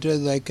know better,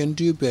 they can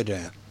do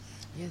better.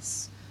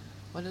 Yes.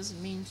 What does it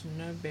mean to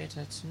know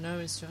better? To know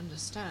is to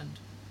understand.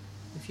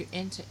 If you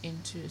enter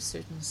into a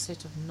certain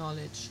set of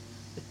knowledge,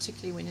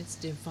 particularly when it's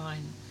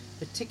divine,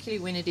 particularly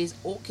when it is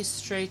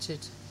orchestrated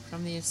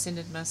from the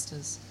Ascended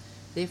Masters,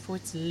 therefore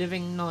it's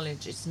living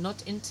knowledge. It's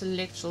not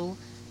intellectual,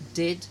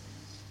 dead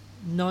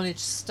knowledge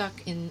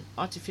stuck in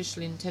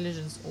artificial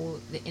intelligence or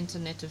the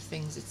Internet of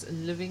Things. It's a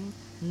living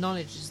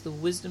knowledge. It's the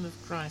wisdom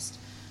of Christ.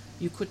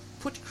 You could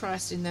put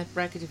Christ in that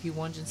bracket if you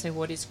want and say,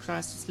 what is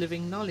Christ? It's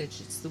living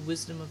knowledge. It's the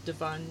wisdom of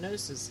divine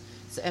gnosis.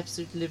 It's the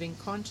absolute living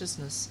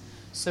consciousness.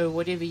 So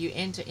whatever you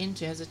enter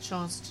into has a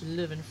chance to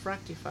live and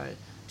fructify,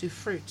 to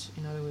fruit,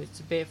 in other words,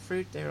 to bear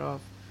fruit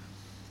thereof.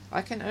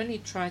 I can only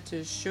try to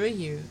assure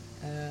you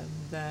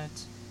that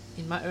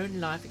in my own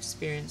life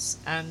experience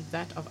and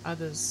that of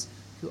others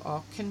who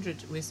are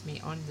kindred with me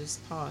on this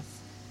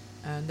path,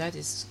 and that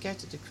is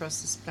scattered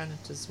across this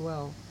planet as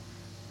well,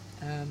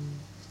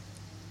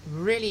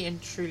 really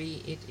and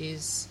truly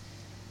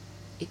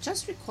it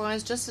just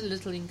requires just a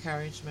little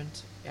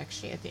encouragement,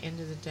 actually, at the end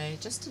of the day,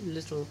 just a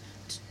little,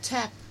 to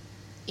tap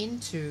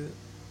into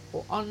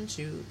or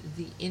onto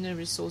the inner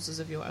resources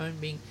of your own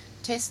being.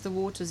 Test the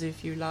waters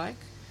if you like,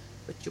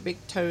 put your big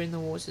toe in the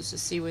waters to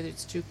see whether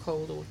it's too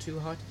cold or too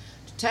hot,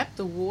 to tap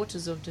the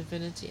waters of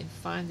divinity and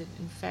find that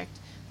in fact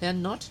they are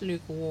not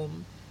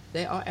lukewarm,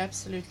 they are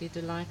absolutely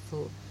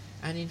delightful.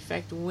 And in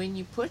fact, when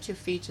you put your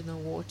feet in the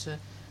water,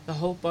 the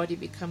whole body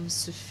becomes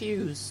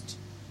suffused,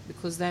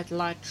 because that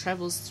light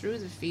travels through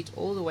the feet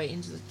all the way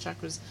into the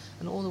chakras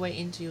and all the way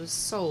into your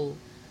soul.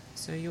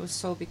 So your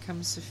soul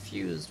becomes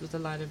suffused with the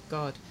light of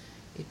God.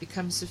 It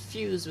becomes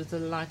suffused with the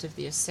light of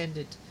the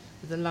Ascended,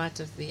 with the light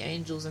of the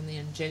angels and the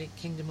angelic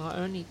kingdom, are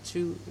only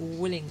too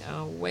willing,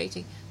 are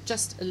waiting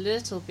just a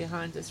little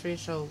behind the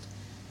threshold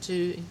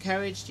to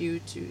encourage you,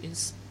 to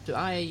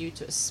inspire you,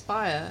 to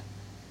aspire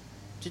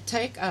to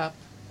take up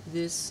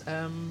this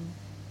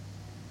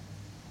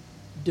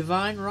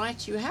divine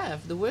right you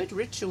have. The word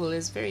ritual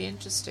is very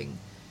interesting,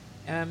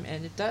 and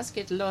it does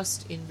get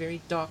lost in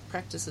very dark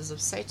practices of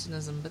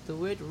Satanism, but the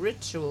word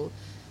ritual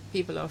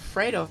people are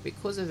afraid of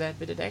because of that,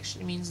 but it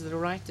actually means the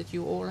right that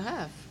you all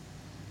have.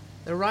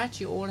 The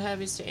right you all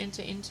have is to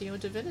enter into your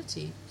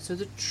divinity. So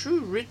the true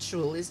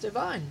ritual is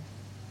divine.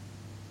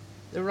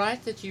 The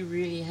right that you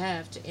really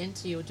have to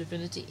enter your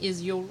divinity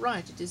is your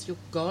right. It is your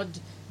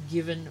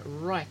God-given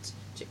right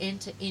to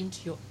enter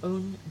into your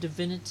own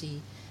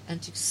divinity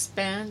and to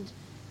expand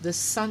the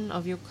sun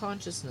of your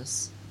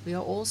consciousness. We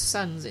are all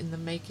suns in the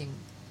making.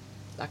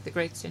 like the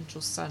great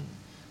central sun.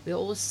 We are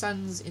all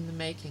sons in the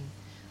making.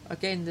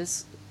 Again,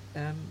 this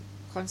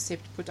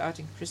concept put out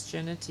in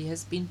Christianity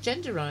has been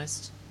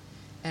genderized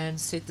and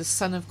said the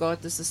Son of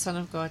God this, the Son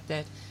of God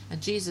that.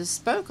 And Jesus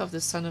spoke of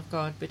the Son of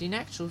God, but in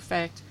actual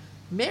fact,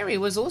 Mary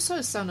was also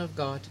a Son of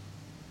God.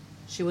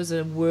 She was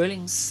a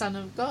whirling Son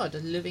of God, a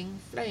living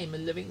flame, a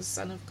living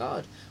Son of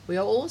God. We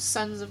are all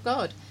sons of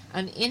God,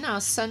 and in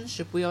our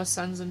sonship we are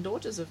sons and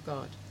daughters of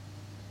God.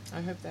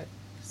 I hope that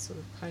sort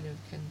of kind of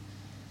can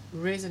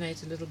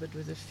resonate a little bit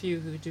with a few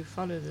who do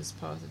follow this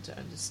path and to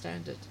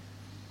understand it.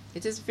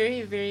 It is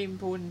very, very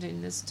important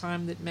in this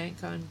time that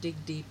mankind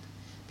dig deep.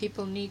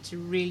 People need to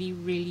really,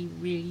 really,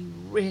 really,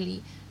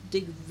 really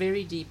dig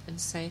very deep and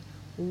say,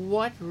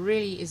 what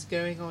really is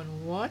going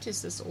on? What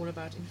is this all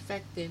about? In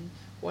fact, then,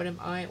 what am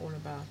I all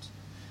about?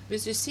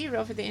 Because you see,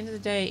 Ralph, at the end of the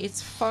day,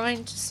 it's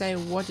fine to say,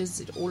 what is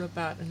it all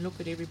about, and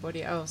look at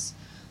everybody else.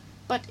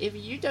 But if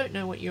you don't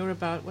know what you're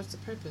about, what's the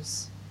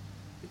purpose?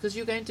 Because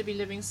you're going to be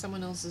living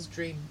someone else's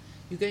dream.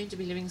 You're going to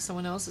be living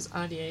someone else's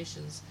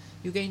ideations.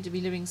 You're going to be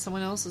living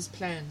someone else's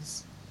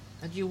plans.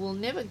 And you will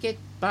never get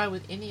by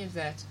with any of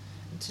that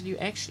until you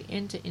actually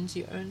enter into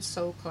your own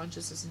soul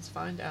consciousness and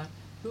find out,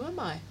 who am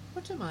I?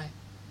 What am I?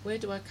 Where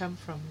do I come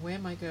from? Where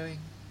am I going?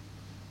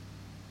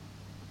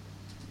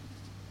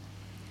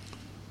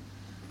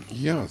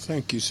 Yeah,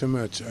 thank you so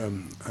much,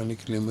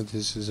 Annika Limmer.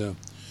 This is a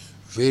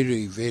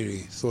very, very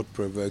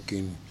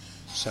thought-provoking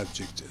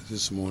subject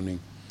this morning.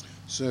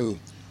 So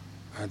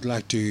I'd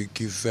like to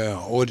give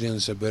our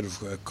audience a bit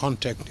of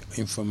contact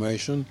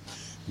information.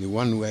 The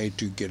one way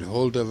to get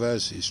hold of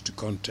us is to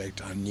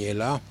contact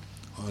Aniela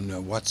on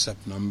a WhatsApp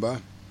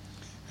number,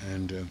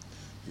 and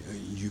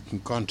you can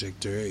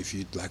contact her if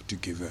you'd like to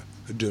give a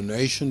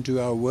donation to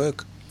our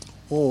work,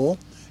 or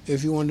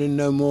if you want to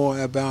know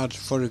more about,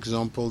 for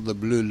example, the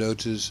Blue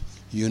Lotus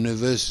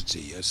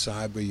University, a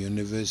cyber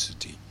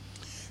university.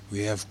 We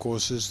have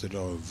courses that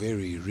are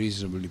very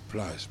reasonably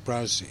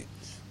pricey,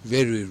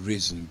 very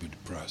reasonably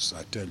priced,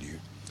 I tell you.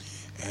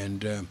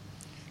 And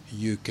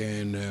you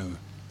can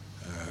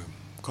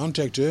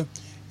contact her,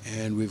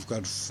 and we've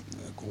got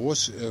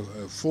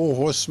Four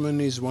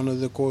Horsemen is one of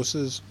the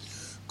courses,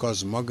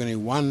 Cosmogony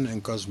 1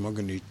 and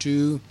Cosmogony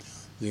 2.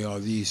 There are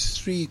these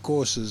 3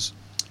 courses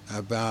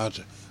about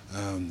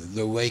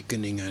the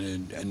awakening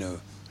and a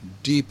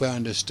deeper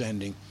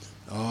understanding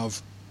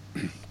of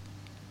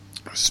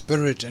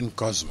spirit and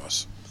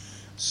cosmos.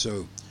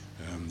 So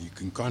you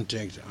can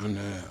contact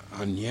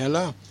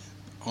Aniela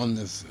on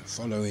the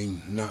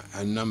following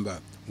number.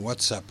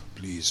 WhatsApp,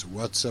 please.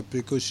 WhatsApp,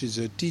 because she's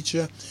a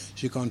teacher,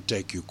 she can't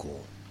take your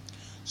call.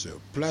 So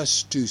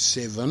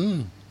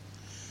 +27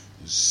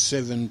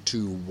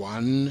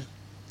 721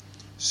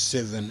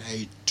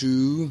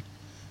 782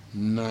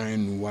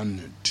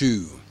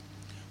 912.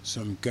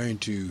 So I'm going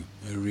to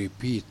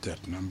repeat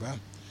that number.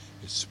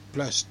 It's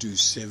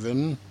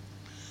 +27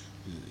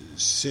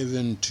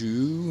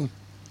 72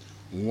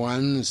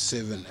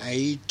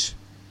 178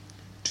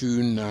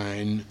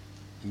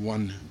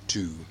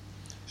 2912.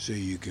 So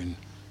you can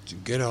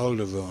get a hold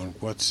of her on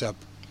WhatsApp,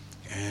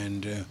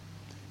 and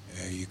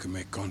you can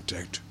make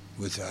contact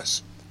with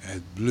us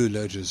at Blue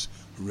Lotus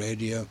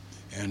Radio,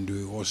 and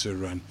we also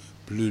run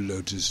Blue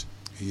Lotus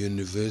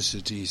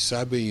University,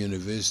 Cyber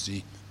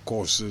University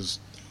courses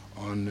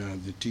on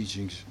the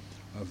teachings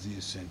of the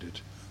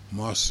Ascended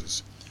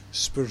Masters,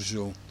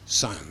 spiritual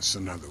science,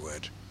 in other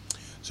words.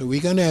 So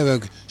we're going to have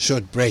a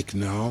short break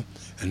now,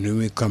 and when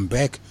we come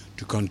back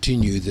to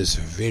continue this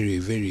very,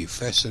 very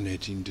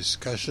fascinating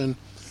discussion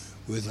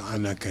with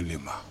Annika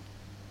Limmer.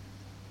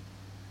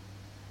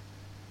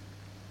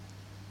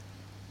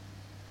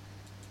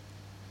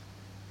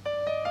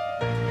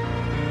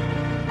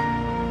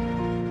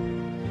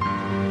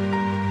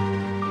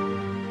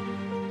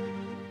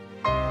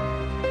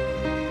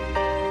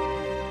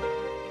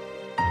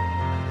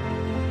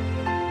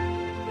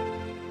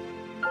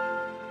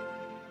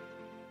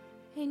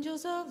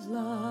 Angels of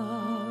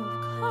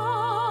love,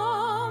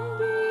 come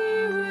be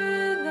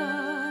with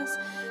us,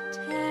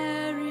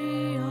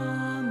 tarry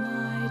all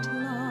night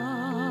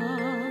long.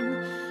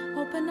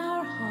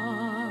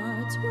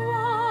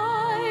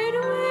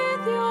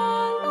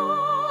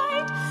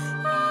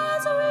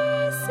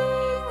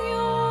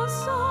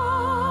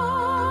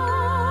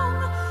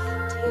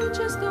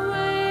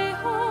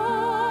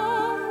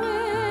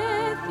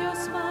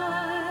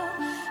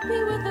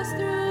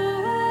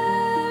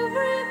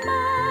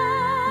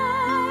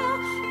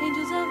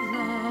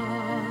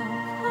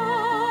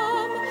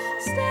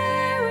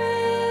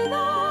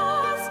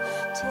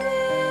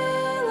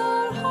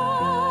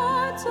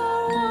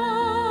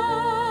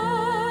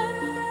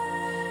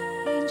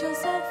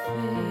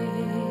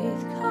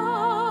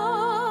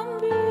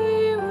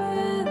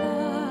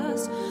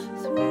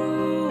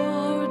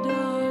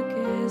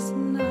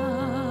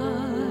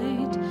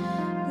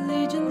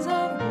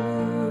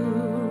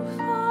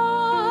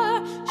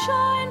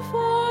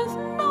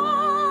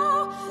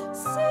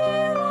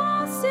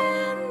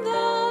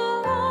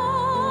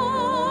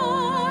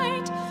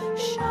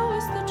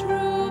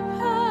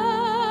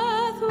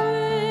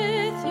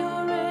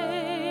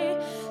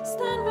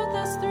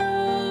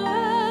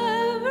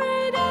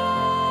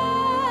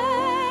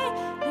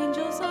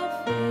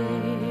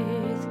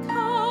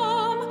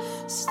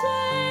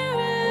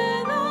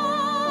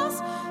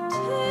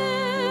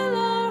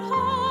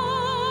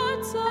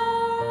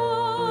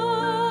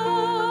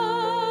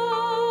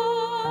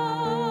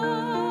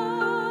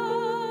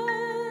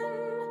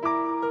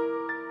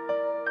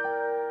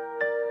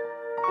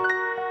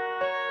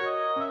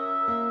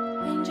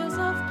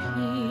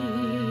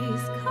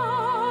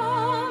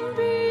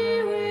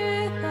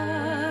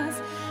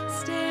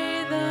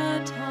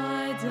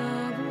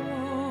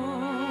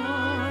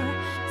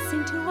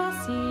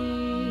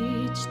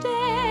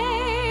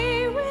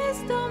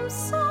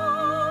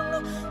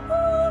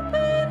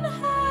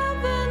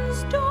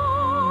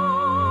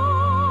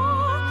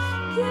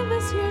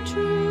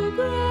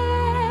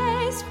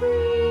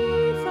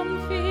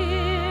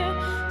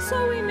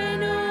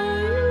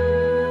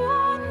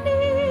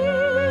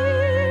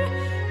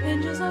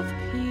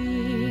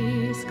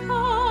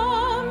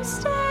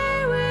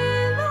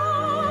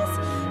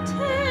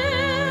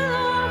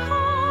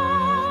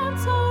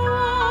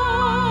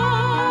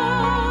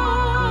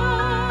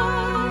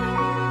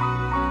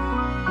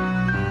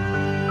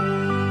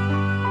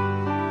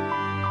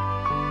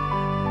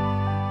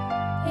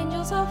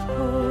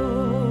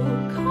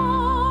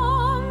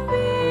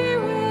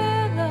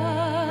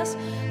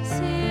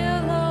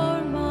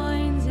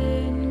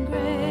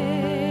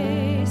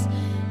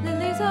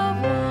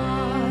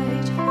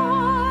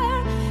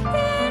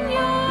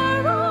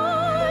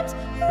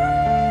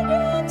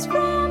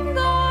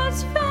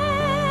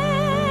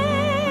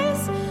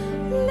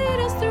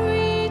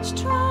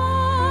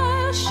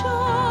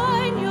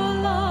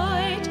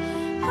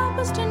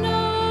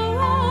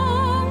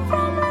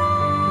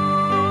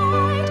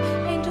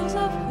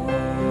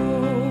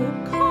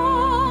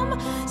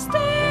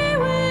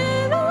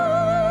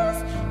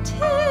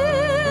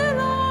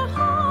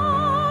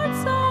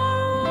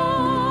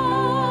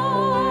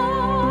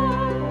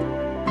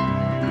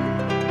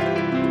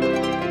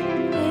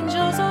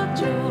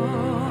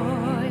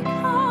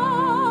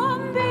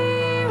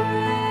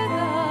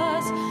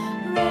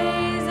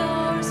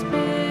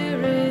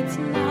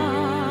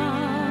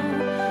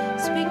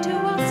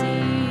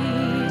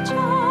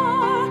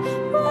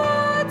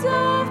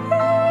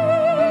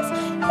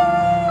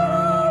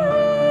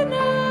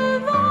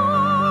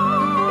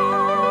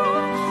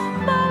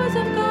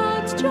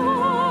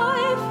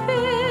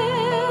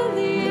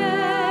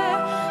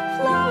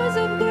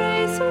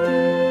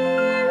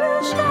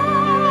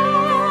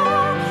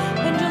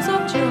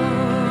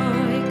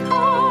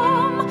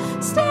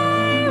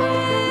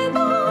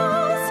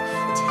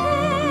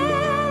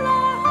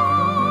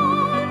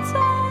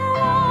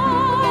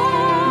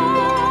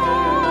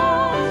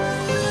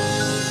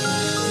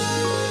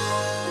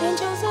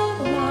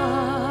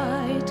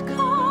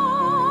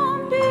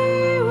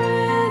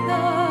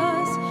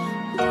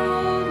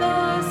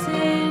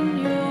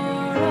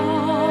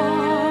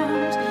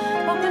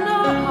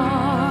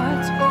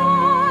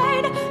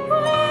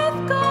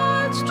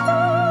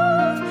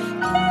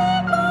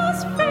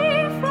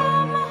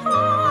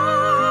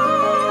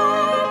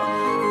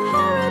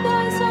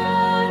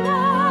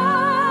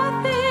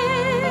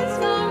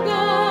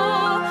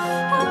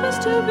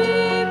 to be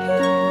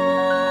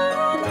pure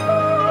and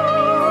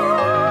whole.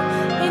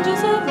 Angels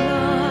of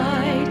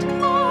light,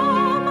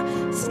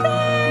 come,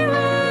 stay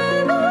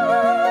with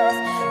us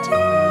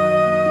till our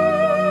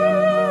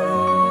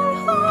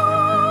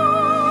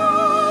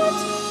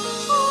hearts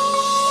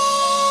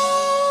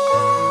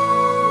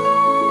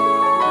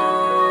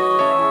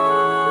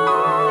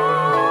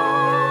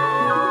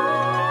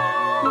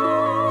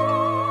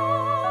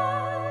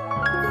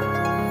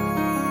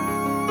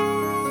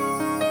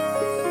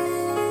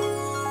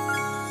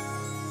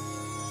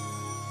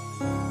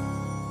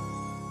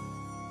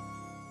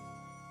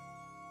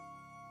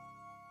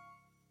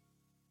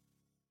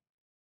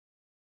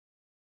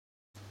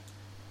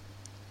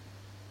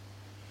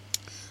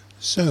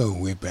So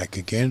we're back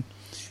again,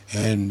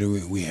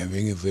 and we're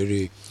having a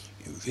very,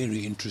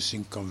 very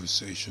interesting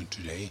conversation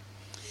today.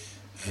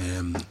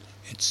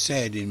 It's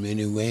sad in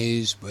many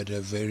ways, but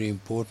a very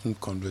important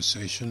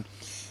conversation,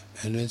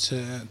 and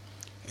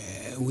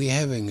we're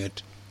having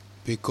it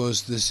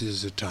because this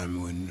is a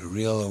time when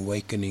real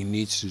awakening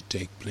needs to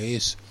take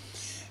place,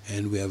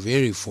 and we are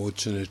very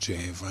fortunate to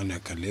have Anna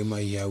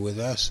Kalema here with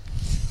us,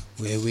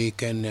 where we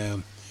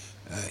can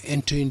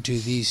enter into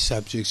these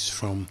subjects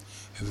from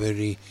a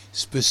very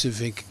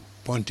specific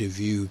point of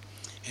view,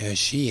 as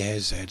she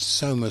has had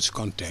so much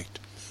contact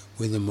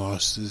with the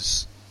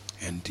masters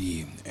and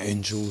the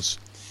angels,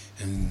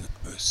 and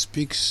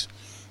speaks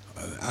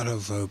out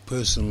of her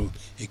personal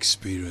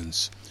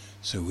experience.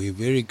 So we're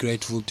very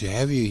grateful to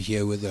have you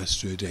here with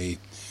us today,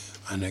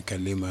 Anna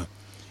Kalema,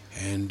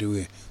 and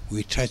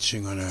we're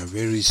touching on a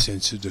very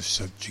sensitive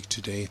subject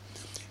today,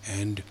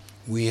 and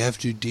we have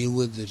to deal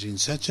with it in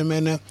such a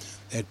manner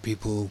that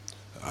people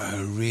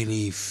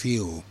really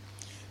feel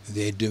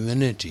their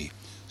divinity,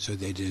 so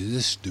that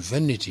this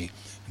divinity,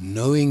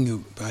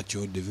 knowing about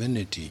your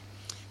divinity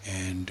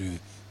and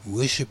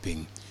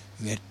worshipping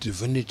that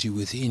divinity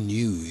within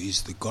you,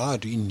 is the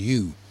God in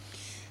you.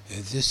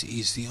 This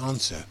is the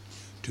answer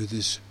to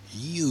this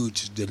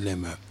huge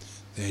dilemma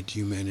that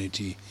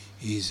humanity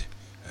is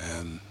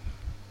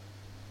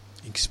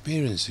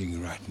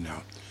experiencing right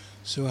now.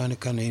 So Anna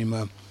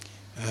Kalema,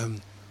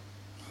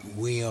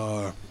 we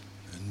are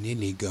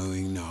nearly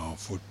going now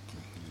for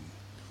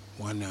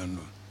 1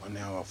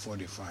 hour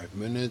 45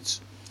 minutes,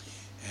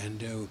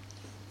 and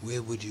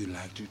where would you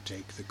like to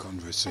take the I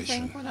conversation?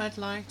 think what I'd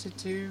like to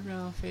do,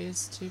 Ralph,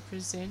 is to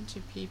present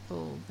to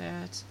people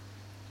that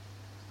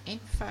in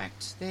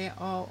fact there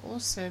are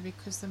also,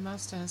 because the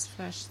Master has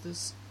flashed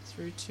this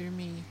through to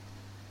me,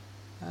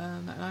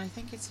 and I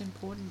think it's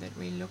important that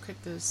we look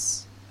at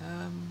this.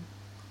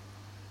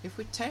 If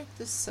we take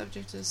this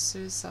subject as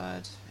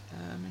suicide,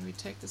 and we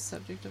take the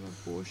subject of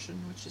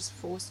abortion, which is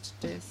forced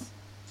death,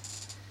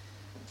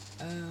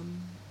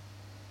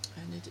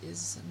 and it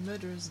is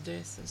murderous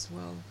death as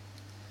well.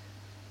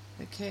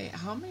 Okay,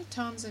 how many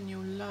times in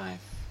your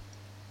life,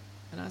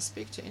 and I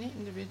speak to any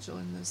individual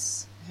in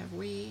this, have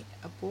we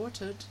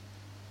aborted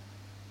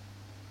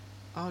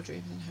our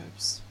dreams and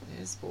hopes?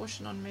 There's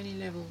abortion on many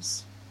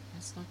levels.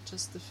 It's not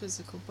just the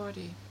physical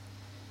body.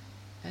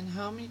 And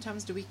how many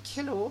times do we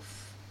kill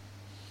off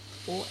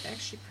or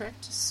actually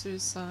practice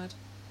suicide,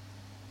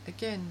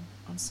 again,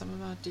 on some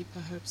of our deeper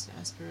hopes and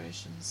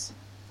aspirations?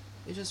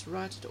 We just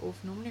write it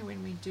off. Normally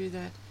when we do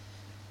that,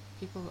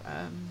 people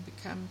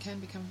can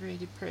become very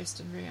depressed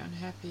and very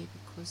unhappy,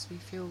 because we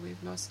feel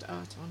we've lost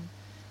out on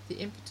the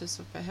impetus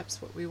of perhaps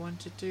what we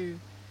want to do.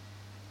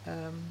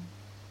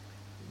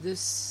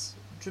 This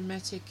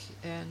dramatic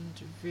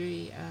and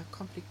very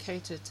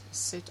complicated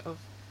set of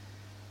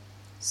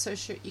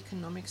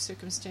socio-economic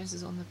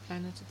circumstances on the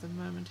planet at the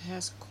moment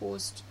has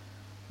caused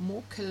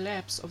more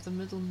collapse of the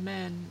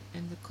middleman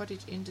and the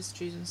cottage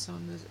industries and so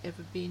on than there's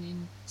ever been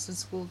in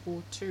since World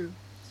War II.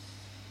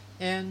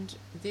 And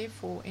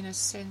therefore, in a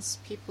sense,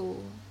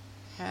 people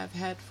have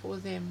had for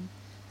them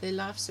their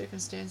life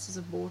circumstances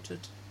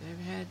aborted.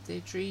 They've had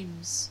their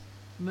dreams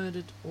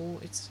murdered,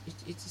 or it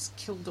is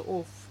killed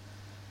off,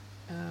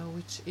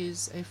 which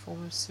is a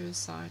form of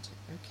suicide.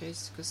 Okay,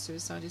 because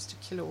suicide is to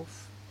kill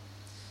off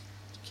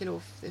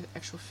the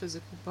actual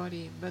physical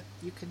body, but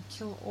you can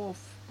kill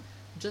off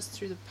just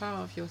through the power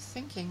of your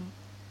thinking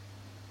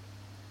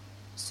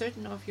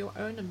certain of your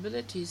own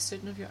abilities,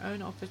 certain of your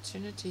own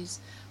opportunities.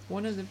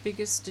 One of the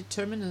biggest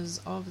determiners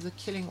of the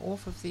killing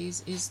off of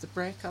these is the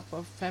breakup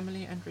of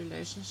family and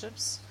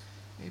relationships,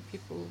 where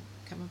people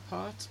come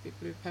apart,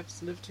 people who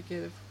perhaps live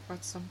together for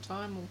quite some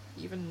time or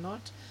even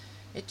not.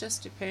 It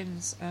just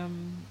depends,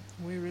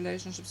 where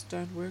relationships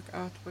don't work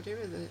out,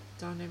 whatever the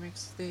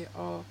dynamics there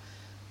are.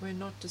 We're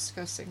not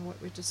discussing.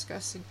 What we're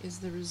discussing is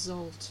the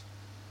result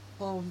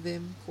of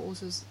them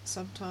causes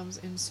sometimes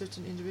in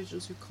certain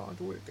individuals who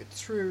can't work it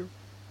through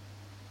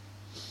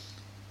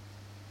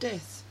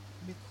death,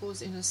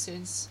 because in a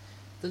sense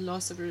the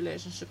loss of a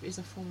relationship is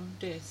a form of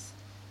death,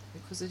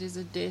 because it is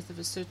a death of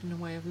a certain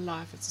way of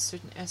life. It's a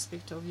certain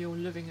aspect of your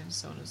living and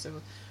so on and so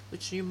forth,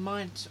 which you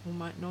might or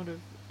might not have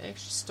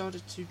actually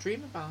started to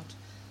dream about.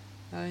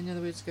 In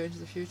other words, go into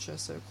the future,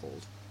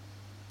 so-called.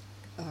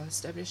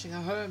 Establishing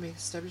a home,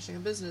 establishing a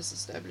business,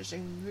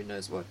 establishing who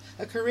knows what,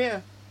 a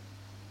career.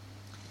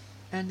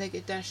 and they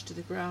get dashed to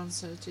the ground.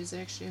 So it is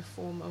actually a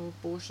form of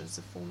abortion. It's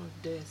a form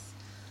of death.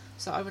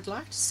 So I would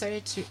like to say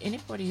to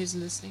anybody who's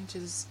listening to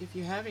this, if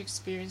you have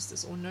experienced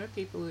this or know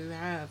people who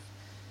have,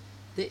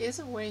 there is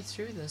a way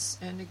through this.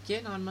 And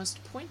again, I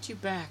must point you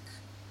back.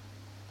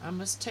 I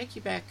must take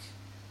you back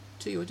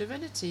to your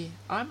divinity.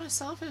 I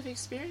myself have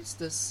experienced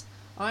this.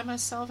 I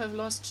myself have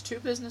lost 2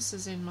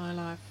 businesses in my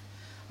life.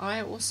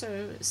 I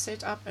also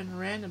set up and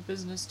ran a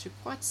business to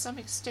quite some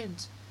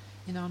extent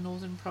in our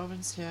northern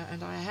province here,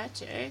 and I had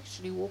to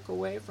actually walk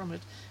away from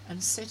it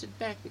and set it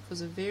back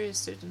because of various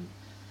certain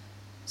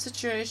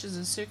situations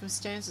and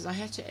circumstances. I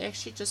had to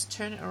actually just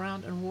turn it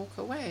around and walk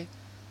away.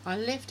 I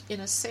left, in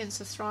a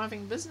sense, a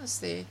thriving business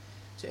there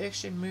to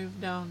actually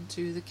move down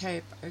to the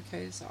Cape.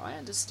 Okay, so I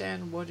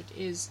understand what it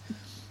is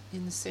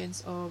in the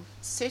sense of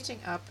setting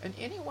up, and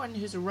anyone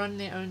who's run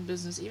their own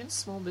business, even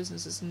small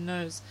businesses,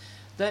 knows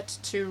that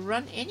to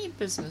run any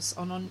business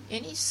on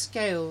any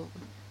scale,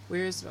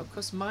 whereas of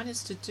course mine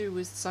is to do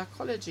with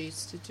psychology,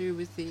 it's to do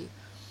with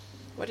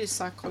what is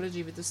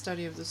psychology? With the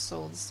study of the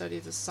soul, the study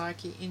of the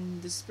psyche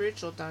in the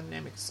spiritual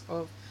dynamics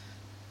of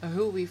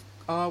who we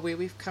are, where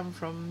we've come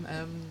from,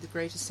 the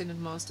great ascended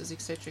masters,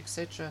 etc.,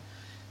 etc.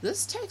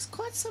 This takes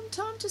quite some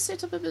time to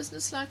set up a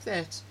business like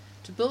that,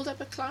 to build up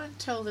a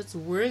clientele that's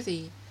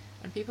worthy,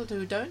 and people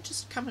who don't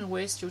just come and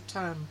waste your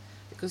time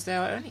because they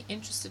are only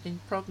interested in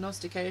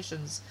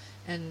prognostications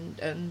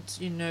and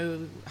you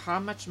know how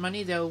much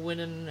money they'll win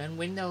and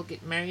when they'll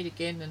get married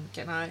again, and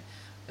can I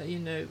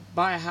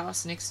buy a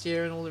house next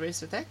year, and all the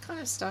rest of that kind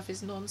of stuff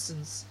is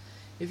nonsense.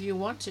 If you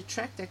want to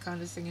attract that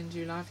kind of thing into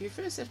your life, you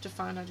first have to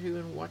find out who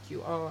and what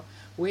you are,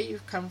 where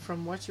you've come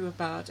from, what you're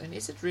about, and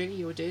is it really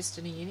your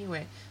destiny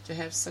anyway to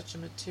have such a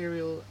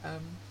material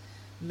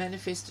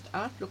manifested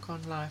outlook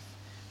on life.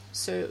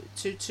 So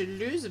to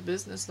lose a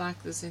business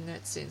like this in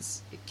that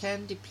sense, it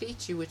can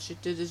deplete you, which it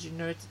did, as you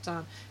know, at the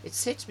time. It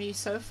set me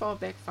so far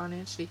back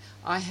financially,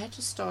 I had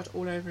to start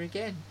all over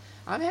again.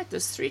 I've had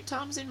this 3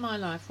 times in my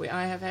life where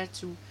I have had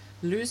to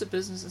lose a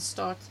business and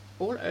start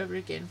all over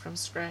again from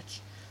scratch.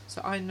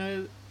 So I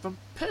know from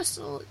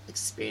personal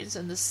experience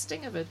and the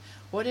sting of it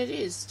what it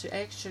is to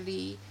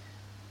actually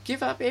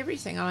give up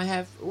everything. I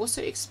have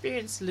also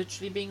experienced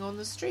literally being on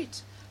the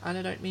street, and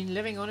I don't mean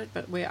living on it,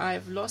 but where I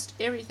have lost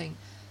everything.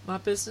 My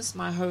business,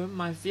 my home,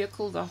 my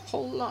vehicle, the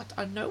whole lot.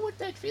 I know what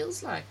that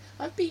feels like.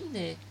 I've been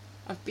there.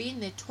 I've been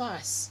there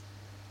twice.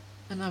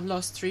 And I've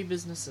lost 3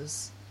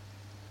 businesses.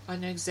 I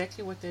know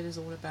exactly what that is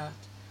all about.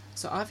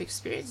 So I've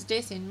experienced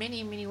death in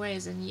many, many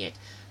ways, and yet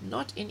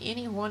not in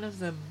any one of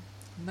them.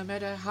 No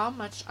matter how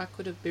much I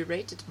could have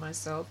berated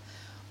myself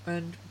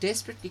and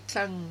desperately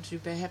clung to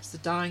perhaps the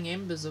dying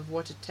embers of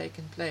what had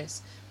taken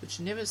place, which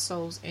never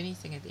solves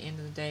anything at the end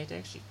of the day. It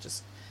actually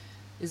just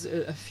is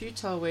a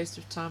futile waste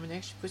of time and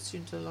actually puts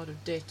you into a lot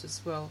of debt as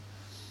well.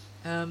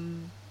 There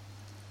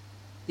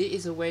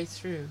is a way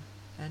through,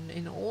 and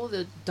in all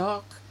the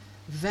dark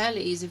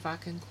valleys, if I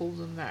can call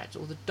them that,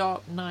 or the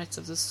dark nights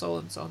of the soul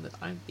and so on that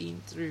I've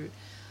been through,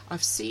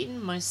 I've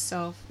seen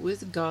myself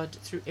with God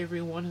through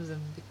every one of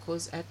them,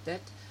 because at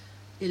that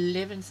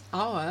 11th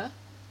hour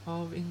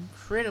of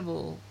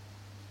incredible,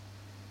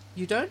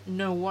 you don't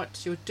know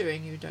what you're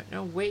doing, you don't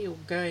know where you're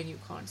going, you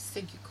can't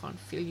think, you can't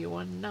feel, you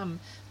are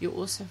numb, you're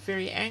also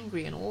very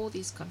angry, and all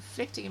these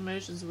conflicting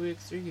emotions work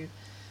through you.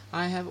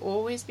 I have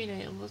always been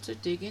able to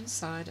dig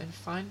inside and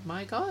find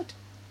my God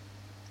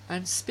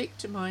and speak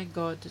to my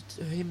God,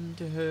 to him,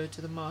 to her,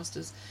 to the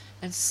masters,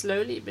 and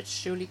slowly but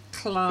surely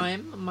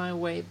climb my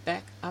way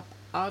back up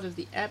out of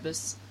the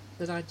abyss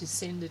that I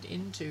descended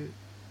into.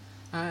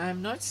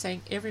 I'm not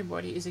saying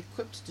everybody is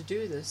equipped to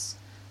do this.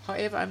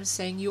 However, I'm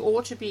saying you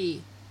ought to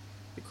be,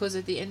 because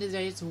at the end of the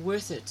day it's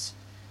worth it.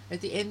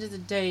 At the end of the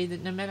day,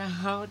 that no matter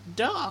how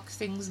dark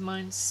things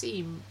might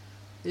seem,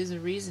 there's a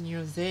reason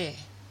you're there.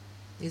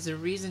 There's a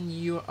reason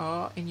you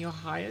are in your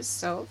higher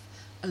self,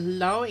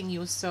 allowing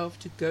yourself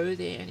to go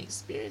there and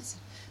experience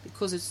it,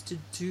 because it's to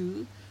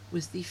do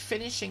with the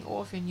finishing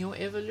off in your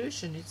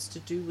evolution. It's to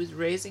do with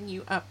raising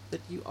you up,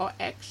 that you are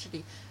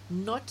actually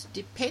not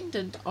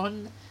dependent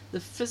on the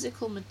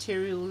physical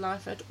material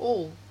life at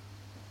all,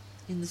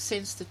 in the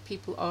sense that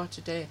people are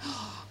today.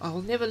 Oh,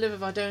 I'll never live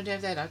if I don't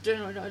have that. I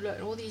don't know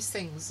all these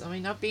things. I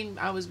mean,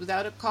 I was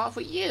without a car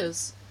for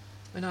years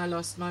when I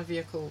lost my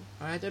vehicle.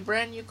 I had a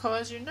brand new car,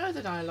 as you know,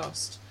 that I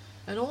lost.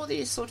 And all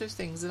these sort of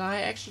things that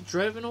I actually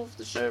driven off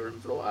the showroom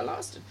floor. I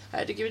lost it. I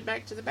had to give it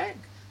back to the bank.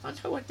 I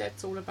know what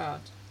that's all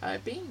about.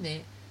 I've been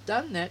there,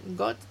 done that, and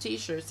got the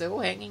t-shirts. They're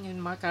all hanging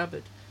in my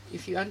cupboard,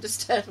 if you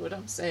understand what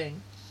I'm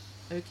saying.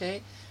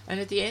 Okay? And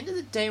at the end of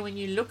the day, when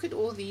you look at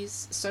all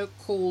these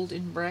so-called,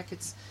 in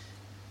brackets,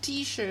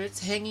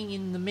 t-shirts hanging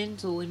in the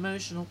mental,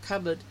 emotional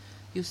cupboard,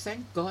 you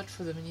thank God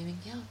for them, and you think,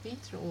 yeah, I've been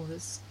through all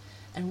this.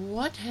 And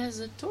what has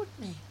it taught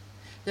me?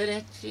 That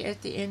actually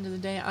at the end of the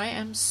day, I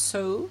am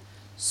so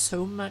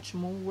much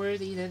more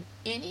worthy than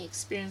any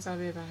experience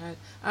I've ever had.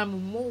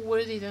 I'm more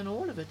worthy than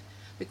all of it.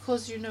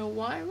 Because you know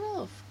why,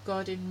 Ralph?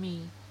 God in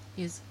me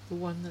is the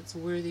one that's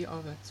worthy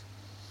of it.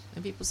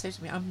 And people say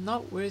to me, I'm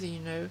not worthy,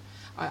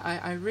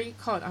 I really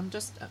can't.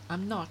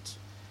 I'm not.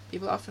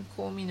 People often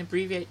call me and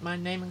abbreviate my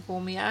name and call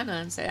me Anna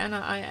and say,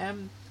 Anna, I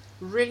am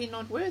really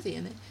not worthy.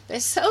 And they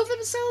sell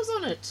themselves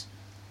on it.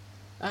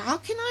 How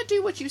can I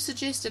do what you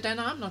suggested,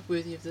 Anna? I'm not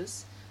worthy of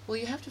this. Well,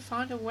 you have to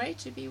find a way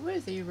to be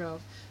worthy,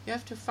 Ralph. You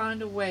have to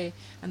find a way.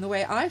 And the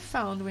way I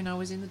found when I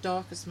was in the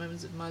darkest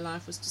moments of my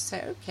life was to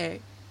say, okay,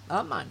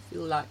 I might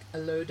feel like a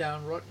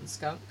low-down rotten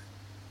skunk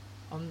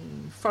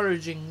on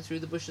foraging through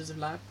the bushes of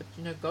life,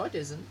 but God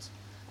isn't.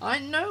 I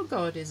know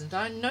God isn't.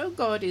 I know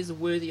God is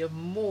worthy of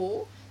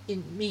more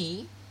in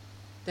me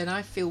than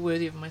I feel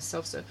worthy of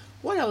myself. So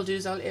what I'll do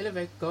is I'll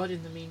elevate God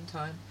in the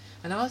meantime.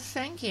 And I'll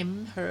thank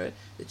him, her,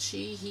 that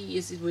he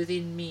is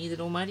within me,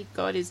 that Almighty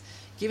God is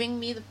giving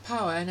me the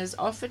power and has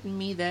offered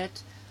me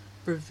that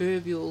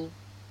proverbial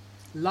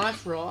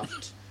life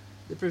raft,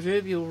 the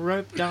proverbial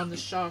rope down the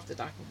shaft that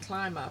I can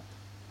climb up.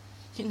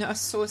 I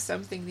saw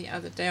something the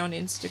other day on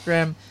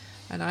Instagram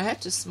and I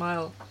had to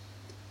smile.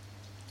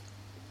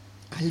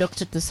 I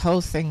looked at this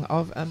whole thing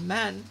of a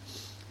man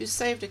who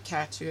saved a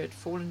cat who had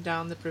fallen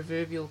down the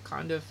proverbial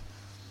kind of,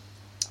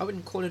 I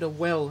wouldn't call it a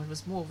well, it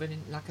was more of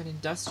like an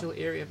industrial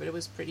area, but it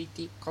was pretty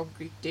deep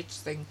concrete ditch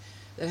thing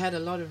that had a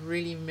lot of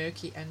really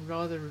murky and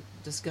rather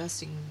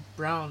disgusting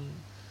brown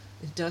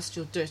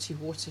industrial dirty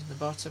water in the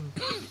bottom.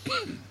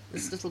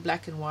 This little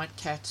black and white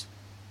cat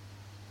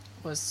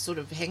was sort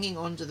of hanging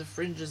on to the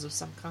fringes of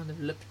some kind of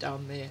lip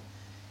down there,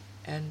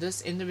 and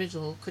this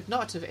individual could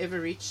not have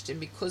ever reached him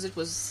because it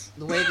was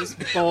the way this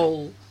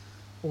bowl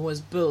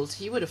was built.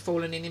 He would have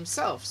fallen in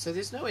himself, so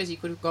there's no way he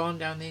could have gone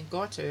down there and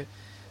got her.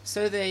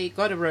 So they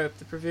got a rope,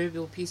 the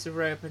proverbial piece of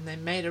rope, and they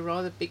made a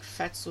rather big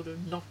fat sort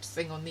of knot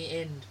thing on the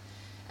end,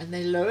 and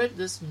they lowered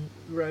this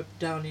rope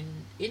down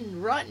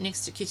in right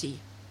next to Kitty.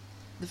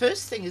 The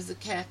first thing is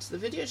the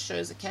video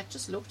shows the cat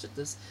just looked at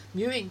this,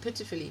 mewing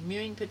pitifully,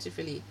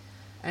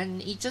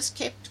 and he just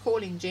kept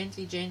calling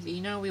gently.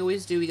 We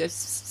always do, we go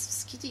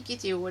kitty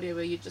kitty or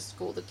whatever, you just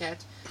call the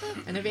cat,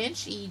 and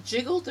eventually he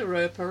jiggled the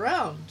rope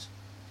around,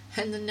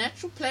 and the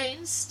natural play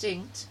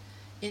instinct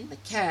in the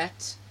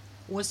cat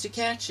was to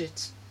catch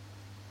it.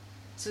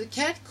 So the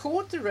cat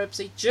caught the rope,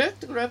 so he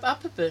jerked the rope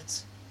up a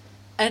bit,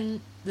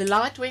 and the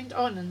light went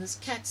on, and this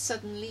cat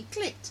suddenly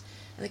clicked.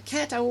 And the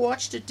cat, I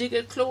watched it dig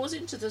her claws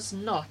into this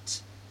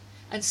knot,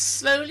 and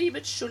slowly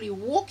but surely,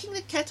 walking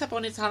the cat up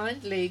on its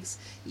hind legs,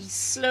 he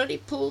slowly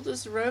pulled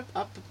this rope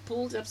up,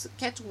 so the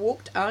cat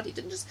walked out. He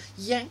didn't just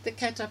yank the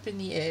cat up in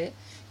the air.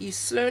 He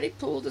slowly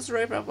pulled this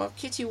rope up while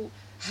Kitty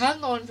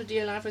hung on for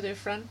dear life with her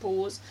front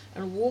paws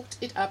and walked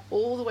it up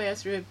all the way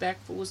through her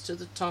back paws to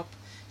the top.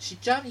 She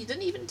jumped, he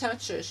didn't even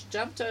touch her. She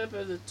jumped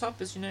over the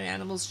top, as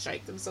animals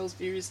shake themselves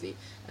furiously,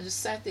 and just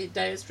sat there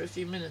dazed for a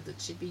few minutes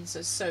that she'd been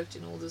so soaked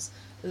in all this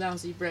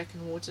lousy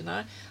bracken water.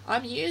 Now,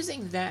 I'm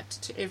using that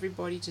to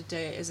everybody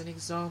today as an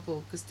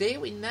example, because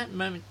there in that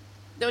moment,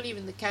 not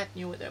even the cat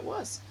knew what that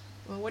was.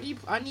 Well,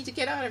 I need to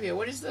get out of here.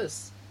 What is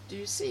this? Do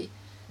you see?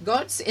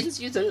 God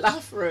sends you the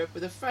life rope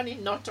with a funny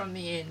knot on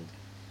the end.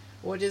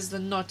 What is the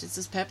knot?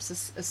 It's perhaps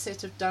a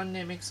set of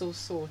dynamics or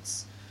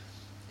thoughts.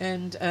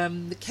 And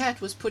the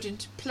cat was put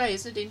into play.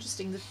 Isn't it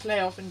interesting that play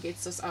often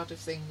gets us out of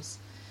things?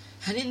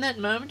 And in that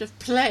moment of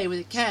play where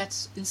the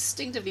cat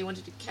instinctively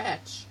wanted to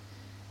catch,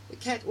 the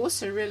cat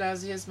also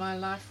realized, here's my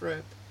life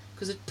rope,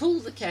 because it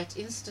pulled the cat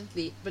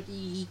instantly, but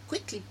he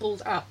quickly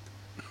pulled up.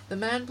 The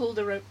man pulled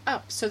the rope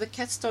up, so the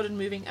cat started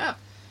moving up.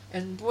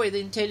 And boy, the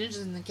intelligence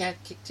in the cat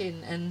kicked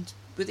in, and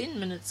within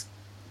minutes,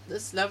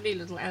 this lovely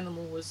little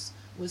animal was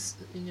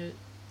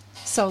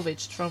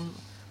salvaged from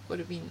what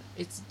had been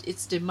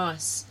its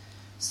demise.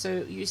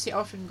 So you see,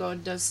 often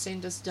God does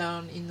send us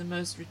down in the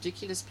most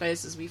ridiculous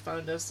places we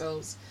found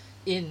ourselves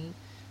in,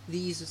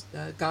 these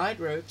guide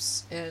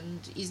ropes, and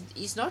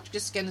he's not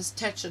just going to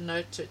attach a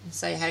note to it and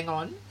say, hang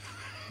on.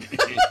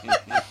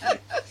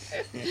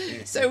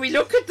 So we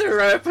look at the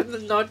rope and the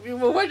knot,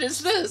 well, what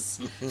is this?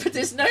 But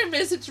there's no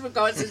message where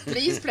God says,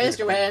 please place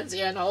your hands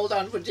here and hold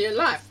on for dear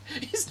life.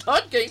 He's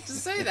not going to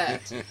say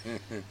that.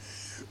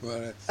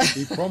 Well,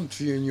 he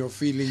prompts you in your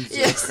feelings.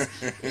 Yes,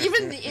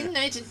 even the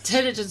innate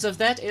intelligence of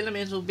that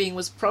elemental being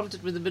was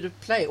prompted with a bit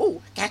of play.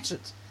 Oh, catch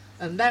it.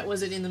 And that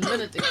was it in the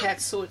minute the cat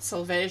saw its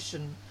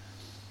salvation.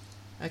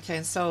 Okay,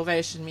 and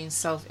salvation means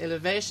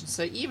self-elevation.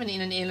 So even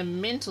in an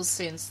elemental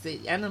sense,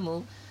 the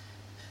animal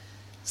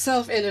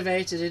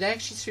self-elevated. It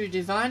actually, through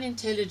divine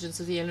intelligence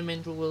of the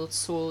elemental world,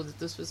 saw that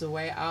this was a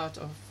way out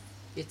of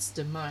its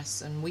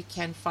demise. And we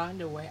can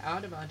find a way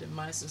out of our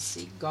demise and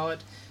see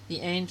God,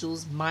 the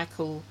angels,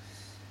 Michael,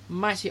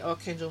 mighty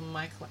Archangel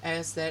Michael,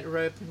 as that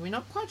rope. And we're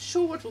not quite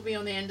sure what will be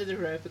on the end of the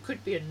rope. It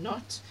could be a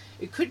knot.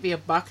 It could be a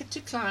bucket to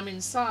climb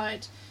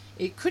inside.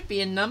 It could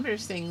be a number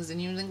of things.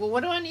 And you think, well,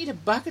 what do I need a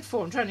bucket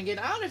for? I'm trying to get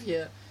out of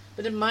here.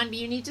 But it might be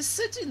you need to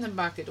sit in the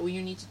bucket, or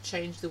you need to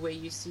change the way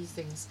you see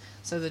things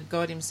so that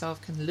God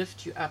himself can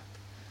lift you up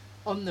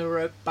on the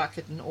rope,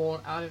 bucket and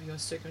all, out of your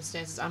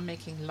circumstances. I'm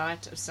making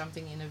light of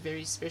something in a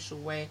very special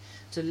way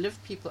to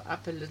lift people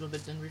up a little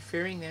bit and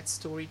referring that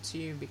story to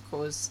you,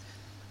 because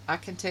I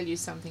can tell you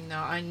something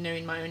now. I know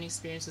in my own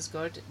experiences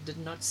God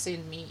did not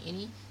send me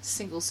any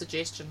single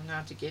suggestion on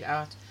how to get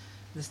out.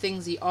 the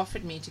things he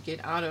offered me to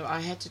get out of,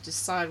 I had to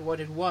decide what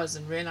it was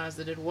and realize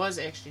that it was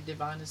actually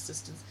divine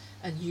assistance,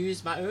 and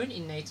use my own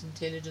innate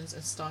intelligence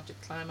and start to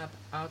climb up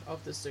out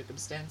of the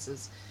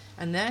circumstances.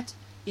 And that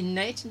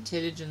innate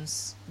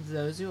intelligence,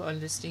 those who are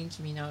listening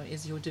to me now,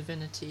 is your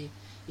divinity.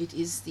 It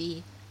is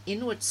the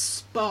inward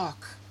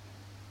spark,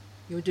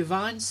 your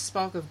divine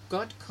spark of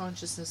God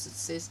consciousness that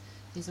says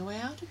there's a way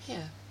out of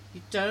here.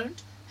 You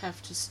don't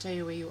have to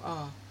stay where you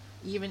are.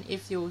 Even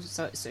if your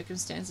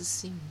circumstances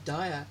seem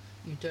dire,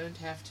 you don't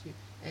have to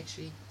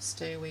actually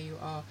stay where you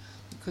are.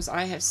 Because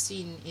I have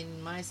seen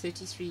in my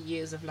 33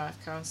 years of life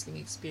counseling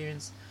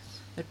experience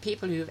that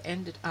people who have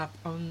ended up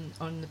on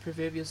the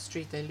proverbial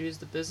street, they lose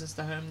the business,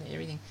 the home, the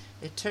everything,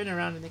 they turn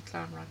around and they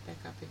climb right back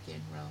up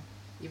again, well,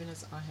 even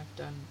as I have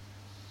done.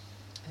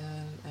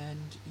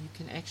 And you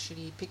can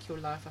actually pick your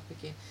life up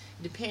again.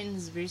 It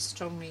depends very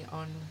strongly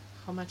on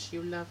how much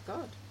you love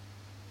God.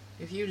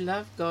 If you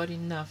love God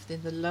enough,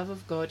 then the love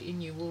of God in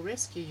you will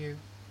rescue you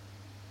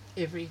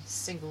every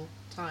single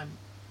time.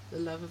 The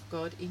love of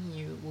God in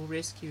you will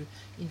rescue.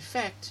 In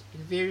fact,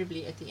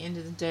 invariably at the end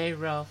of the day,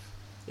 Ralph,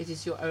 it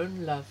is your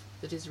own love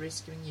that is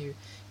rescuing you.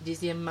 It is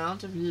the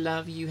amount of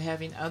love you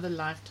have in other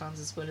lifetimes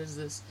as well as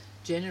this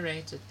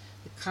generated.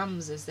 It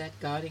comes as that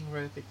guiding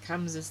rope. It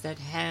comes as that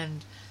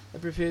hand, the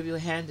proverbial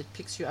hand that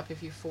picks you up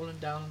if you've fallen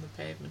down on the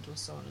pavement, or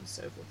so on and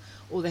so forth.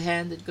 Or the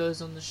hand that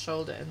goes on the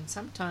shoulder. And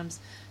sometimes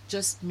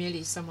just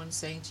merely someone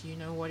saying to you,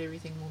 know what,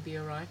 everything will be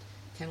alright,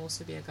 can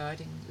also be a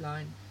guiding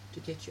line to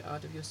get you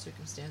out of your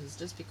circumstances.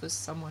 Just because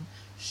someone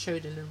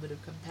showed a little bit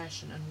of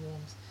compassion and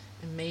warmth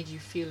and made you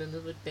feel a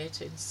little bit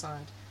better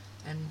inside.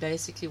 And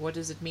basically, what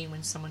does it mean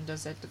when someone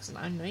does that? Listen,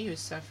 I know you're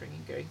suffering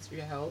and going through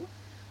hell,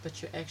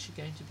 but you're actually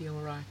going to be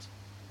alright.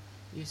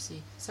 You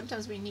see,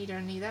 sometimes we need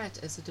only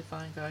that as a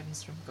divine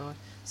guidance from God.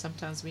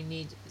 Sometimes we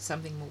need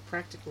something more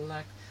practical,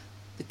 like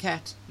the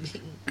cat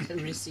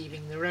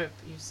receiving the rope.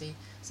 You see,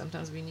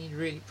 sometimes we need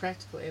really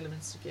practical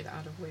elements to get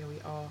out of where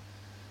we are.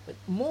 But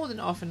more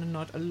than often than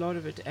not, a lot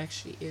of it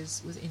actually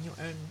is within your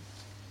own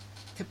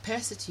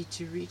capacity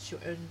to reach your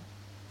own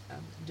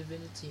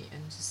divinity,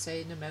 and to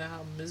say, no matter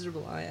how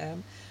miserable I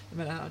am, no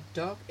matter how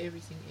dark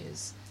everything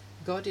is,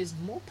 God is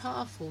more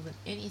powerful than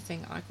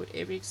anything I could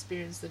ever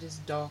experience that is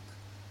dark,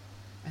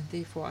 and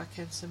therefore I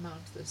can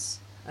surmount this.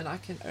 And I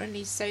can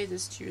only say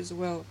this to you as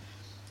well,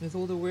 with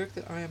all the work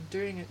that I am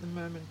doing at the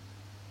moment.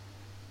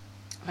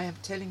 I am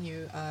telling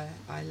you,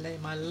 I lay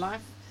my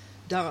life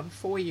down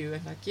for you,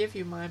 and I give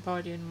you my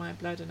body and my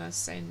blood, and I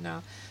say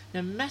now,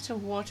 no matter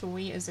what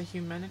we as a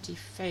humanity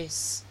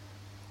face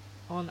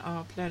on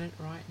our planet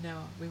right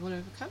now, we will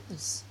overcome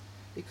this,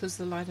 because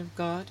the light of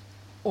God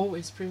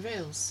always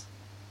prevails.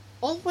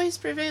 Always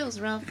prevails,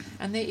 Ralph,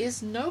 and there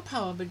is no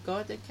power but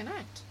God that can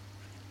act.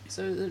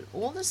 So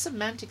all the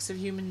semantics of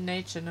human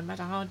nature, no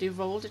matter how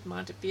devolved it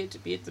might appear to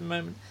be at the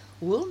moment,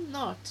 will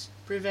not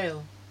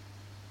prevail.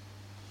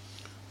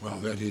 Well,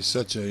 that is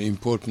such an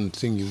important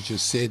thing you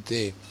just said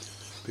there,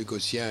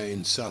 because here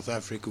in South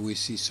Africa we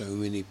see so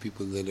many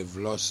people that have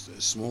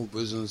lost small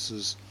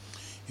businesses.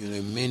 You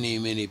know,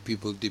 many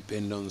people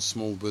depend on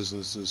small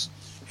businesses,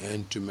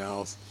 hand to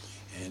mouth,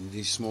 and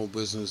these small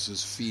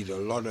businesses feed a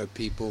lot of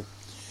people.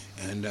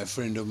 And a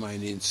friend of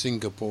mine in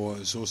Singapore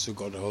has also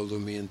got a hold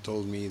of me and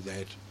told me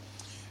that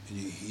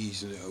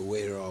he's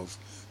aware of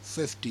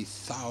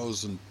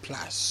 50,000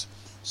 plus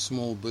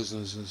small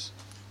businesses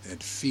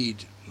that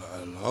feed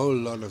a whole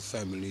lot of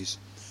families.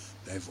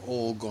 They've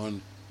all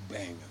gone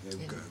bang.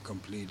 They've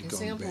completely gone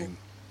Singapore. bang.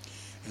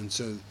 And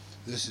so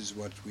this is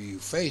what we're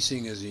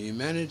facing as a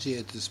humanity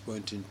at this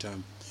point in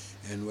time.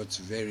 And what's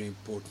very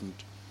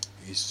important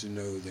is to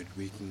know that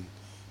we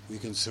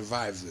can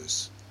survive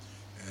this.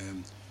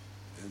 And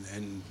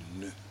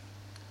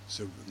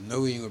so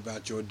knowing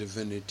about your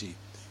divinity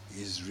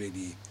is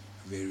really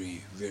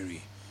very,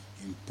 very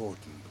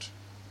important.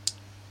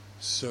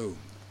 So,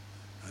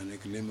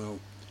 Anikalimo,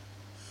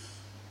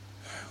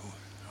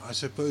 I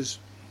suppose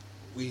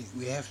we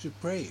have to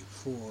pray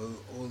for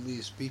all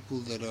these people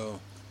that are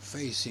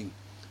facing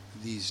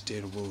these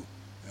terrible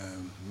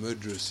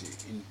murderous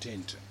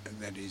intent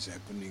that is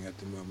happening at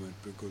the moment,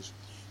 because,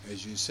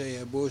 as you say,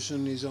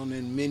 abortion is on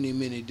in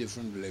many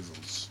different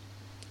levels.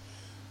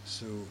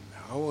 So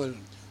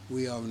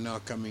we are now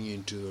coming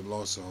into the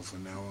loss of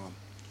an hour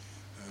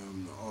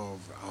of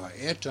our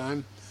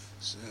airtime.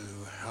 So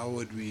how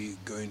are we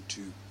going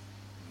to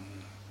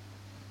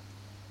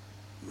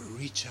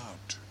reach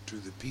out to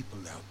the people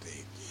out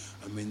there?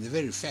 I mean, the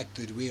very fact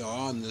that we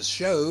are on this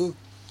show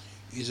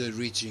is a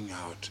reaching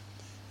out.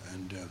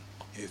 And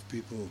if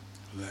people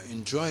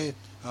enjoy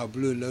our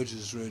Blue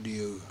Lotus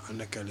Radio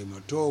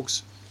Anakalima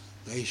talks,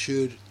 they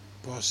should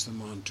pass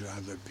them on to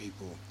other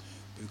people,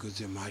 because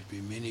there might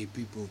be many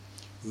people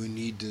who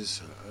need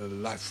this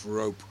life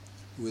rope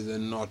with a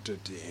knot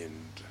at the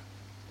end.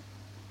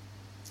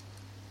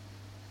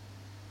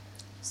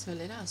 So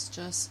let us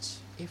just,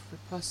 if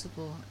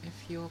possible,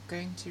 if you're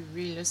going to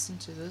re-listen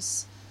to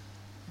this,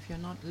 if you're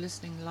not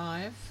listening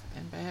live,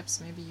 and perhaps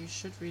maybe you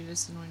should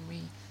re-listen when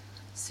we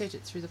set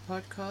it through the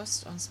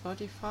podcast on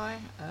Spotify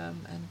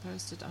and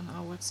post it on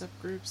our WhatsApp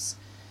groups.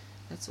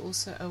 That's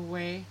also a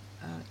way,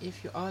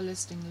 if you are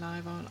listening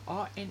live on,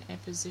 are in a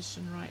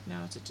position right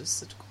now to just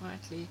sit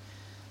quietly,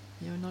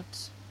 you're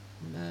not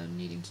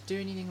needing to do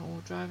anything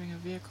or driving a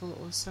vehicle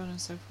or so on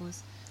and so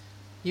forth,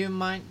 you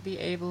might be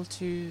able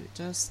to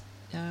just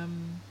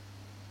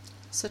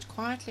sit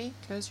quietly,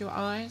 close your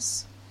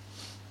eyes.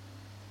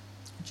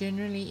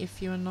 Generally,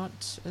 if you're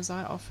not, as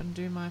I often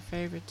do, my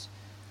favorite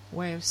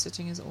way of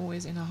sitting is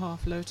always in a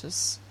half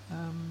lotus.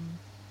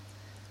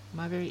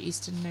 My very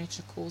Eastern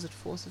nature calls it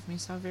forth of me,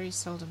 so I very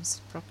seldom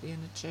sit properly in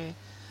a chair.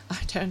 I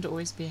don't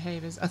always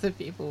behave as other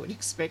people would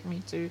expect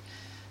me to.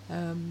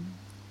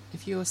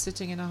 If you are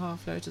sitting in a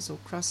half lotus or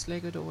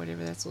cross-legged or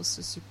whatever, that's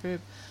also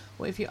superb.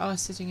 Or if you are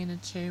sitting in a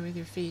chair with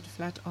your feet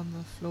flat on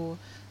the floor,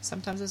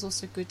 sometimes it's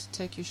also good to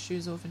take your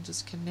shoes off and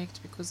just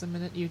connect, because the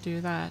minute you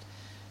do that,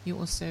 you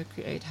also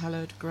create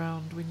hallowed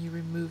ground when you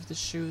remove the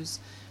shoes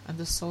and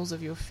the soles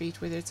of your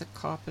feet, whether it's a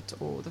carpet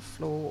or the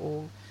floor,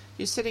 or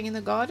you're sitting in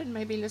the garden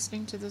maybe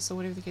listening to this or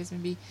whatever the case may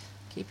be.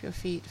 Keep your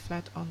feet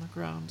flat on the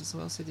ground as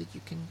well, so that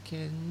you can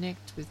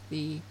connect with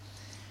the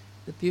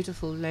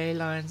beautiful ley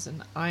lines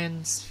and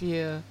iron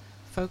sphere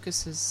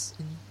focuses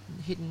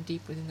hidden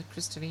deep within the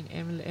crystalline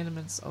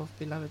elements of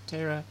beloved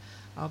Terra,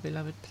 our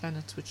beloved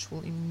planet, which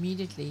will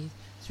immediately,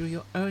 through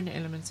your own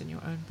elements in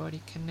your own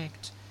body,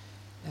 connect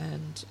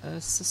and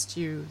assist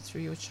you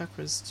through your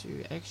chakras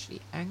to actually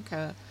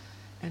anchor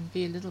and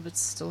be a little bit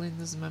still in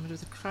this moment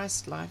with the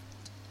Christ light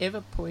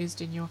ever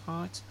poised in your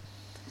heart.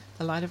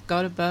 The light of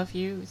God above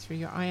you through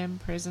your I Am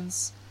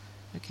presence,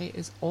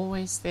 is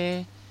always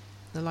there.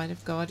 The light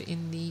of God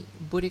in the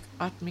Buddhic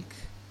Atmic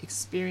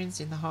experience,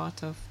 in the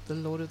heart of the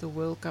Lord of the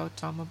world,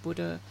 Gautama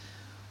Buddha,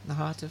 in the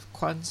heart of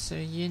Kuan Su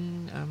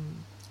Yin,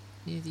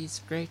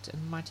 these great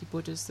and mighty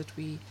Buddhas that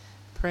we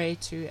pray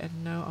to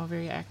and know are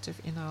very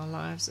active in our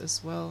lives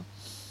as well.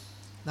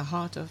 The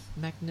heart of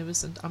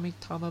magnificent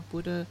Amitabha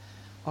Buddha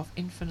of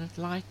infinite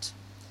light,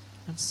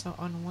 and so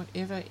on.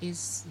 Whatever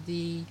is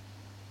the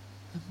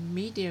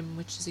medium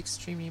which is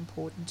extremely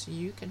important to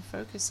you, can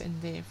focus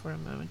in there for a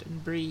moment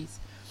and breathe.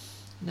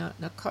 Now,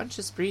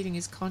 conscious breathing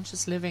is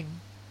conscious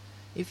living.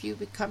 If you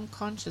become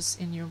conscious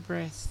in your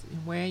breath,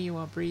 in where you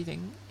are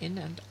breathing in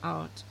and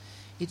out,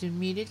 it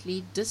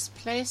immediately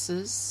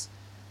displaces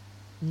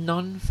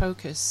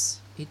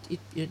non-focus.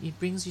 It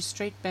brings you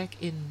straight back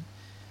in.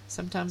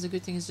 Sometimes a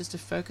good thing is just to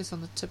focus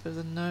on the tip of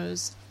the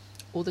nose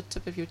or the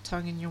tip of your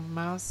tongue in your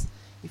mouth.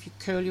 If you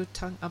curl your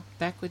tongue up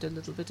backward a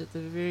little bit at the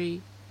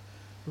very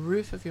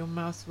roof of your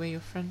mouth where your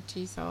front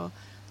teeth are,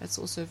 that's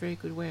also a very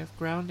good way of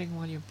grounding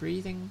while you're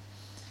breathing.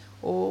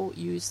 Or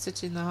you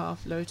sit in the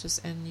half lotus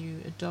and you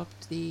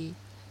adopt the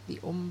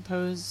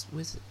pose,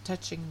 with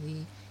touching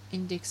the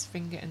index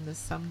finger and the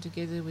thumb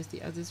together with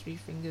the other three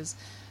fingers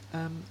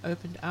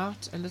opened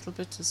out a little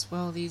bit as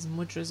well. These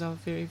mudras are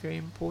very, very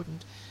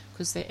important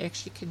because they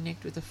actually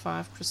connect with the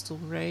 5 crystal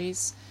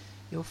rays.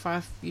 You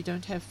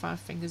don't have 5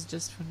 fingers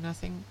just for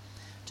nothing.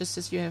 Just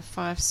as you have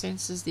 5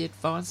 senses, the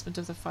advancement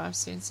of the 5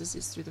 senses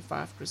is through the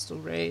 5 crystal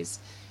rays,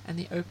 and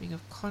the opening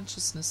of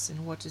consciousness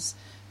in what is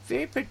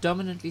very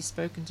predominantly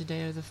spoken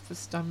today of the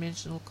 5th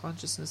dimensional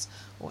consciousness,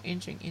 or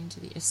entering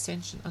into the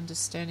ascension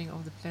understanding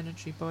of the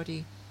planetary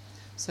body.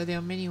 So there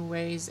are many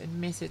ways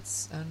and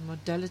methods and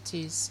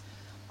modalities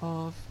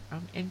of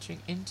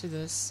entering into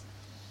this,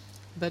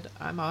 but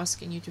I'm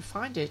asking you to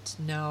find it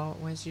now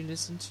as you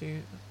listen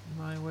to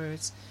my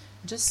words.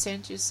 Just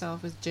center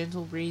yourself with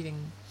gentle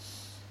breathing.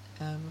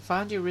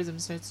 Find your rhythm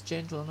so it's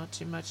gentle, not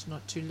too much,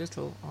 not too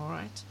little,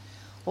 alright?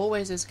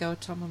 Always, as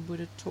Gautama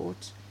Buddha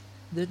taught,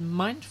 that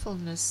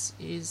mindfulness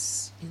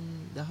is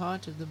in the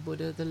heart of the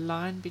Buddha, the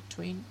line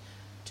between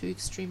 2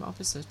 extreme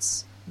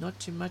opposites, not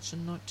too much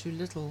and not too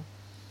little.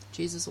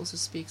 Jesus also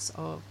speaks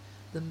of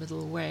the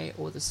middle way,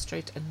 or the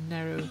straight and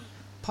narrow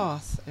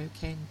path,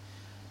 and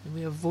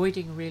we're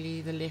avoiding really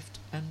the left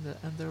and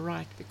the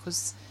right,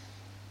 because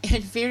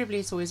invariably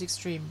it's always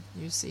extreme,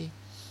 you see.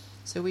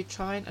 So we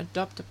try and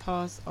adopt a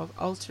path of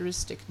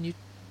altruistic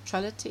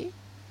neutrality,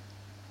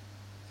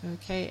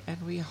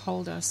 and we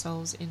hold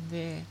ourselves in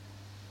there.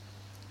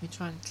 We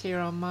try and clear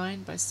our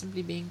mind by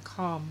simply being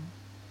calm.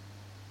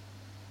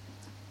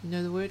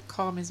 The word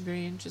calm is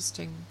very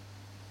interesting,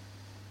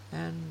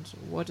 and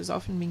what has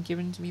often been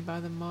given to me by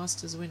the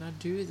masters when I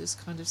do this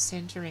kind of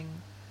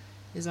centering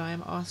is I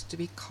am asked to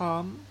be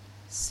calm,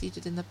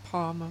 seated in the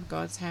palm of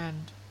God's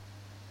hand.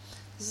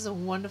 This is a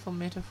wonderful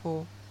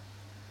metaphor.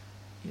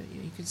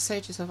 You can say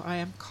to yourself, I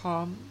am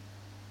calm,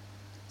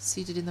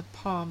 seated in the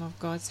palm of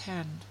God's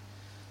hand.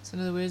 So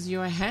in other words,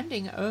 you are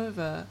handing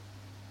over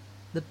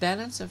the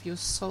balance of your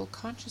soul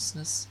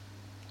consciousness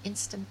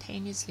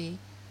instantaneously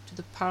to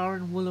the power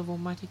and will of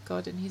Almighty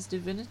God and His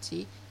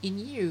divinity in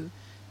you,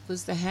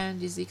 because the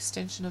hand is the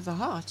extension of the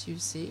heart, you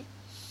see.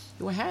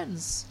 Your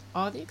hands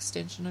are the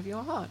extension of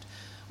your heart.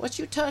 What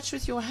you touch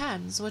with your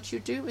hands, what you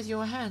do with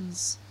your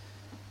hands,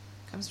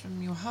 comes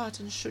from your heart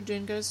and should do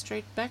and goes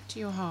straight back to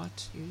your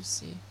heart, you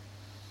see.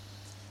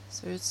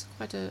 So it's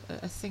quite a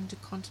thing to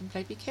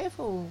contemplate. Be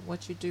careful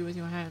what you do with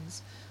your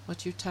hands,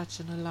 what you touch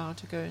and allow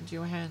to go into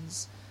your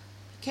hands.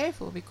 Be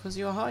careful, because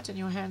your heart and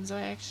your hands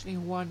are actually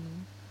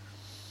one.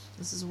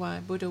 This is why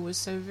Buddha was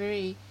so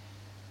very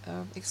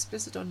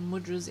explicit on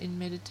mudras in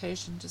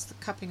meditation, just the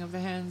cupping of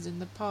the hands in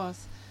the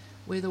path,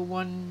 where the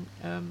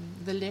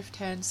left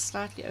hand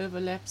slightly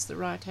overlaps the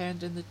right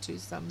hand and the two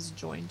thumbs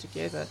join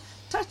together,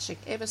 touching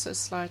ever so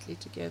slightly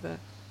together,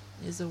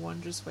 is a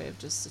wondrous way of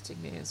just sitting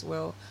there as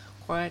well,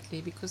 quietly,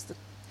 because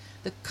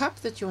the cup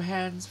that your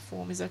hands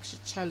form is actually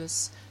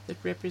chalice that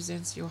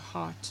represents your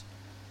heart.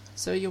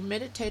 So your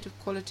meditative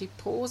quality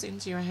pours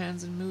into your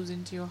hands and moves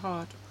into your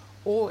heart,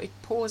 or it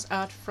pours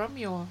out from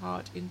your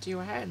heart into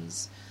your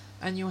hands.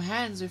 And your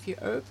hands, if you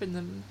open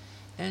them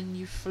and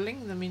you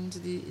fling them into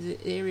the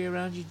area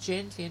around you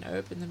gently and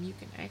open them, you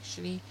can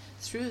actually,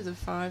 through the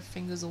 5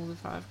 fingers or the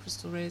 5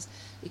 crystal rays,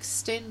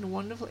 extend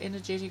wonderful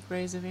energetic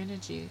rays of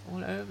energy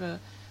all over,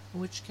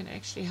 which can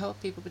actually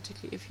help people,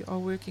 particularly if you are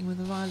working with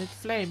the violet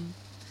flame.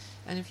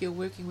 And if you're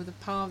working with the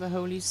power of the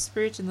Holy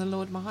Spirit and the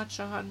Lord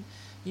Mahachahan,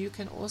 you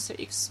can also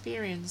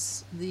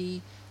experience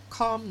the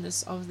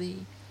calmness of the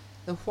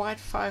white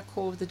fire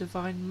core of the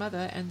Divine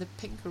Mother and the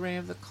pink ray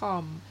of the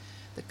calm.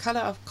 The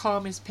color of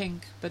calm is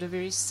pink, but a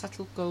very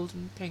subtle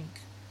golden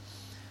pink.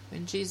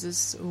 When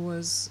Jesus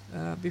was,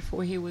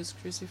 before he was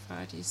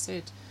crucified, he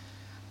said,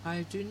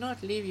 "I do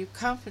not leave you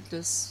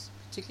comfortless."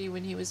 Particularly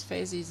when he was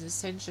facing his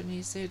ascension,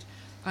 he said,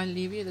 "I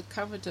leave you the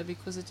Comforter,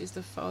 because it is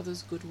the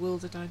Father's good will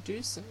that I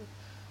do so."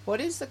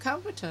 What is the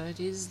Comforter? It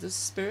is the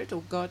Spirit,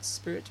 or God's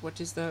Spirit. What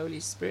is the Holy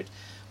Spirit?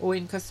 Or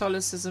in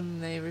Catholicism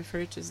they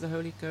refer to it as the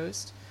Holy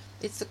Ghost.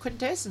 It's the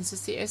quintessence,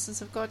 it's the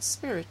essence of God's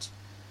Spirit.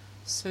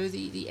 So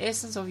the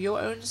essence of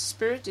your own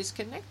spirit is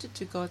connected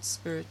to God's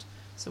Spirit.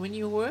 So when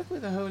you work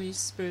with the Holy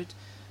Spirit,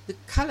 the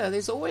color,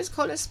 there's always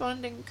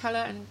corresponding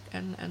color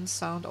and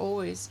sound,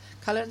 always.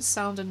 Color and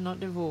sound are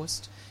not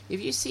divorced. If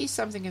you see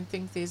something and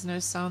think there's no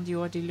sound,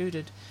 you are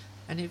deluded.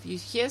 And if you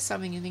hear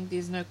something and think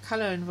there's no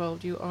color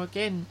involved, you are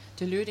again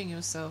deluding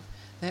yourself.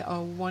 They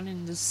are one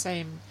and the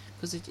same,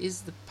 because it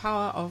is the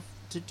power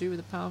to do with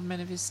the power of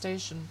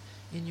manifestation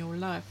in your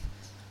life.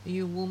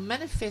 You will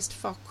manifest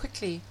far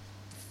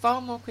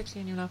more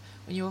quickly in your life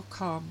when you're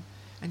calm,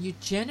 and you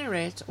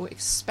generate or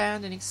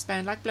expand and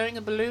expand, like blowing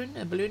a balloon.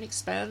 A balloon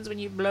expands when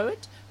you blow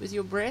it with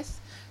your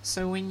breath.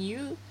 So when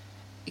you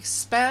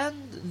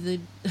expand the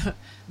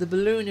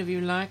balloon, if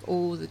you like,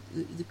 or the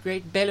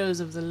great bellows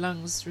of the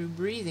lungs through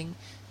breathing,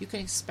 you can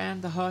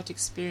expand the heart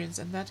experience,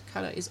 and that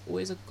color is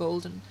always a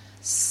golden,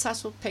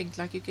 subtle pink,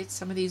 like you get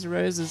some of these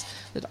roses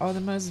that are the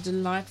most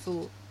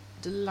delightful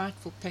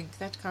pink,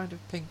 that kind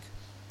of pink.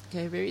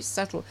 Okay, very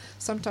subtle,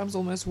 sometimes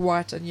almost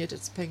white, and yet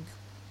it's pink,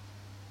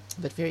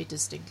 but very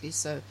distinctly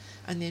so.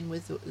 And then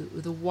with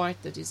the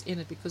white that is in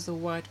it, because the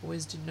white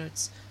always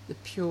denotes the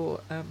pure,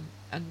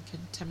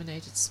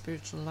 uncontaminated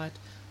spiritual light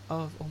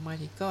of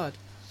Almighty God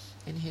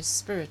in His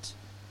Spirit.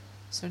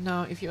 So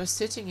now, if you are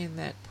sitting in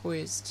that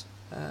poised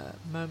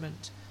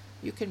moment,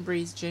 you can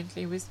breathe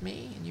gently with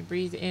me, and you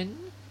breathe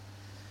in,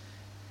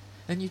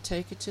 and you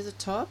take it to the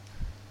top,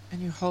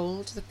 and you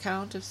hold the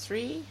count of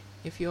 3.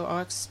 If you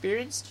are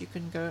experienced, you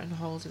can go and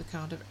hold to the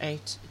count of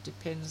 8. It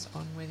depends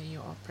on whether you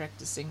are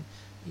practicing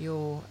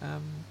your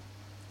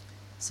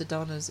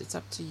sadhanas. It's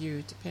up to you.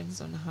 It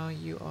depends on how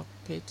you are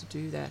prepared to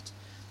do that.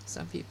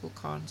 Some people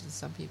can't and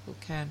some people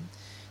can.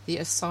 The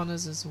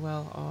asanas as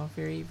well are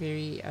very,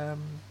 very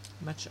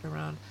much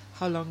around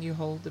how long you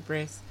hold the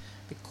breath,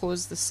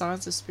 because the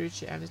science of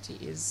spirituality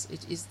is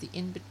the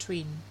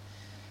in-between.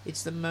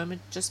 It's the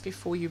moment just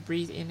before you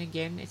breathe in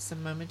again. It's the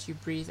moment you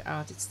breathe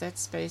out. It's that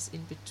space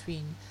in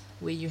between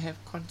where you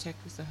have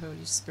contact with the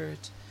Holy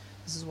Spirit.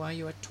 This is why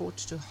you are taught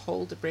to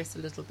hold the breath a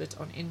little bit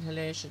on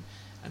inhalation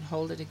and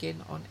hold it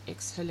again on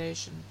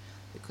exhalation,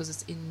 because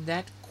it's in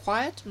that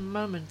quiet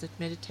moment that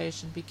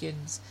meditation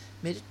begins.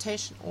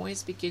 Meditation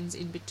always begins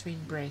in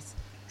between breath.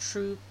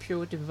 True,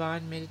 pure,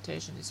 divine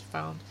meditation is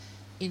found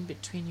in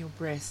between your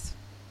breath.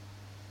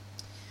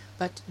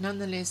 But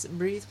nonetheless,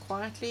 breathe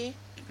quietly.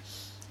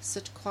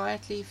 Sit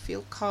quietly,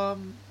 feel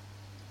calm,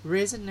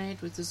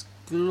 resonate with this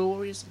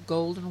glorious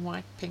golden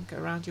white pink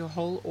around your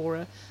whole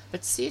aura,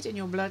 but see it in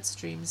your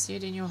bloodstream, see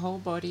it in your whole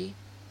body,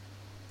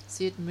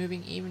 see it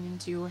moving even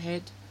into your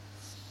head,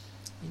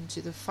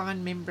 into the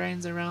fine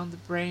membranes around the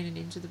brain, and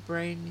into the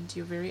brain, into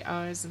your very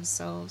eyes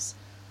themselves,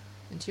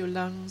 into your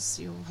lungs,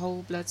 your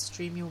whole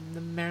bloodstream,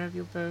 the marrow of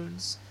your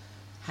bones,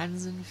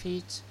 hands and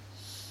feet,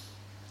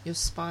 your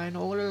spine,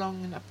 all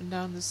along and up and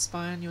down the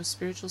spine, your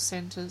spiritual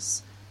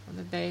centers, from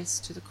the base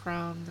to the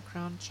crown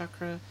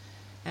chakra.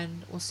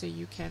 And also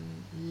you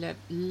can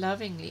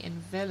lovingly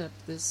envelop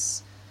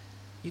this.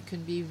 You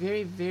can be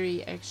very,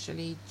 very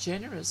actually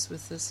generous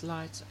with this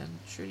light and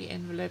truly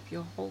envelop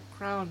your whole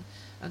crown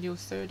and your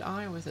third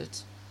eye with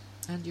it,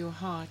 and your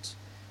heart.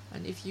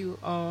 And if you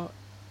are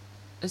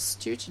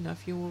astute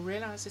enough, you will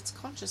realize it's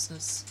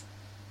consciousness.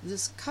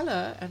 This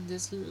color and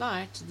this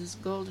light, this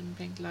golden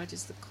pink light,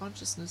 is the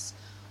consciousness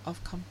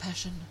of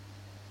compassion.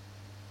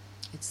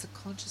 It's the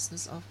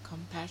consciousness of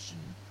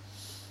compassion.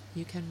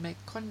 You can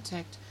make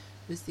contact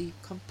with the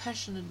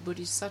compassionate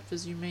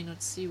bodhisattvas you may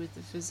not see with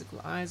the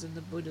physical eyes and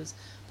the Buddhas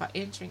by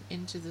entering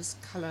into this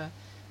color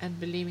and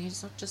believing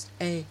it's not just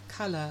a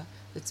color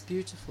that's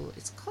beautiful,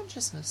 it's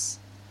consciousness.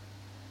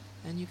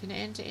 And you can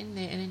enter in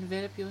there and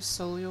envelop your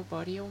soul, your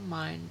body, your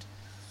mind,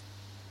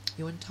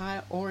 your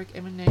entire auric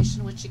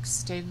emanation, which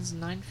extends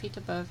 9 feet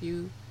above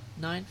you,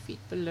 9 feet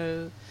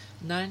below,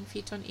 9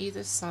 feet on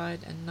either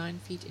side, and 9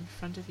 feet in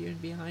front of you and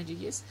behind you.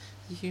 Yes,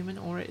 the human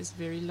aura is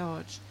very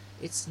large.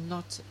 It's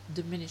not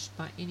diminished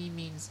by any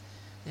means.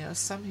 There are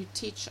some who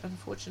teach,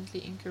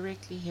 unfortunately,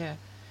 incorrectly here.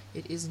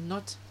 It is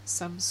not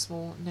some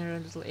small, narrow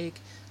little egg.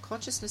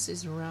 Consciousness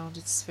is round,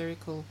 it's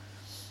spherical.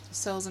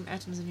 Cells and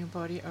atoms in your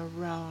body are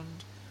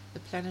round. The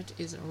planet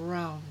is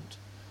round.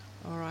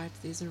 Alright,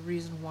 there's a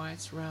reason why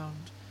it's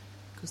round.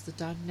 Because the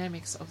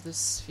dynamics of this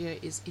sphere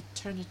is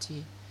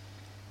eternity.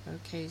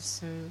 Okay,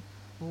 so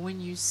when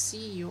you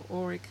see your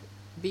auric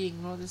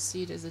being, rather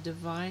see it as a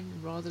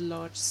divine, rather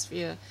large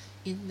sphere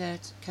in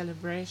that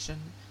calibration,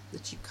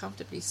 that you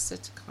comfortably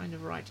sit kind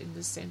of right in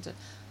the center,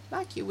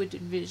 like you would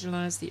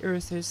visualize the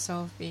earth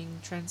herself being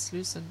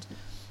translucent,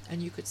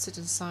 and you could sit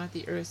inside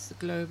the earth,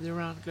 the globe, the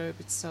round globe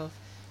itself,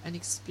 and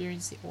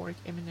experience the auric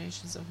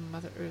emanations of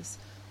Mother Earth,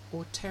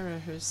 or Terra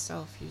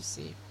herself, you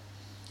see.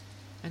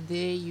 And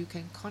there you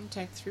can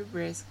contact through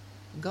breath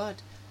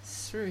God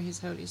through His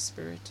Holy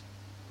Spirit.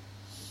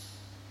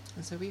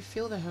 And so we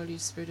feel the Holy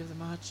Spirit of the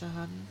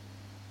Mahashohan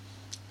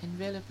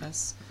envelop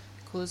us,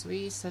 because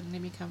we suddenly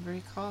become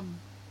very calm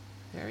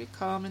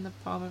in the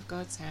palm of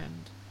God's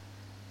hand.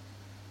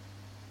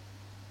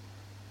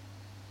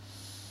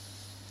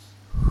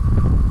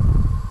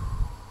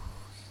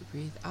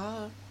 Breathe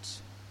out.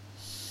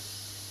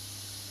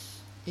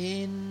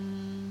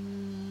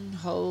 In,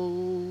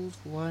 hold,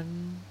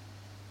 1,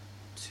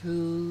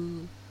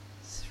 2,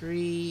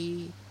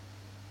 3,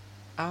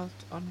 out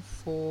on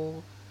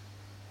 4,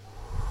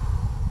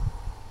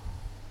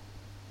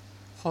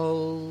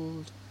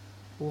 hold,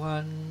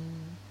 1,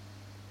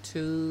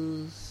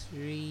 2,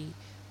 3,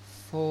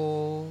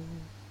 4,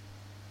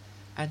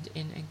 and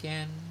in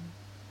again,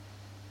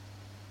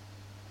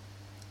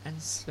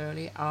 and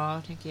slowly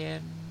out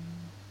again.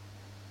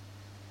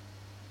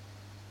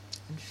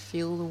 And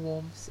feel the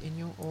warmth in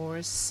your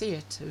aura. See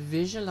it,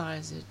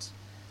 visualize it.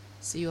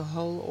 See your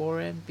whole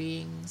aura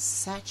being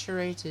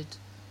saturated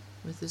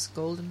with this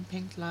golden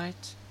pink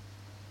light.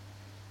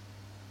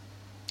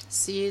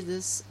 See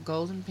this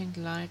golden pink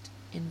light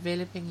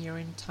enveloping your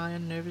entire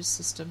nervous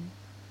system,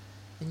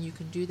 and you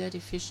can do that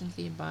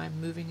efficiently by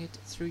moving it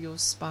through your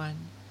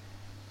spine.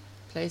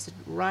 Place it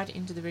right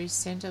into the very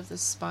center of the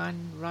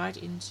spine, right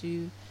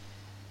into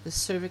the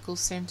cervical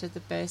center at the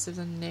base of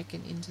the neck,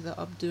 and into the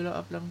Abdullah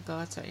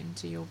oblongata,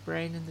 into your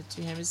brain and the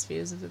 2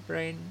 hemispheres of the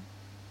brain.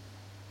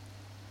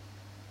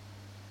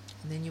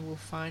 And then you will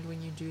find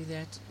when you do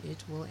that,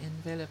 it will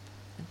envelop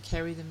and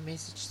carry the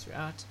message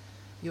throughout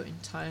your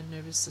entire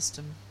nervous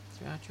system,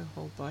 throughout your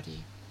whole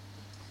body.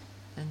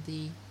 And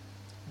the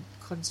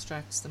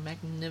constructs, the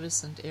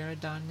magnificent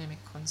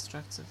aerodynamic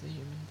constructs of the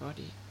human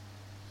body.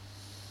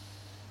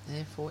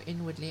 Therefore,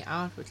 inwardly,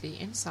 outwardly,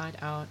 inside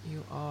out,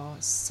 you are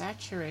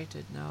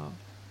saturated now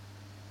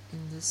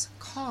in this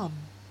calm,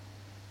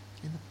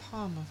 in the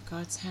palm of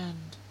God's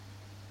hand,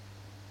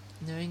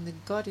 knowing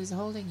that God is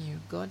holding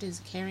you, God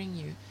is carrying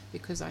you,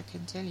 because I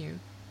can tell you,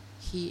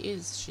 He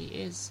is, she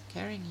is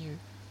carrying you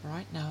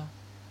right now.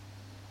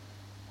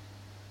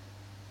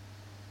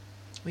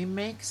 We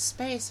make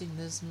space in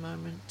this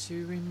moment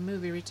to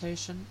remove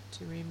irritation,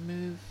 to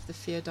remove the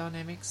fear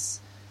dynamics.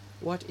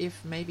 What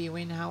if, maybe,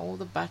 when, how, all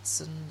the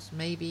buts and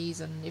maybes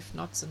and if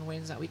nots and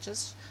whens,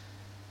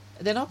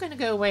 they're not going to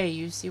go away.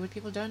 You see, what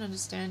people don't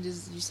understand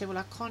is, you say, well,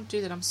 I can't do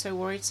that, I'm so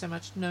worried so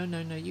much. No,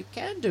 you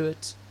can do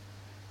it.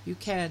 You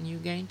can. You're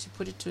going to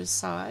put it to a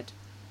side.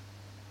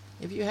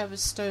 If you have a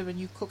stove and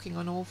you're cooking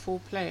on all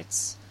 4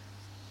 plates,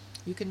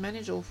 you can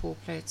manage all 4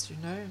 plates, you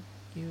know.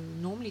 You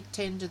normally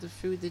tend to the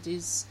food that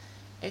is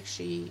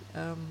actually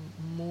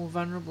more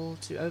vulnerable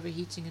to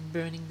overheating and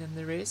burning than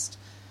the rest.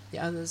 The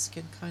others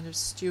can kind of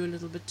stew a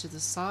little bit to the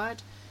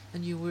side,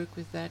 and you work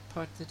with that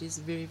part that is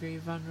very, very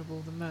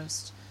vulnerable the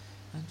most.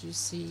 And you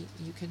see,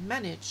 you can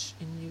manage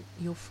in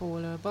your 4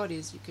 lower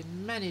bodies, you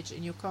can manage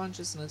in your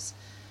consciousness,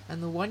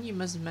 and the one you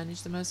must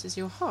manage the most is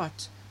your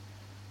heart.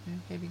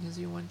 Okay, because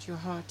you want your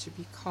heart to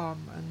be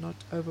calm and not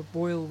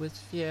overboil with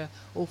fear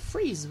or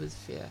freeze with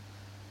fear.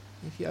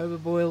 If you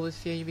overboil with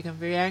fear, you become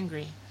very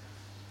angry.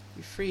 If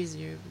you freeze,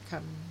 you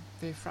become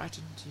very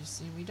frightened, you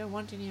see. We don't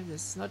want any of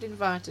this. It's not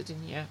invited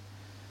in here.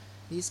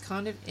 These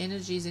kind of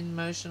energies in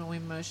motion or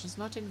emotions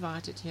not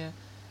invited here.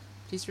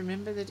 Please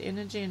remember that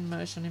energy and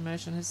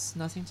emotion has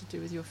nothing to do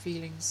with your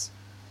feelings.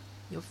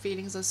 Your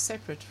feelings are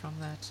separate from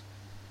that.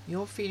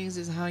 Your feelings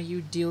is how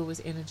you deal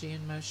with energy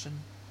and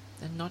motion,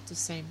 and not the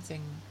same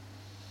thing.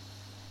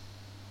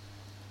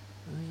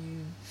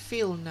 You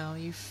feel now,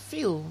 you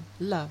feel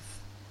love,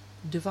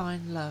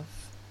 divine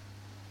love,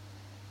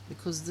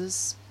 because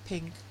this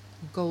pink,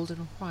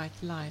 golden,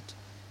 white light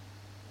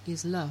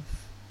is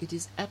love. It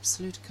is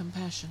absolute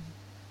compassion.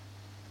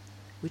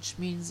 which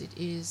means it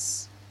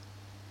is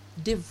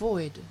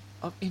devoid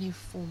of any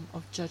form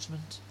of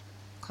judgment,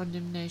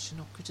 condemnation,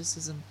 or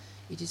criticism.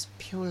 It is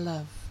pure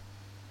love.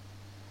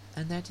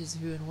 And that is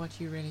who and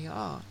what you really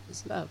are,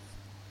 is love.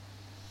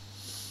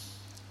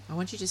 I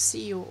want you to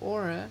see your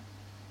aura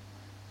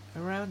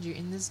around you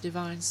in this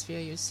divine sphere.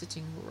 You're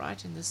sitting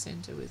right in the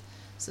center, with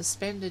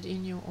suspended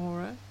in your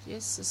aura.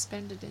 Yes,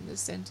 suspended in the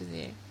center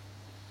there.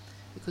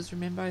 Because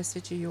remember, I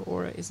said to you, your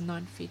aura is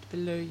 9 feet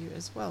below you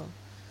as well.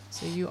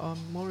 So you are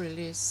more or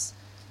less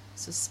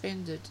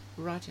suspended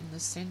right in the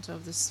center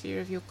of the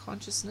sphere of your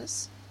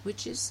consciousness,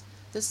 which is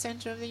the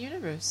center of the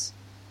universe.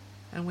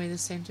 And where the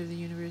center of the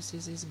universe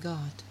is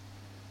God.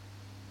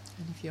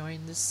 And if you are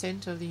in the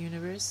center of the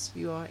universe,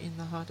 you are in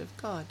the heart of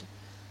God,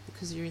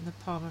 because you're in the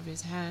palm of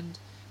His hand,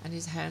 and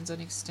His hand's an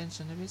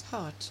extension of His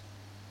heart.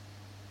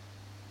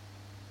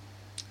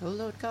 O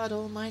Lord God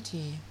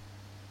Almighty,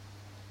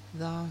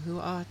 Thou who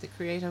art the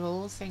creator of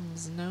all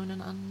things known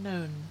and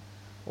unknown,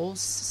 all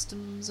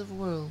systems of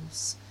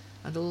worlds,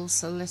 and all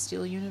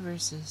celestial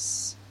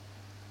universes,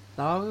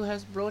 Thou who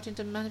hast brought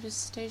into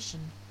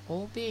manifestation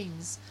all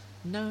beings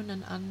known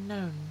and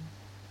unknown,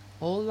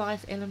 all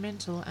life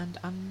elemental and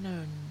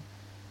unknown,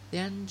 the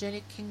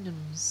angelic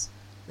kingdoms,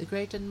 the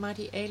great and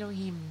mighty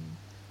Elohim,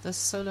 the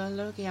solar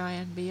logi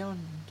and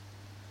beyond,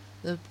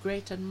 the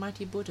great and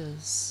mighty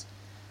Buddhas,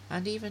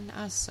 and even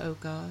us, O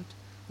God,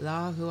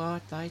 Thou who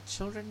art Thy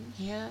children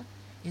here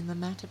in the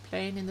matter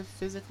plane, in the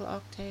physical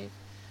octave,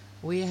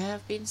 we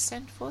have been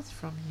sent forth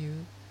from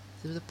You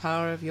through the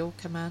power of Your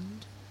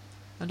command.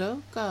 And,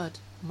 O God,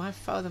 my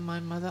Father, my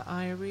Mother,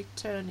 I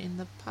return in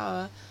the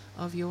power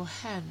of Your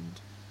hand,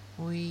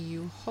 where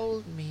You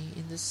hold me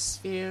in the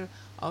sphere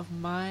of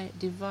my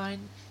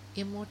divine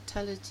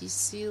immortality,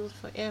 sealed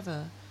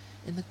forever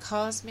in the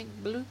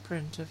cosmic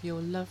blueprint of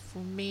Your love for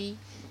me,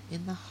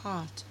 in the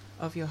heart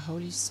of Your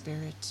Holy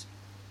Spirit.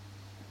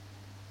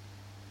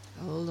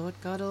 O Lord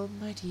God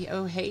Almighty,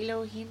 O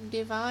Elohim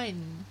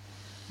divine,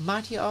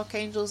 mighty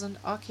archangels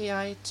and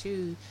archai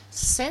too,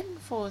 send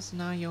forth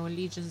now Your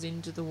legions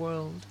into the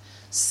world.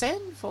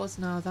 Send forth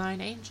now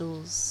Thine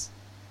angels,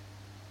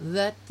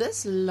 that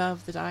this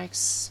love that I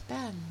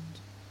expand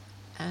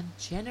and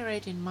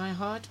generate in my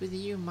heart with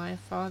You, my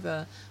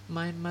Father,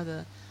 my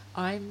Mother,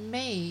 I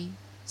may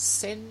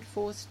send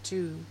forth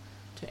too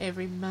to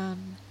every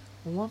man,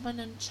 woman,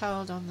 and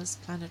child on this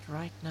planet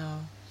right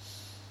now.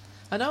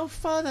 And, oh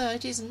Father,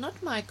 it is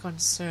not my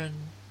concern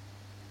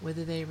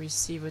whether they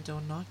receive it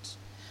or not,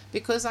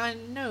 because I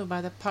know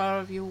by the power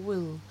of Your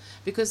will,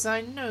 because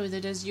I know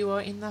that as You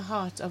are in the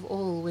heart of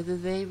all, whether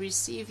they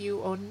receive You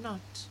or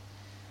not,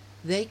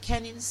 they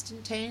can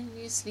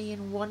instantaneously,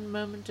 in one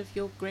moment of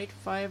Your great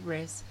fire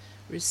breath,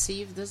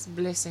 receive this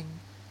blessing.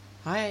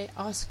 I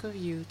ask of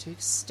You to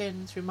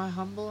extend through my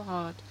humble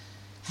heart,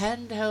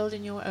 hand held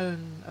in Your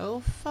own,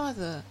 O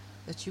Father,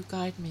 that You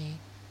guide me,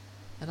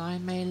 that I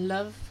may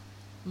love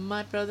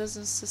my brothers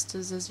and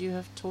sisters as You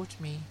have taught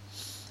me,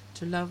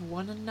 to love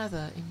one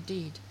another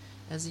indeed,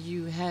 as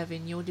You have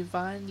in Your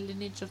divine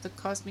lineage of the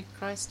cosmic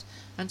Christ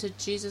unto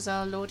Jesus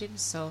our Lord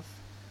Himself,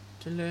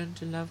 to learn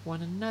to love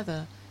one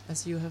another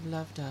as You have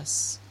loved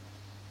us.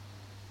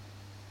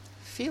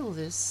 Feel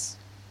this,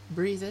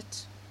 breathe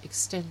it,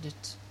 extend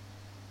it.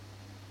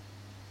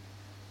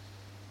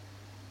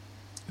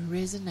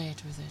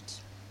 Resonate with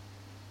it.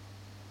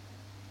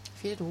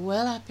 Feel it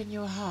well up in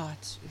your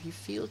heart. If you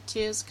feel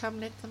tears come,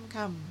 let them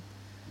come.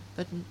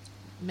 But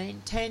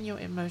maintain your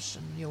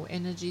emotion, your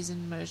energies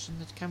in motion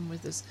that come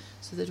with this,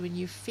 so that when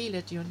you feel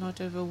it, you're not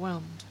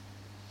overwhelmed.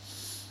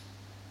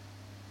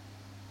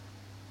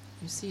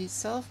 You see,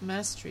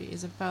 self-mastery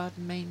is about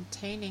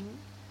maintaining.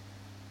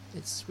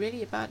 It's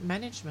really about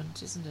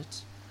management, isn't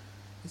it?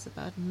 It's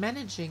about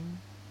managing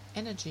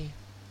energy,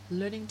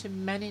 learning to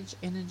manage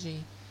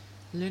energy,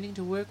 learning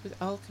to work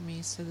with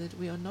alchemy so that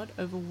we are not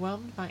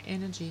overwhelmed by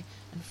energy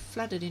and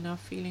flooded in our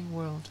feeling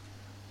world.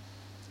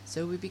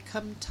 So we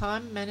become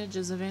time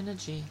managers of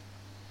energy.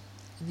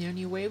 And the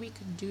only way we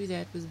can do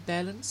that with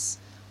balance,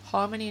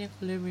 harmony, and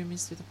equilibrium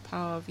is through the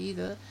power of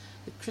either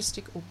the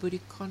Christic or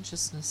Buddhic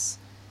consciousness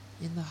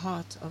in the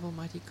heart of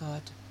Almighty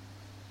God.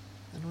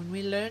 And when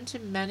we learn to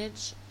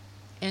manage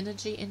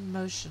energy in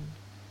motion,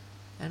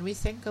 and we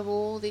think of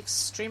all the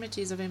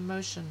extremities of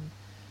emotion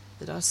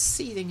that are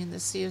seething in the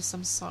sea of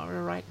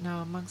samsara right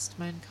now amongst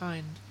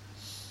mankind,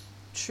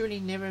 truly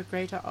never a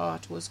greater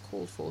art was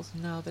called forth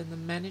now than the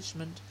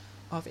management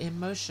of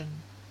emotion.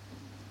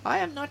 I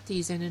am not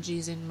these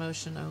energies in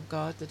motion, O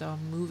God, that are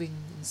moving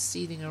and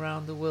seething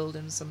around the world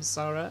in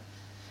samsara.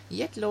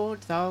 Yet,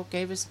 Lord, Thou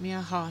gavest me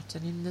a heart,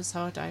 and in this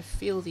heart I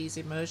feel these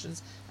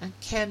emotions, and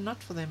care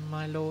not for them,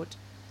 my Lord.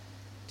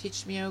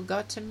 Teach me, O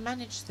God, to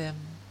manage them,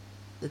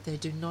 that they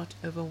do not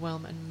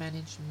overwhelm and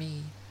manage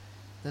me,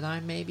 that I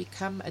may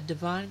become a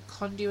divine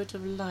conduit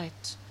of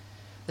light,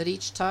 that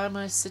each time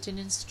I sit in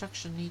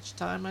instruction, each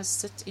time I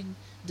sit in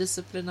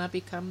discipline, I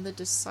become the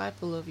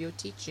disciple of Your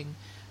teaching,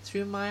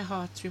 through my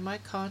heart, through my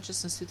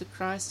consciousness, through the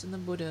Christ and the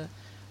Buddha,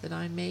 that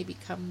I may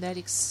become that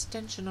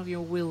extension of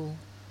Your will,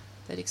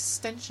 that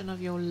extension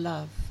of Your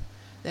love,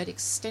 that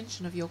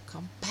extension of your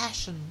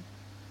compassion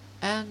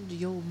and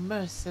your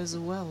mirth as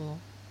well.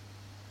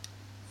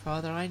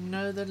 Father, I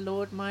know the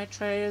Lord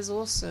Maitreya is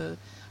also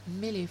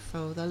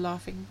Milifo, the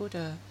laughing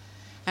Buddha,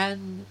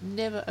 and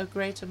never a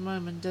greater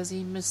moment does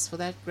he miss for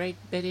that great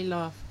belly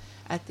laugh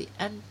at the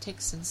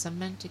antics and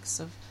semantics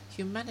of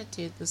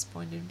humanity at this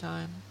point in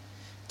time.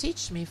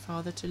 Teach me,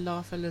 Father, to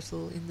laugh a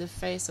little in the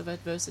face of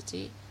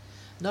adversity,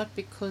 not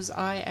because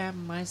I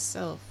am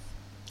myself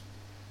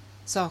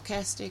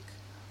sarcastic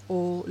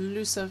or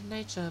loose of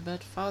nature,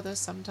 but, Father,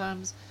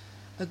 sometimes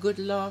a good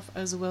laugh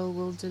as well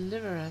will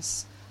deliver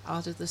us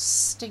out of the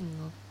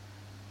sting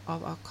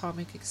of our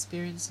karmic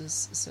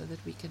experiences so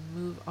that we can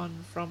move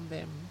on from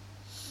them.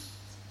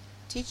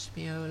 Teach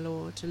me, O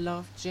Lord, to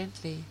laugh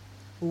gently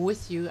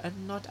with you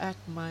and not at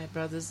my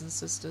brothers and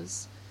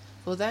sisters,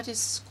 for that is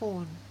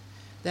scorn,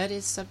 that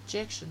is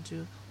subjection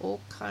to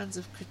all kinds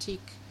of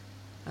critique,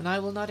 and I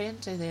will not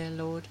enter there,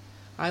 Lord.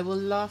 I will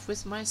laugh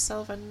with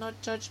myself and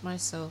not judge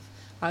myself.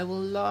 I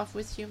will laugh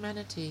with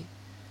humanity,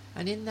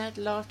 and in that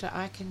laughter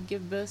I can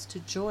give birth to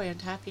joy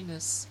and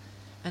happiness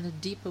and a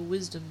deeper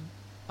wisdom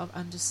of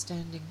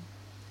understanding.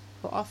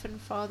 For often,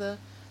 Father,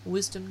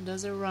 wisdom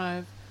does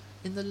arrive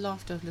in the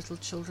laughter of little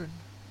children,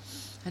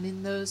 and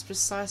in those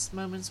precise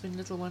moments when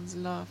little ones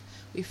laugh,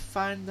 we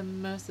find the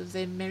mirth of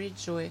their merry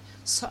joy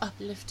so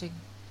uplifting,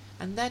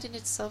 and that in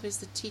itself is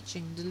the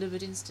teaching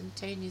delivered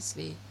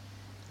instantaneously.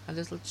 Our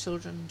little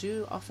children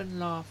do often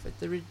laugh at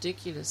the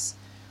ridiculous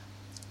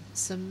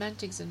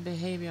semantics and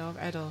behavior of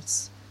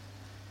adults.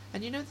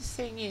 And you know, the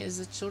thing is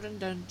that children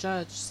don't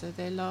judge, so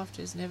their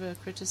laughter is never a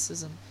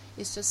criticism.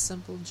 It's just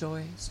simple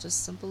joy. It's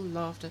just simple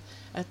laughter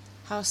at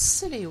how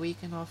silly we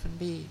can often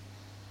be,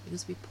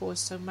 because we pour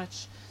so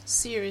much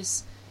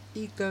serious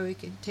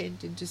egoic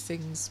intent into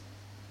things,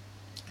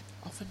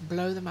 often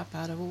blow them up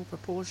out of all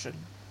proportion.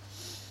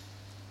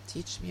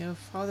 Teach me, O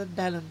Father,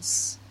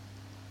 balance.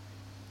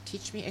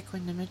 Teach me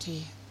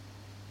equanimity,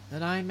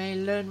 that I may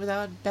learn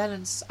without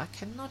balance I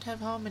cannot have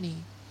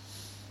harmony.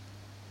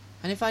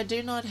 And if I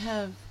do not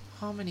have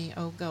harmony,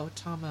 O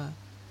Gautama,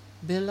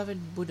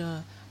 beloved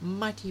Buddha,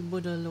 mighty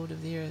Buddha, Lord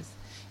of the earth,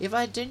 if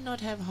I do not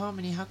have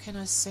harmony, how can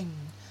I sing?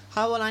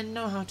 How will I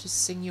know how to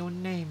sing your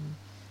name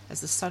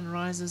as the sun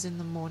rises in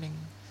the morning?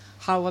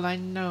 How will I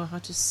know how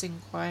to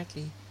sing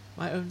quietly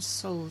my own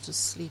soul to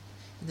sleep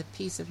in the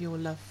peace of your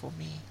love for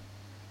me?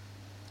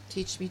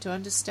 Teach me to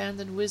understand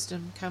that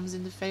wisdom comes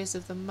in the face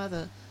of the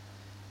mother,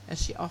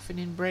 as she often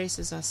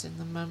embraces us in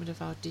the moment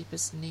of our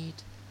deepest need.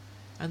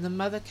 And the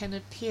mother can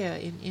appear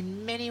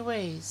in many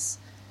ways,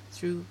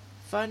 through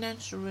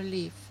financial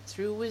relief,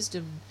 through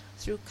wisdom,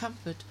 through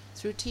comfort,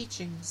 through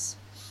teachings.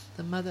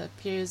 The mother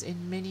appears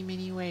in many,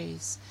 many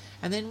ways.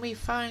 And then we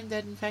find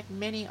that in fact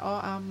many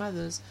are our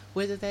mothers,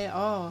 whether they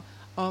are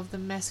of the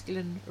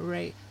masculine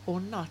race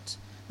or not.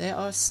 They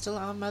are still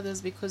our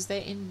mothers because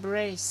they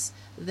embrace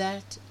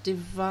that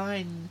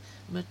divine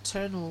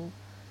maternal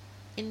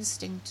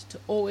instinct to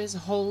always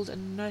hold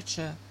and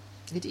nurture.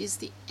 It is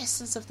the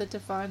essence of the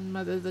Divine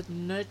Mother that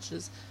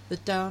nurtures the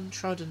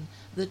downtrodden,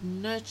 that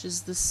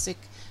nurtures the sick,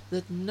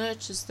 that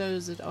nurtures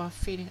those that are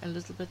feeling a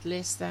little bit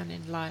less than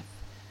in life.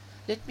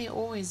 Let me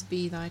always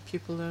be thy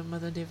pupil, O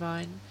Mother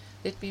Divine.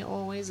 Let me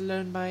always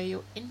learn by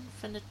your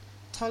infinite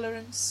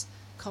tolerance,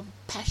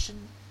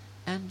 compassion,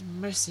 and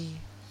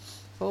mercy.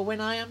 For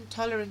when I am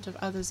tolerant of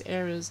others'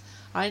 errors,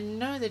 I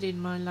know that in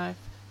my life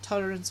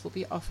tolerance will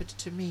be offered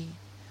to me.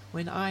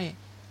 When I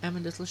am a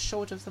little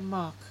short of the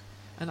mark,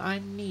 and I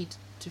need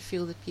to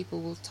feel that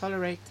people will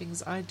tolerate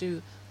things I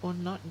do or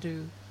not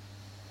do.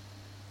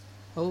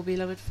 O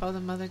beloved Father,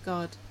 Mother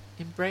God,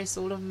 embrace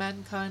all of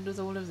mankind with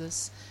all of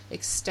this.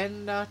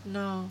 Extend out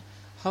now.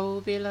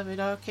 O beloved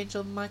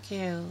Archangel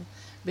Michael,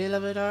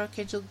 beloved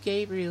Archangel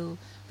Gabriel,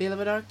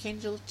 beloved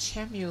Archangel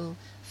Chamuel,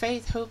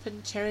 faith, hope,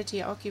 and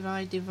charity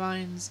occupy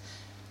divines.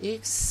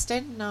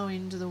 Extend now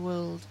into the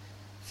world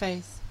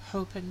faith,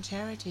 hope, and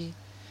charity,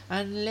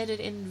 and let it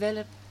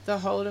envelop the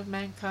whole of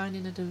mankind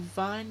in a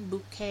divine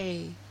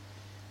bouquet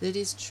that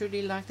is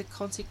truly like the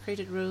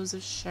consecrated rose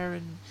of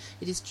Sharon.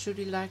 It is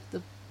truly like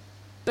the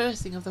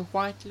birthing of the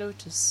white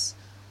lotus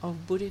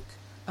of Buddhic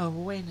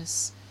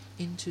awareness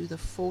into the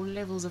 4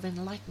 levels of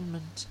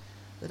enlightenment,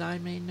 that I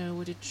may know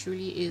what it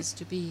truly is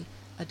to be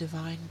a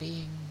divine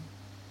being.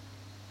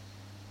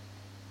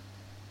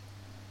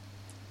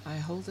 I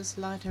hold this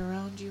light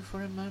around you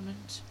for a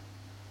moment.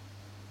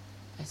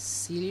 I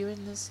seal you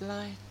in this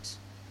light.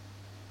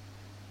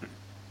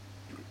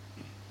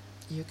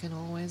 You can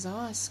always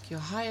ask your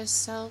higher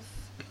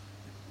self.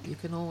 You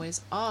can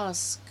always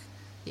ask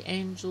the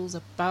angels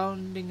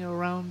abounding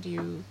around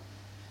you.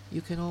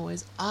 You can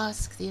always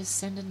ask the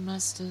Ascended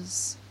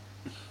Masters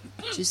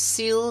to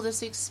seal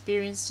this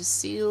experience, to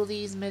seal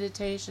these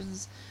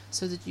meditations,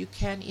 so that you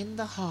can, in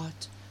the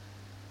heart,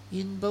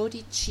 in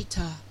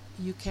bodhicitta,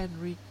 you can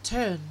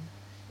return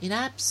in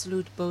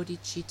absolute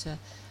bodhicitta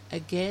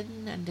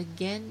again and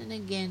again and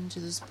again to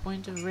this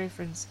point of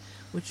reference,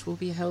 which will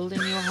be held in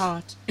your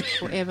heart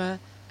forever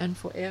and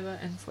forever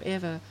and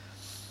forever.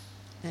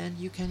 And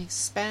you can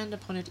expand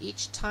upon it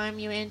each time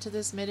you enter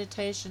this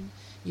meditation.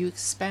 You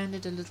expand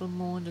it a little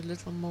more and a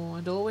little more,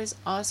 and always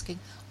asking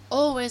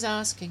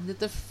that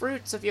the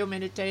fruits of your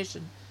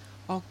meditation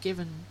are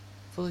given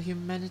for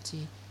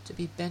humanity to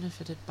be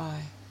benefited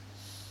by.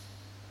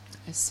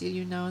 I seal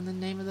you now in the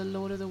name of the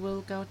Lord of the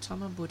World,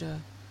 Gautama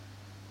Buddha.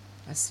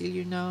 I seal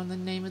you now in the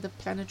name of the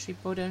planetary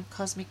Buddha and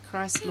cosmic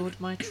Christ, Lord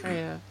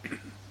Maitreya.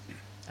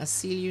 I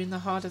seal you in the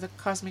heart of the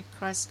cosmic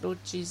Christ,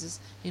 Lord Jesus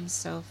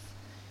himself,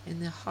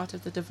 in the heart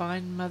of the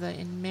Divine Mother,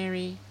 in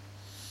Mary,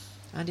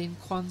 and in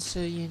Kuan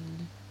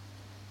Yin.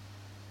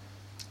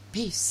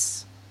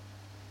 Peace.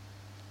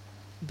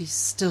 Be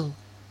still.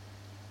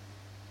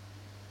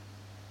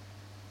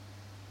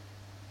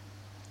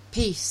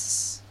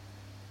 Peace.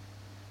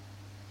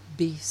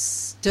 Be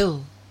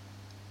still.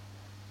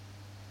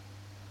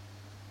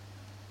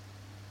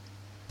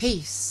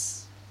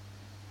 Peace.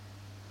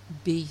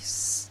 Be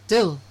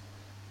still.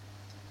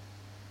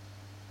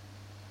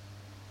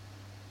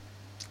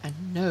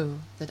 And know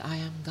that I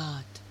am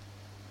God.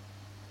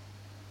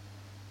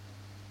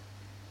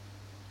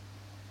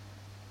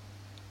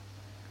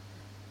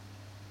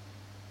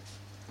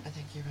 I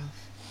thank you,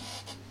 Ralph.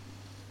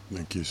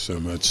 Thank you so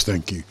much.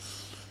 Thank you,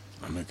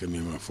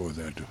 Anakanima, for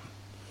that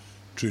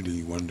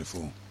truly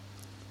wonderful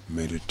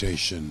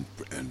meditation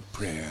and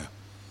prayer.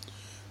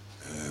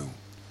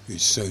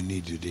 Is so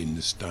needed in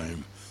this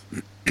time.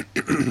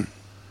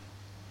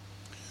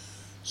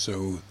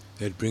 So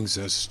that brings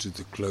us to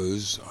the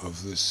close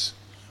of this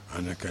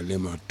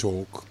Anakalima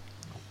talk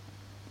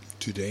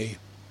today,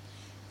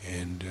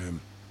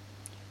 and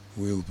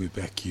we'll be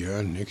back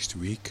here next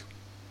week.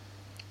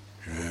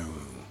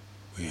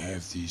 We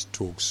have these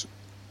talks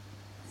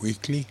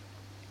weekly,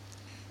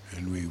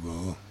 and we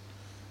will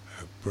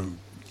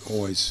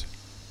always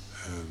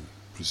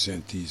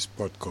present these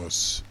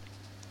podcasts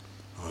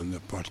on the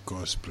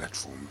podcast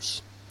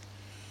platforms.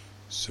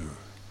 So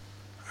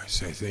I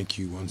say thank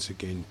you once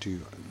again to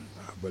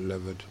our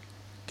beloved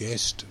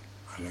guest,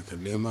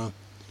 Anakalima,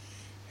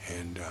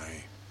 and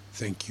I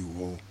thank you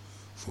all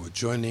for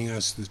joining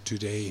us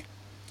today,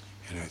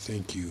 and I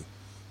thank you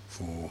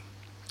for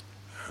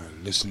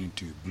listening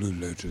to Blue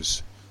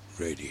Lotus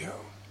Radio.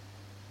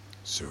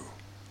 So,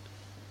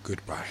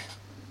 goodbye.